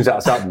 as soon as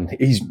that's happened,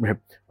 and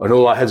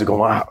all our heads are going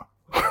like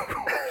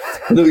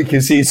that. Look, you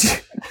can see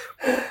it's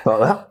like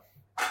that.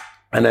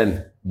 And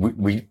then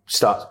we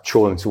start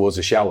trolling towards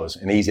the showers,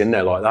 and he's in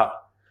there like that,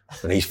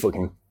 and he's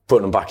fucking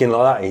putting them back in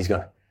like that, and he's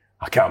going,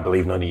 I can't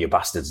believe none of you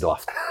bastards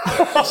laughed.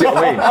 See what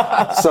I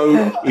mean?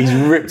 So he's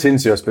ripped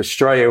into us, but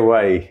straight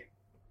away,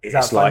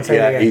 it's like,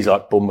 he's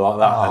like bum like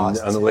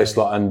that, and all this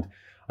like, and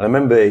I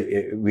remember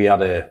we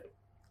had a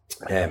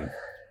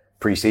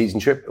pre-season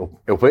trip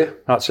up here.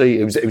 Actually,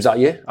 it was that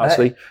year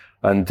actually,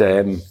 and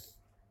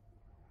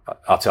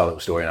I'll tell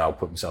that story and I'll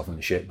put myself in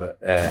the shit. But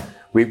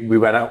we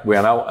went out,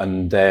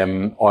 and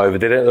I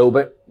overdid it a little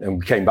bit, and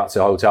we came back to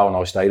the hotel, and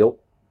I stayed up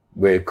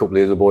with a couple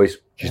of other boys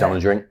just having a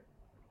drink.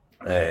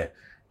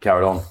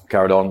 Carried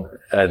on,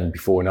 and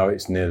before we know it,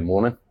 it's near the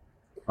morning.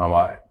 I'm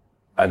like,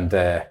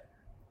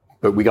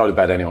 but we go to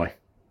bed anyway.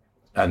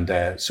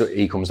 And so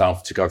he comes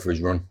down to go for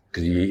his run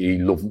because he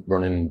loved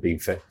running and being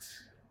fit.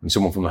 And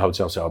someone from the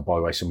hotel said, oh, by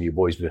the way, some of your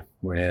boys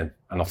were in,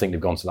 and I think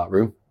they've gone to that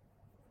room.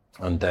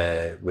 And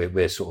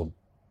we're sort of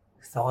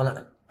still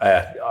on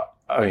it.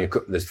 Only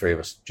there's three of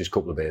us, just a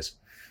couple of beers,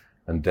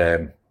 and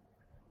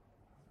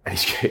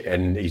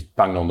he's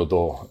banging on the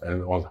door,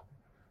 and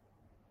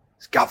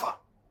it's Gaffer.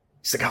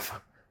 It's the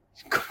Gaffer.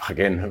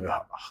 Again,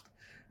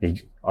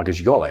 I guess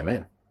you got to let him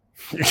in.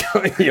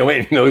 You know,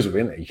 he knows we're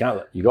in there. You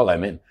got to let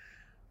him in.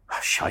 Oh,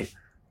 shite.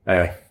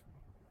 Anyway,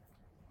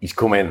 he's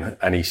come in,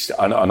 and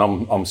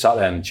I'm sat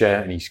there in the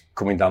chair, and he's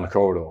coming down the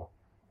corridor,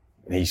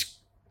 and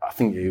I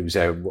think it was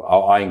I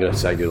ain't going to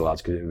say the other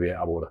lads because it would be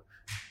out of order.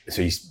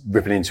 So he's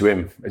ripping into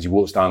him as he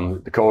walks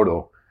down the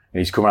corridor, and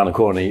he's come around the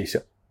corner, and he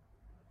said,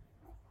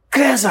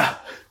 Greza,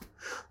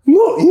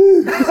 not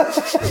you.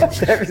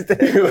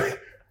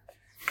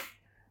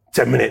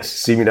 10 minutes,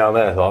 see me down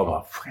there.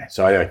 Oh,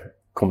 so anyway,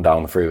 come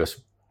down, the three of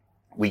us.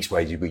 Week's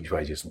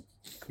wages.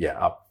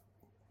 Yeah,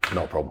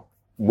 not a problem.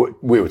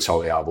 We were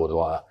totally out of order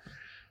like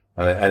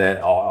that. And then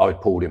I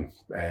pulled him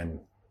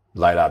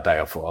later that day.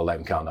 I thought I'll let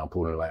him count down.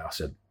 Pulled him later. I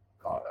said,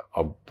 I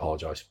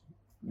apologise.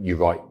 You're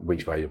right,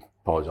 week's wages,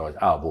 apologise.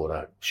 Out of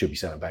order, should be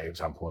sent a better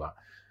example of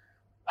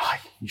that.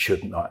 You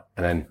shouldn't.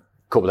 And then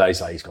a couple of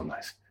days later, he's gone,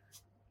 nice.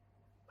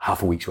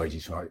 Half a week's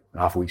wages, right?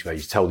 Half a week's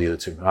wages. Tell the other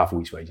two, half a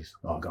week's wages.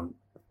 I've gone,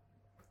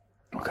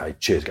 okay,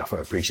 cheers, Gaffer.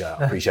 I appreciate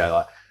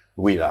that.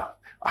 We that.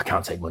 I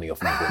can't take money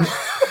off my boys.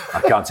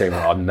 I can't take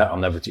money. I'll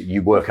never.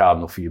 You work hard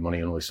enough for your money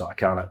and all this stuff. I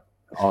can't.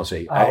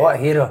 Honestly. What a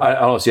hero.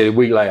 Honestly, a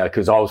week later,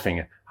 because I was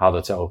thinking, how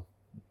to tell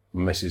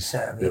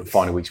Mrs.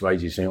 final week's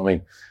wages, you know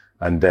what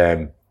I mean?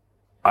 And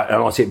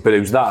honestly, but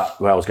it was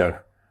that where I was going,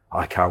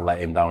 I can't let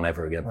him down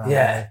ever again.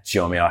 Yeah. Do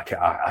you know what I mean?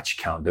 I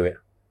actually can't do it.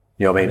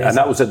 You know what I mean? Amazing. And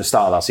that was at the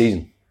start of that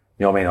season.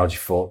 You know what I mean? I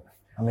just thought,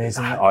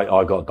 amazing.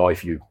 I got to die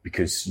for you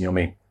because, you know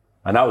what I mean?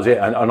 And that was it.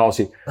 And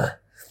honestly,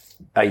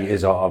 8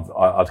 years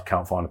I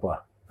can't find a player.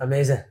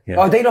 Amazing. Yeah.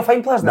 Oh, do you not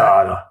find players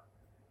now?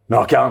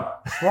 No, I can't.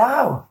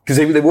 Wow. Because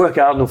they work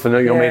hard enough for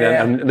you know what I mean?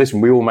 And listen,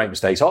 we all make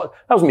mistakes. That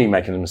was me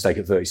making a mistake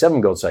at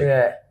 37, God's sake.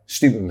 Yeah.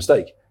 Stupid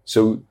mistake.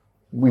 So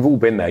we've all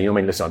been there, you know what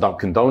I mean? Listen, I don't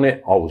condone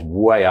it. I was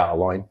way out of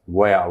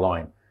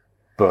line.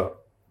 But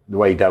the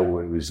way he dealt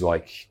with it was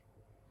like,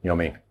 you know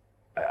what I mean?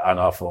 And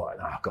I thought,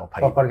 I've got to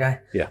pay. Proper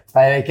guy. Yeah.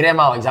 Graham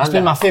Alexander. It's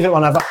been my favourite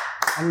one ever.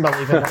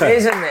 Unbelievable.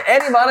 Amazing, mate.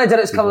 Any manager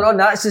that's coming on,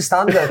 that's the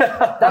standard.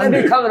 Don't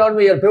be coming on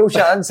with your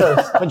bullshit answers.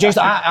 But just,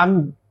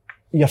 I'm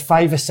your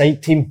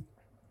 5-a-side team.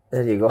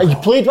 There you go. Are you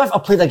played with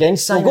or played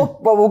against, Simon?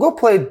 We'll go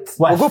play with.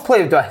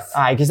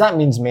 Aye, because that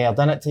means more,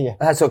 doesn't it, to you?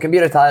 So it can be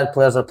retired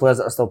players or players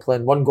that are still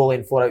playing. 1 goalie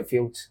and 4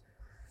 outfields.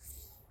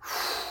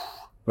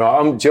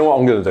 Right, do you know what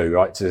I'm going to do,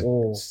 right,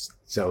 to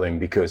settle in?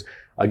 Because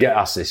I get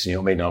asked this, you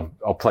know what I mean?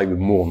 I'll play with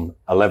more than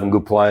 11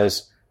 good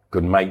players,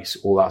 good mates,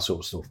 all that sort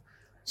of stuff.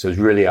 So it's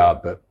really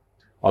hard, but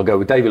I'll go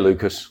with David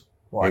Lucas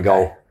in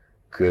goal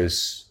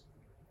because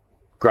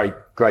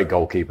great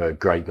goalkeeper,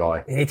 great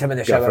guy. You need him in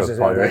the showers as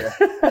well.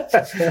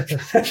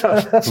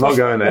 I'm not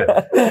going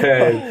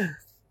there.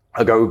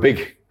 I go with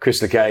big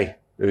Chris Lakay,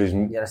 who's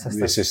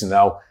the assistant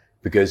now,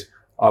 because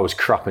I was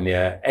crap in the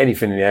air.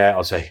 Anything in the air,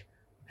 I'd say,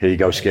 here you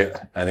go, Skip.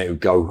 And it would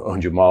go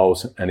 100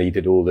 miles. And he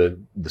did all the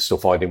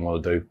stuff I didn't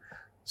want to do.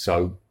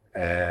 So,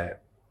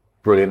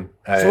 brilliant.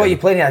 So what, are you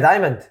playing in a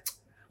diamond?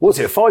 What's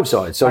it, a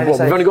 5-side? So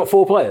we've only got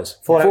 4 players?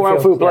 4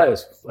 outfield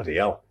players. Bloody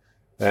hell.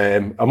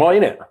 Am I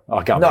in it?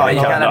 I can't. No, you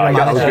can't.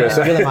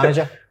 You're the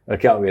manager. I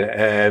can't be in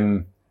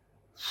it.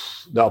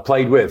 That I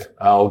played with,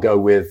 I'll go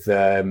with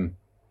Brian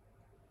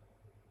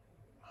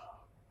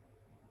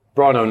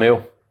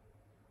O'Neill.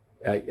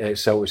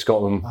 Celtic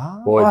Scotland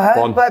boy.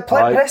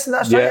 Preston,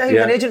 that's right. He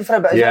was an agent for a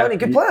bit. Is he a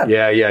good player?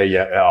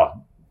 Yeah.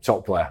 Oh,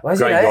 top player. Great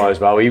guy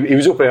as well. He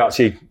was up here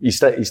actually.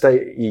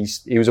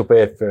 He was up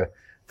here for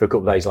a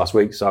couple of days last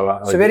week. So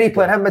where are you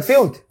playing him?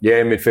 Midfield?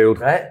 Yeah, midfield.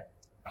 Right.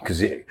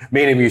 Because me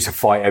and him used to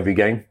fight every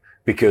game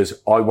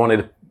because I wanted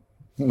to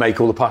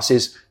make all the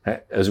passes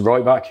as a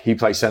right back. He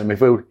played centre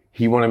midfield.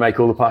 He wanted to make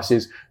all the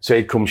passes, so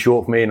he'd come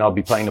short for me and I'd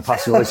be playing the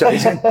passes. He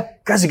said,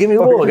 "Guys, give me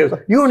the ball." I go,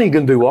 "You're only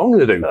going to do what I'm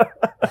going to do."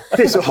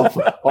 This,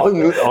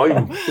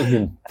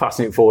 I'm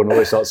passing it forward and all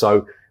this sort.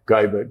 So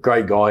great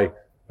guy,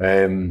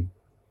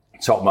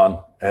 top man.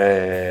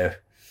 I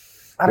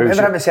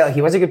remember him at Celtic.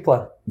 He was a good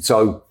player.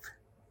 So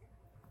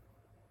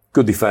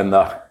good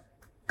defender,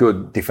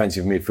 good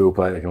defensive midfield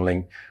player that can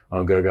link. And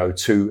I'm going to go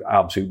 2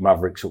 absolute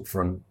mavericks up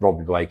front: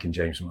 Robbie Blake and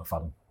James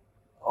McFadden.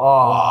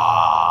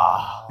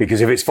 Oh. Because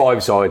if it's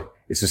 5-side,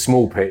 it's a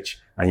small pitch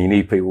and you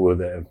need people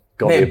that have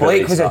got the ability.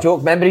 Blake was a joke.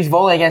 Remember his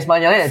volley against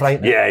Man United?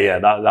 Right. Yeah,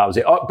 that was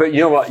it. Oh, but you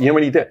know what? You know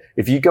when he did?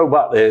 If you go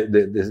back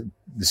the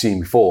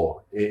season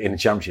before in the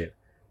Championship,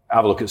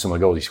 have a look at some of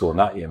the goals he scored in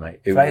that year,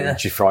 mate. It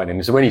was just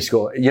frightening. So when he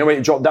scored, you know when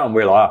he dropped down,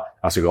 we were like,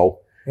 that's a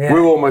goal. Yeah.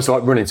 We were almost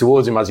like running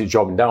towards him as he was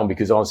dropping down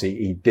because honestly,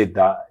 he did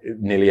that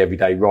nearly every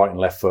day, right and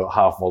left foot,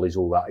 half volleys,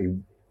 all that.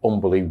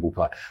 Unbelievable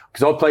player.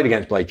 Because I played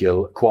against Blake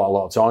Hill quite a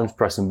lot of times,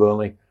 Preston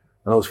Burnley,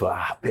 and I was like,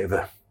 a bit of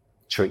a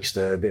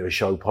trickster, a bit of a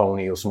show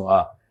pony or something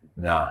like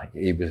that. Nah,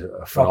 he was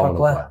a phenomenal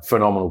player.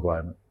 Phenomenal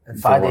player.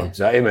 And Faddy.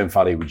 So him and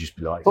Faddy would just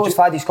be like. What was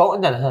Faddy?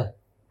 Scotland then, huh?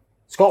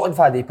 Scotland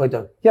Faddy played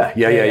him. Yeah,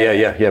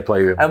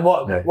 played with him. And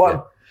what?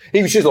 Yeah.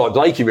 He was just like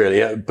Blakey,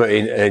 really, but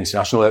in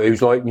international. He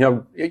was like, you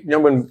know,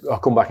 when I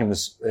come back in the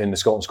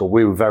Scotland squad,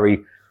 we were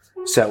very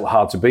set,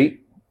 hard to beat.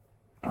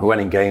 We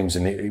went in games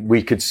and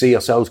we could see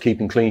ourselves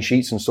keeping clean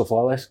sheets and stuff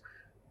like this.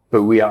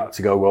 But we had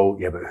to go, well,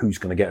 yeah, but who's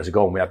going to get us a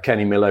goal? And we had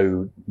Kenny Miller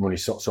who run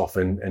his socks off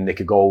and nick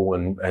a goal,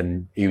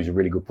 and he was a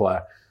really good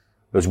player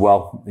as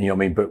well. You know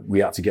what I mean? But we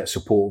had to get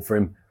support for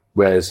him.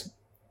 Whereas,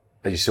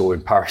 as you saw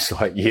in Paris,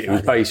 like, it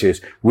was basis.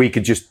 We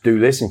could just do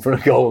this in front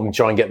of goal and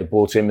try and get the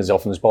ball to him as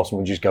often as possible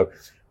and just go,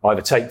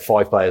 either take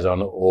 5 players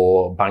on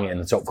or bang it in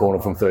the top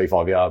corner from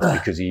 35 yards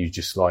because he's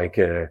just like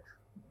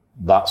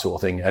that sort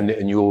of thing.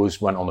 And you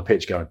always went on the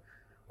pitch going.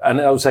 And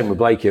I was saying with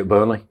Blakey at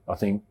Burnley, I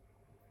think,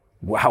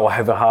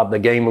 however hard the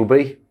game will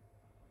be,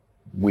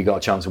 we got a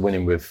chance of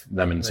winning with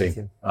them in the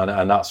team.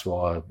 And that's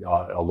what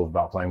I love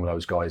about playing with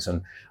those guys.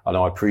 And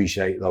I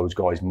appreciate those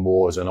guys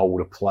more as an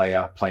older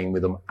player playing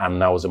with them and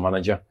now as a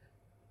manager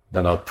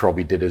than I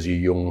probably did as a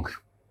young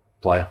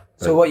player.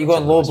 So what, you go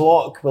on low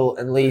block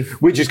and leave?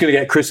 We're just going to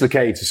get Chris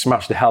Lakay to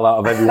smash the hell out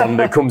of everyone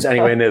that comes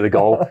anywhere near the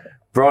goal.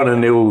 Brian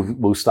O'Neill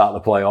will start the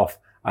play off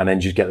and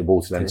then just get the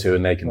ball to them too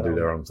and they can do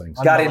their own things.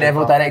 Gary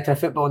Neville, director of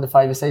football on the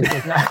 5-a-side.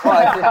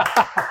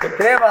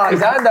 Graham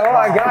Alexander,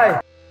 what a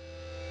guy.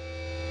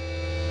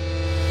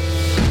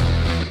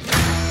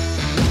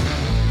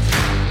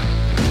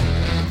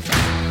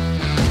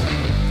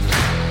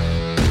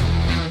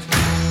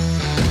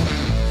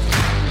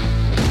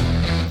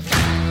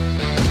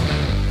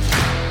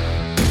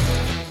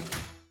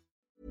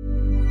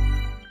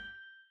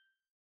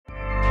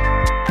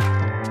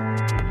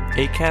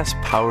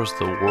 Acast powers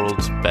the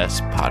world's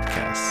best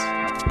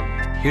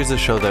podcasts. Here's a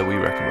show that we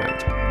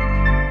recommend.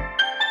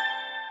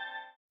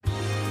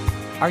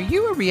 Are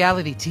you a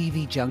reality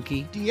TV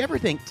junkie? Do you ever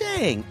think,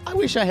 dang, I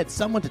wish I had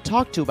someone to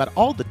talk to about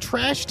all the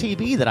trash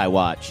TV that I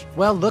watch?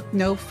 Well, look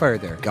no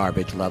further,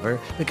 garbage lover,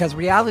 because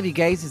Reality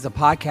Gaze is a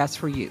podcast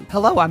for you.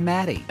 Hello, I'm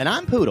Maddie. And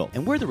I'm Poodle,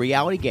 and we're the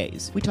Reality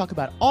Gaze. We talk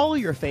about all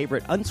your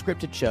favorite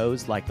unscripted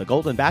shows like The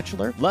Golden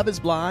Bachelor, Love is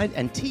Blind,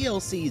 and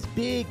TLC's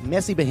big,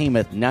 messy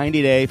behemoth,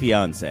 90 Day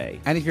Fiancé.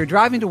 And if you're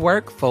driving to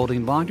work,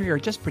 folding laundry, or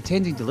just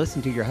pretending to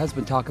listen to your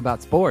husband talk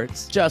about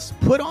sports, just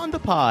put on the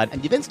pod,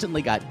 and you've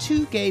instantly got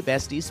 2 gay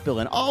besties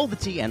spilling all the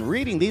tea and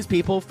reading these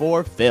people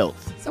for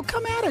filth. So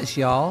come at us,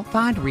 y'all.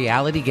 Find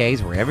Reality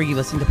Gaze wherever you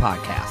listen to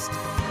podcasts.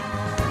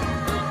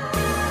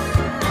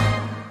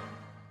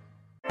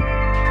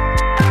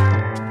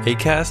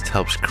 Acast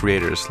helps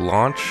creators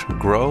launch,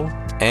 grow,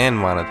 and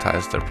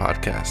monetize their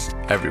podcasts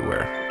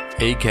everywhere.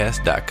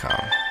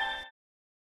 Acast.com.